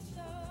every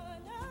nation.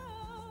 Oh,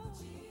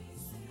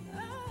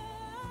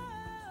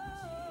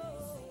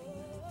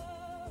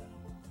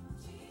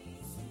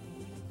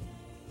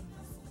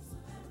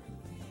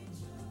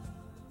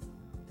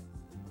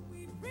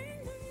 we bring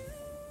the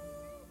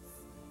news.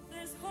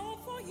 There's hope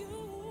for you.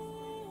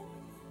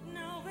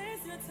 Now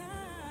is your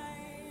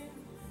time.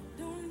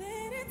 Don't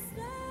let it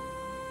slide.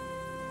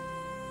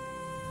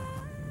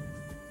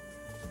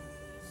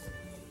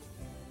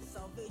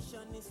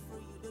 Salvation is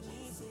free, you don't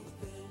need to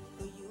pay.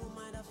 Though you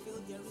might have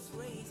felt there is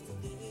grace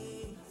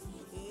today.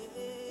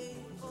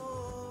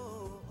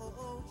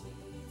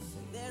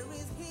 There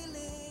is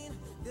healing,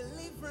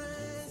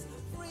 deliverance,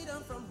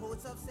 freedom from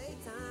holds of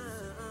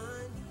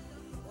Satan.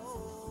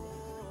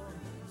 Oh,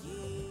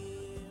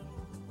 yeah.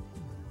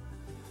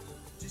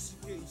 Just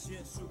in case,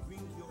 yes, so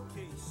bring your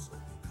case.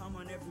 Come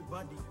on,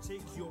 everybody,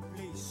 take your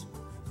place.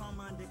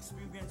 Come and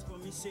experience for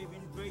me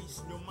saving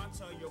grace. No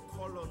matter your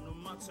color, no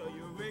matter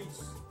your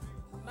race.